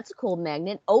like, that's a cool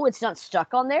magnet. Oh, it's not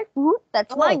stuck on there? Whoop,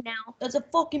 that's mine now. That's a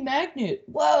fucking magnet.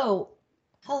 Whoa.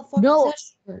 How the fuck No.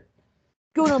 is that shit?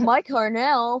 Going on my car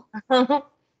now.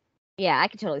 Yeah, I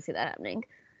can totally see that happening.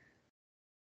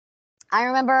 I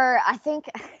remember, I think,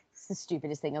 it's the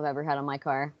stupidest thing I've ever had on my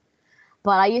car.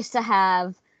 But I used to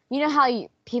have, you know how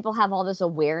people have all those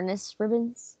awareness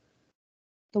ribbons?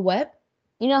 The what?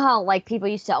 You know how, like, people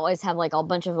used to always have, like, a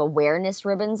bunch of awareness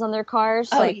ribbons on their cars?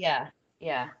 Oh, like, yeah.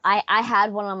 Yeah. I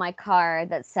had one on my car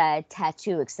that said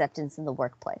tattoo acceptance in the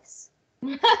workplace.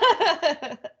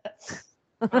 I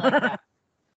like that.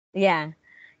 Yeah.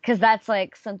 Because that's,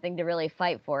 like, something to really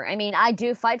fight for. I mean, I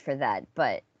do fight for that,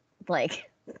 but, like,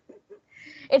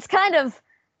 it's kind of,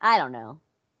 I don't know.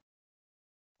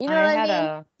 You know what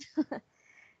I mean?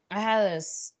 I had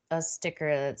a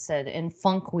sticker that said, "In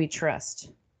funk we trust."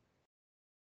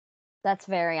 That's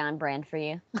very on brand for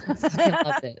you. I fucking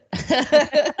loved it.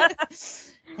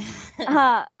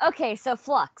 Okay, so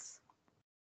Flux.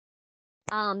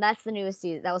 That's the newest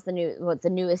season. That was the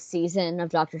newest season of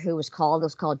Doctor Who was called. It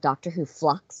was called Doctor Who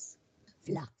Flux.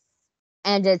 Flux.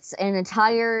 And it's an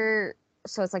entire,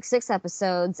 so it's like 6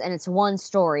 episodes, and it's one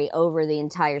story over the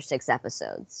entire 6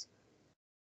 episodes.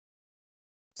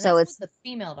 So it's the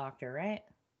female doctor, right?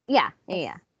 Yeah.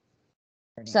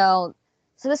 So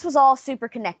this was all super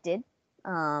connected.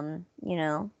 You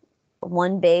know,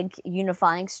 one big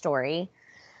unifying story.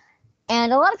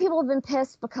 And a lot of people have been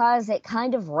pissed because it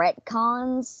kind of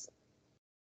retcons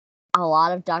a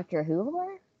lot of Doctor Who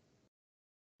lore.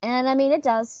 And I mean, it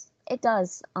does. It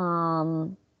does.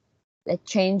 It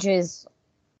changes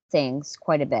things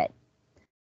quite a bit.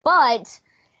 But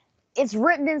it's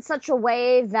written in such a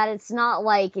way that it's not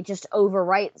like it just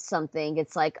overwrites something.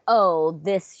 It's like, oh,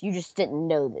 this, you just didn't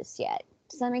know this yet.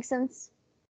 Does that make sense?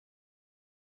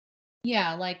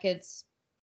 Yeah, like it's...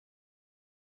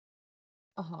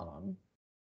 Oh, hold on.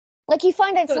 Like you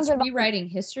find out so something it's rewriting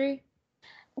history?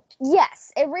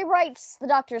 Yes, it rewrites the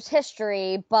Doctor's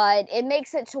history, but it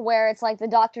makes it to where it's like the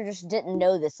Doctor just didn't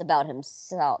know this about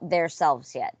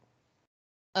themselves yet.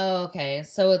 Oh, okay.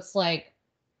 So it's like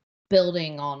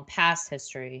building on past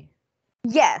history.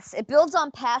 Yes, it builds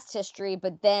on past history,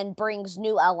 but then brings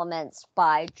new elements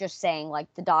by just saying, like,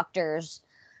 the Doctor's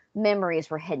memories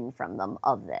were hidden from them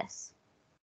of this.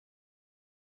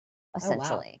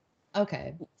 Essentially. Oh, wow.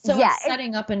 Okay. So yeah, it's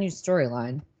setting up a new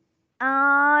storyline.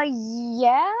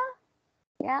 Yeah.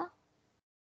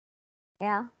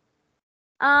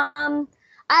 I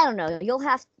don't know.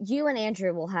 You and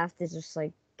Andrew will have to just,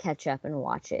 like, catch up and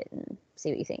watch it and see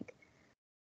what you think.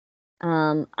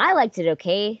 I liked it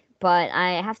okay, but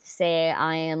I have to say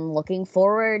I am looking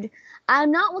forward.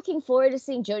 I'm not looking forward to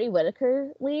seeing Jodie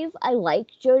Whittaker leave. I like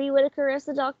Jodie Whittaker as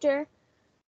the Doctor.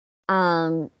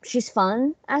 She's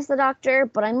fun as the Doctor,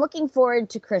 but I'm looking forward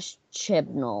to Chris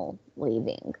Chibnall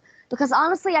leaving. Because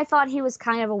honestly, I thought he was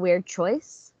kind of a weird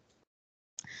choice.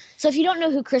 So if you don't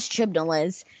know who Chris Chibnall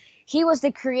is, he was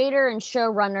the creator and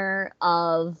showrunner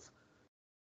of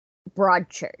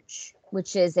Broadchurch,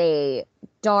 which is a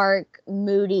dark,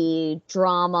 moody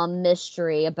drama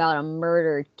mystery about a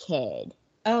murdered kid.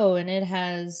 Oh, and it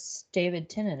has David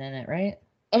Tennant in it, right?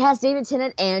 It has David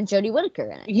Tennant and Jodie Whittaker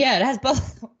in it. Yeah, it has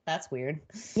both. That's weird.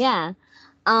 Yeah.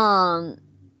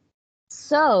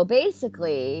 So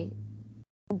basically,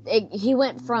 he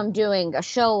went from doing a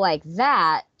show like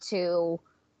that to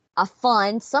a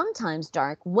fun, sometimes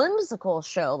dark, whimsical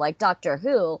show like Doctor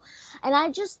Who, and I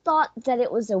just thought that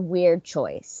it was a weird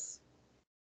choice.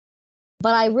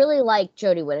 But I really like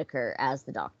Jodie Whittaker as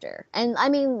the Doctor. And, I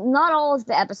mean, not all of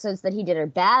the episodes that he did are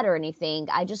bad or anything.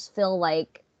 I just feel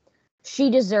like she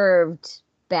deserved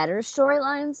better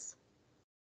storylines.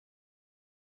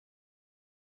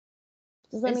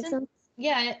 Does that make sense?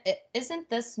 Yeah, isn't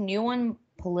this new one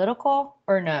political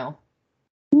or no?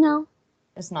 No.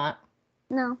 It's not?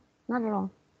 No, not at all.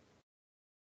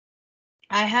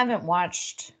 I haven't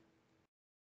watched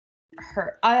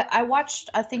her. I watched,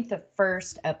 I think, the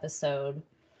first episode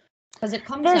because it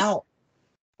comes out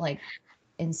like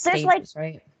in stages, like,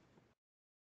 right?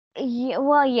 Yeah,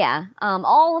 well, yeah.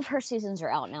 All of her seasons are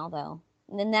out now, though.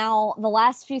 And then now the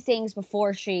last few things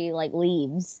before she like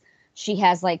leaves, she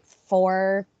has like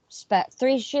she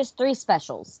has 3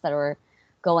 specials that are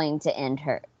going to end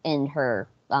her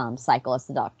cycle as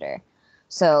the Doctor.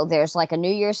 So there's like a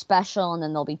New Year's special, and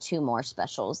then there'll be 2 more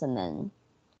specials, and then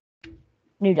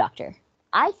new Doctor.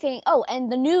 I think. Oh, and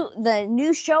the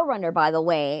new showrunner, by the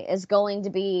way, is going to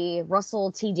be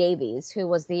Russell T Davies, who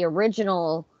was the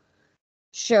original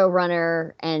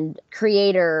showrunner and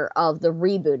creator of the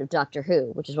reboot of Doctor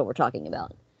Who, which is what we're talking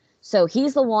about. So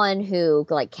he's the one who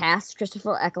like cast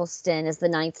Christopher Eccleston as the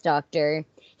 9th Doctor.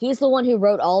 He's the one who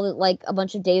wrote a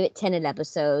bunch of David Tennant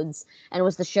episodes and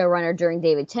was the showrunner during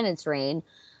David Tennant's reign.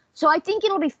 So I think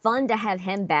it'll be fun to have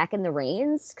him back in the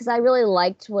reins, because I really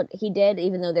liked what he did,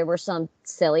 even though there were some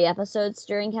silly episodes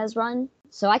during his run.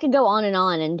 So I could go on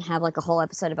and have like a whole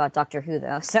episode about Doctor Who,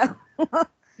 though. So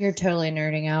You're totally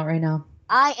nerding out right now.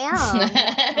 I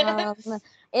am.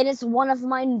 It is one of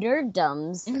my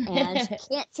nerddoms, and you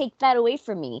can't take that away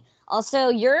from me. Also,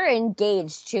 you're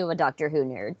engaged to a Doctor Who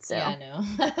nerd, so. Yeah, I know.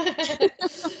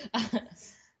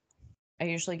 I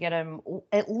usually get him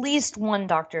at least one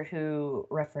Doctor Who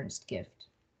referenced gift.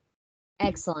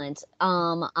 Excellent.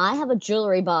 I have a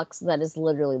jewelry box that is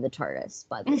literally the TARDIS,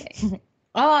 by the way.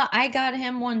 Oh, I got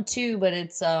him one too, but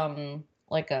it's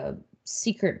like a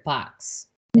secret box.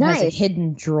 It has a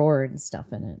hidden drawer and stuff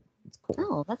in it. It's cool.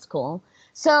 Oh, that's cool.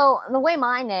 So the way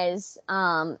mine is,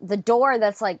 the door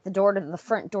that's like the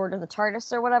front door to the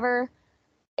TARDIS or whatever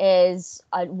is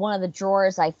one of the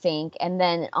drawers, I think, and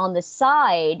then on the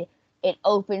side it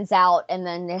opens out, and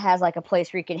then it has like a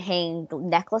place where you can hang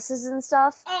necklaces and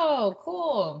stuff. Oh,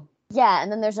 cool. Yeah,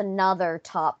 and then there's another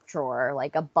top drawer,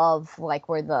 like above, like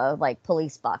where the like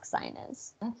police box sign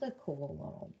is. That's a cool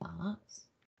little box.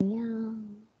 Yeah.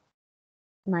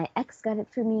 My ex got it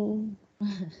for me.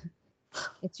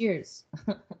 It's yours.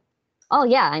 Oh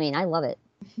yeah, I mean, I love it.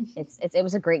 It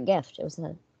was a great gift. It was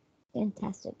a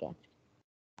fantastic gift.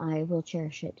 I will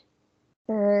cherish it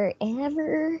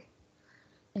forever.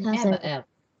 Ever.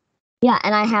 Yeah,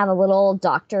 and I have a little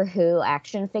Doctor Who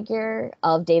action figure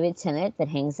of David Tennant that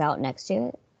hangs out next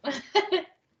to it.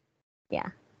 Yeah.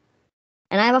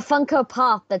 And I have a Funko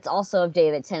Pop that's also of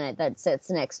David Tennant that sits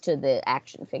next to the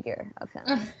action figure of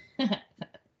him.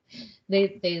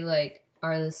 They like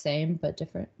are the same but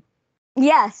different.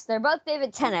 Yes, they're both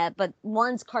David Tennant, but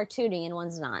one's cartoony and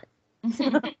one's not.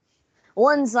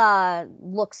 One's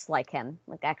looks like him,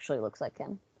 like actually looks like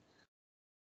him.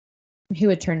 He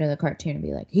would turn to the cartoon and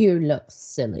be like, "You look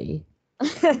silly."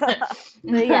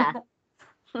 Yeah.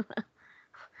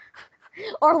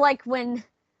 Or like when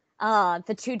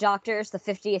the 2 Doctors, the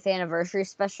 50th anniversary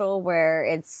special, where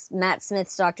it's Matt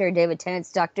Smith's Doctor, David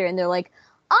Tennant's Doctor, and they're like,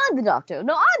 "I'm the Doctor.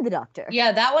 No, I'm the Doctor."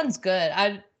 Yeah, that one's good.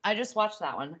 I just watched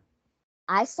that one.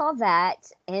 I saw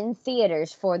that in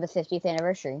theaters for the 50th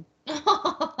anniversary.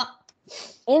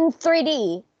 In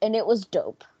 3D, and it was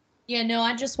dope. Yeah, no,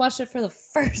 I just watched it for the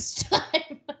first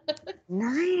time.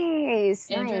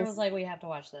 Nice. Andrew was like, "We have to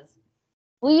watch this."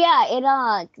 Well,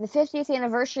 yeah, the 50th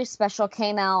anniversary special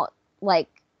came out, like,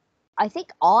 I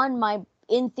think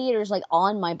in theaters, like,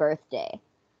 on my birthday.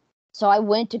 So I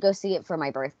went to go see it for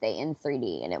my birthday in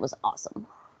 3D, and it was awesome.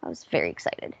 I was very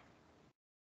excited.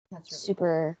 That's really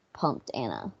super pumped,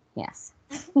 Anna. Yes.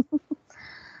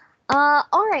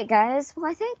 All right, guys.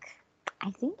 Well, I think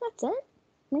that's it.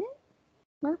 Yeah,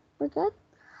 we're good.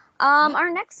 Our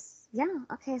next,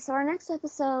 okay. So our next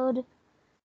episode,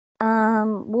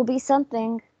 will be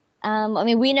something. I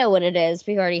mean, we know what it is.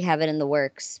 We already have it in the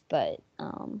works, but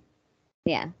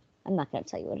yeah, I'm not gonna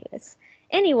tell you what it is.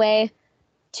 Anyway,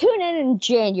 tune in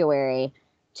January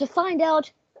to find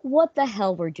out what the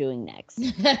hell we're doing next.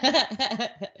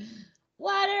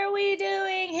 What are we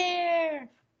doing here?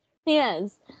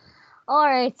 Yes. All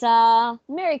right.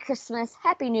 Merry Christmas,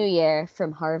 Happy New Year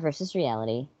from Horror vs.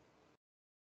 Reality.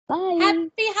 Bye.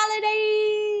 Happy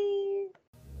holidays.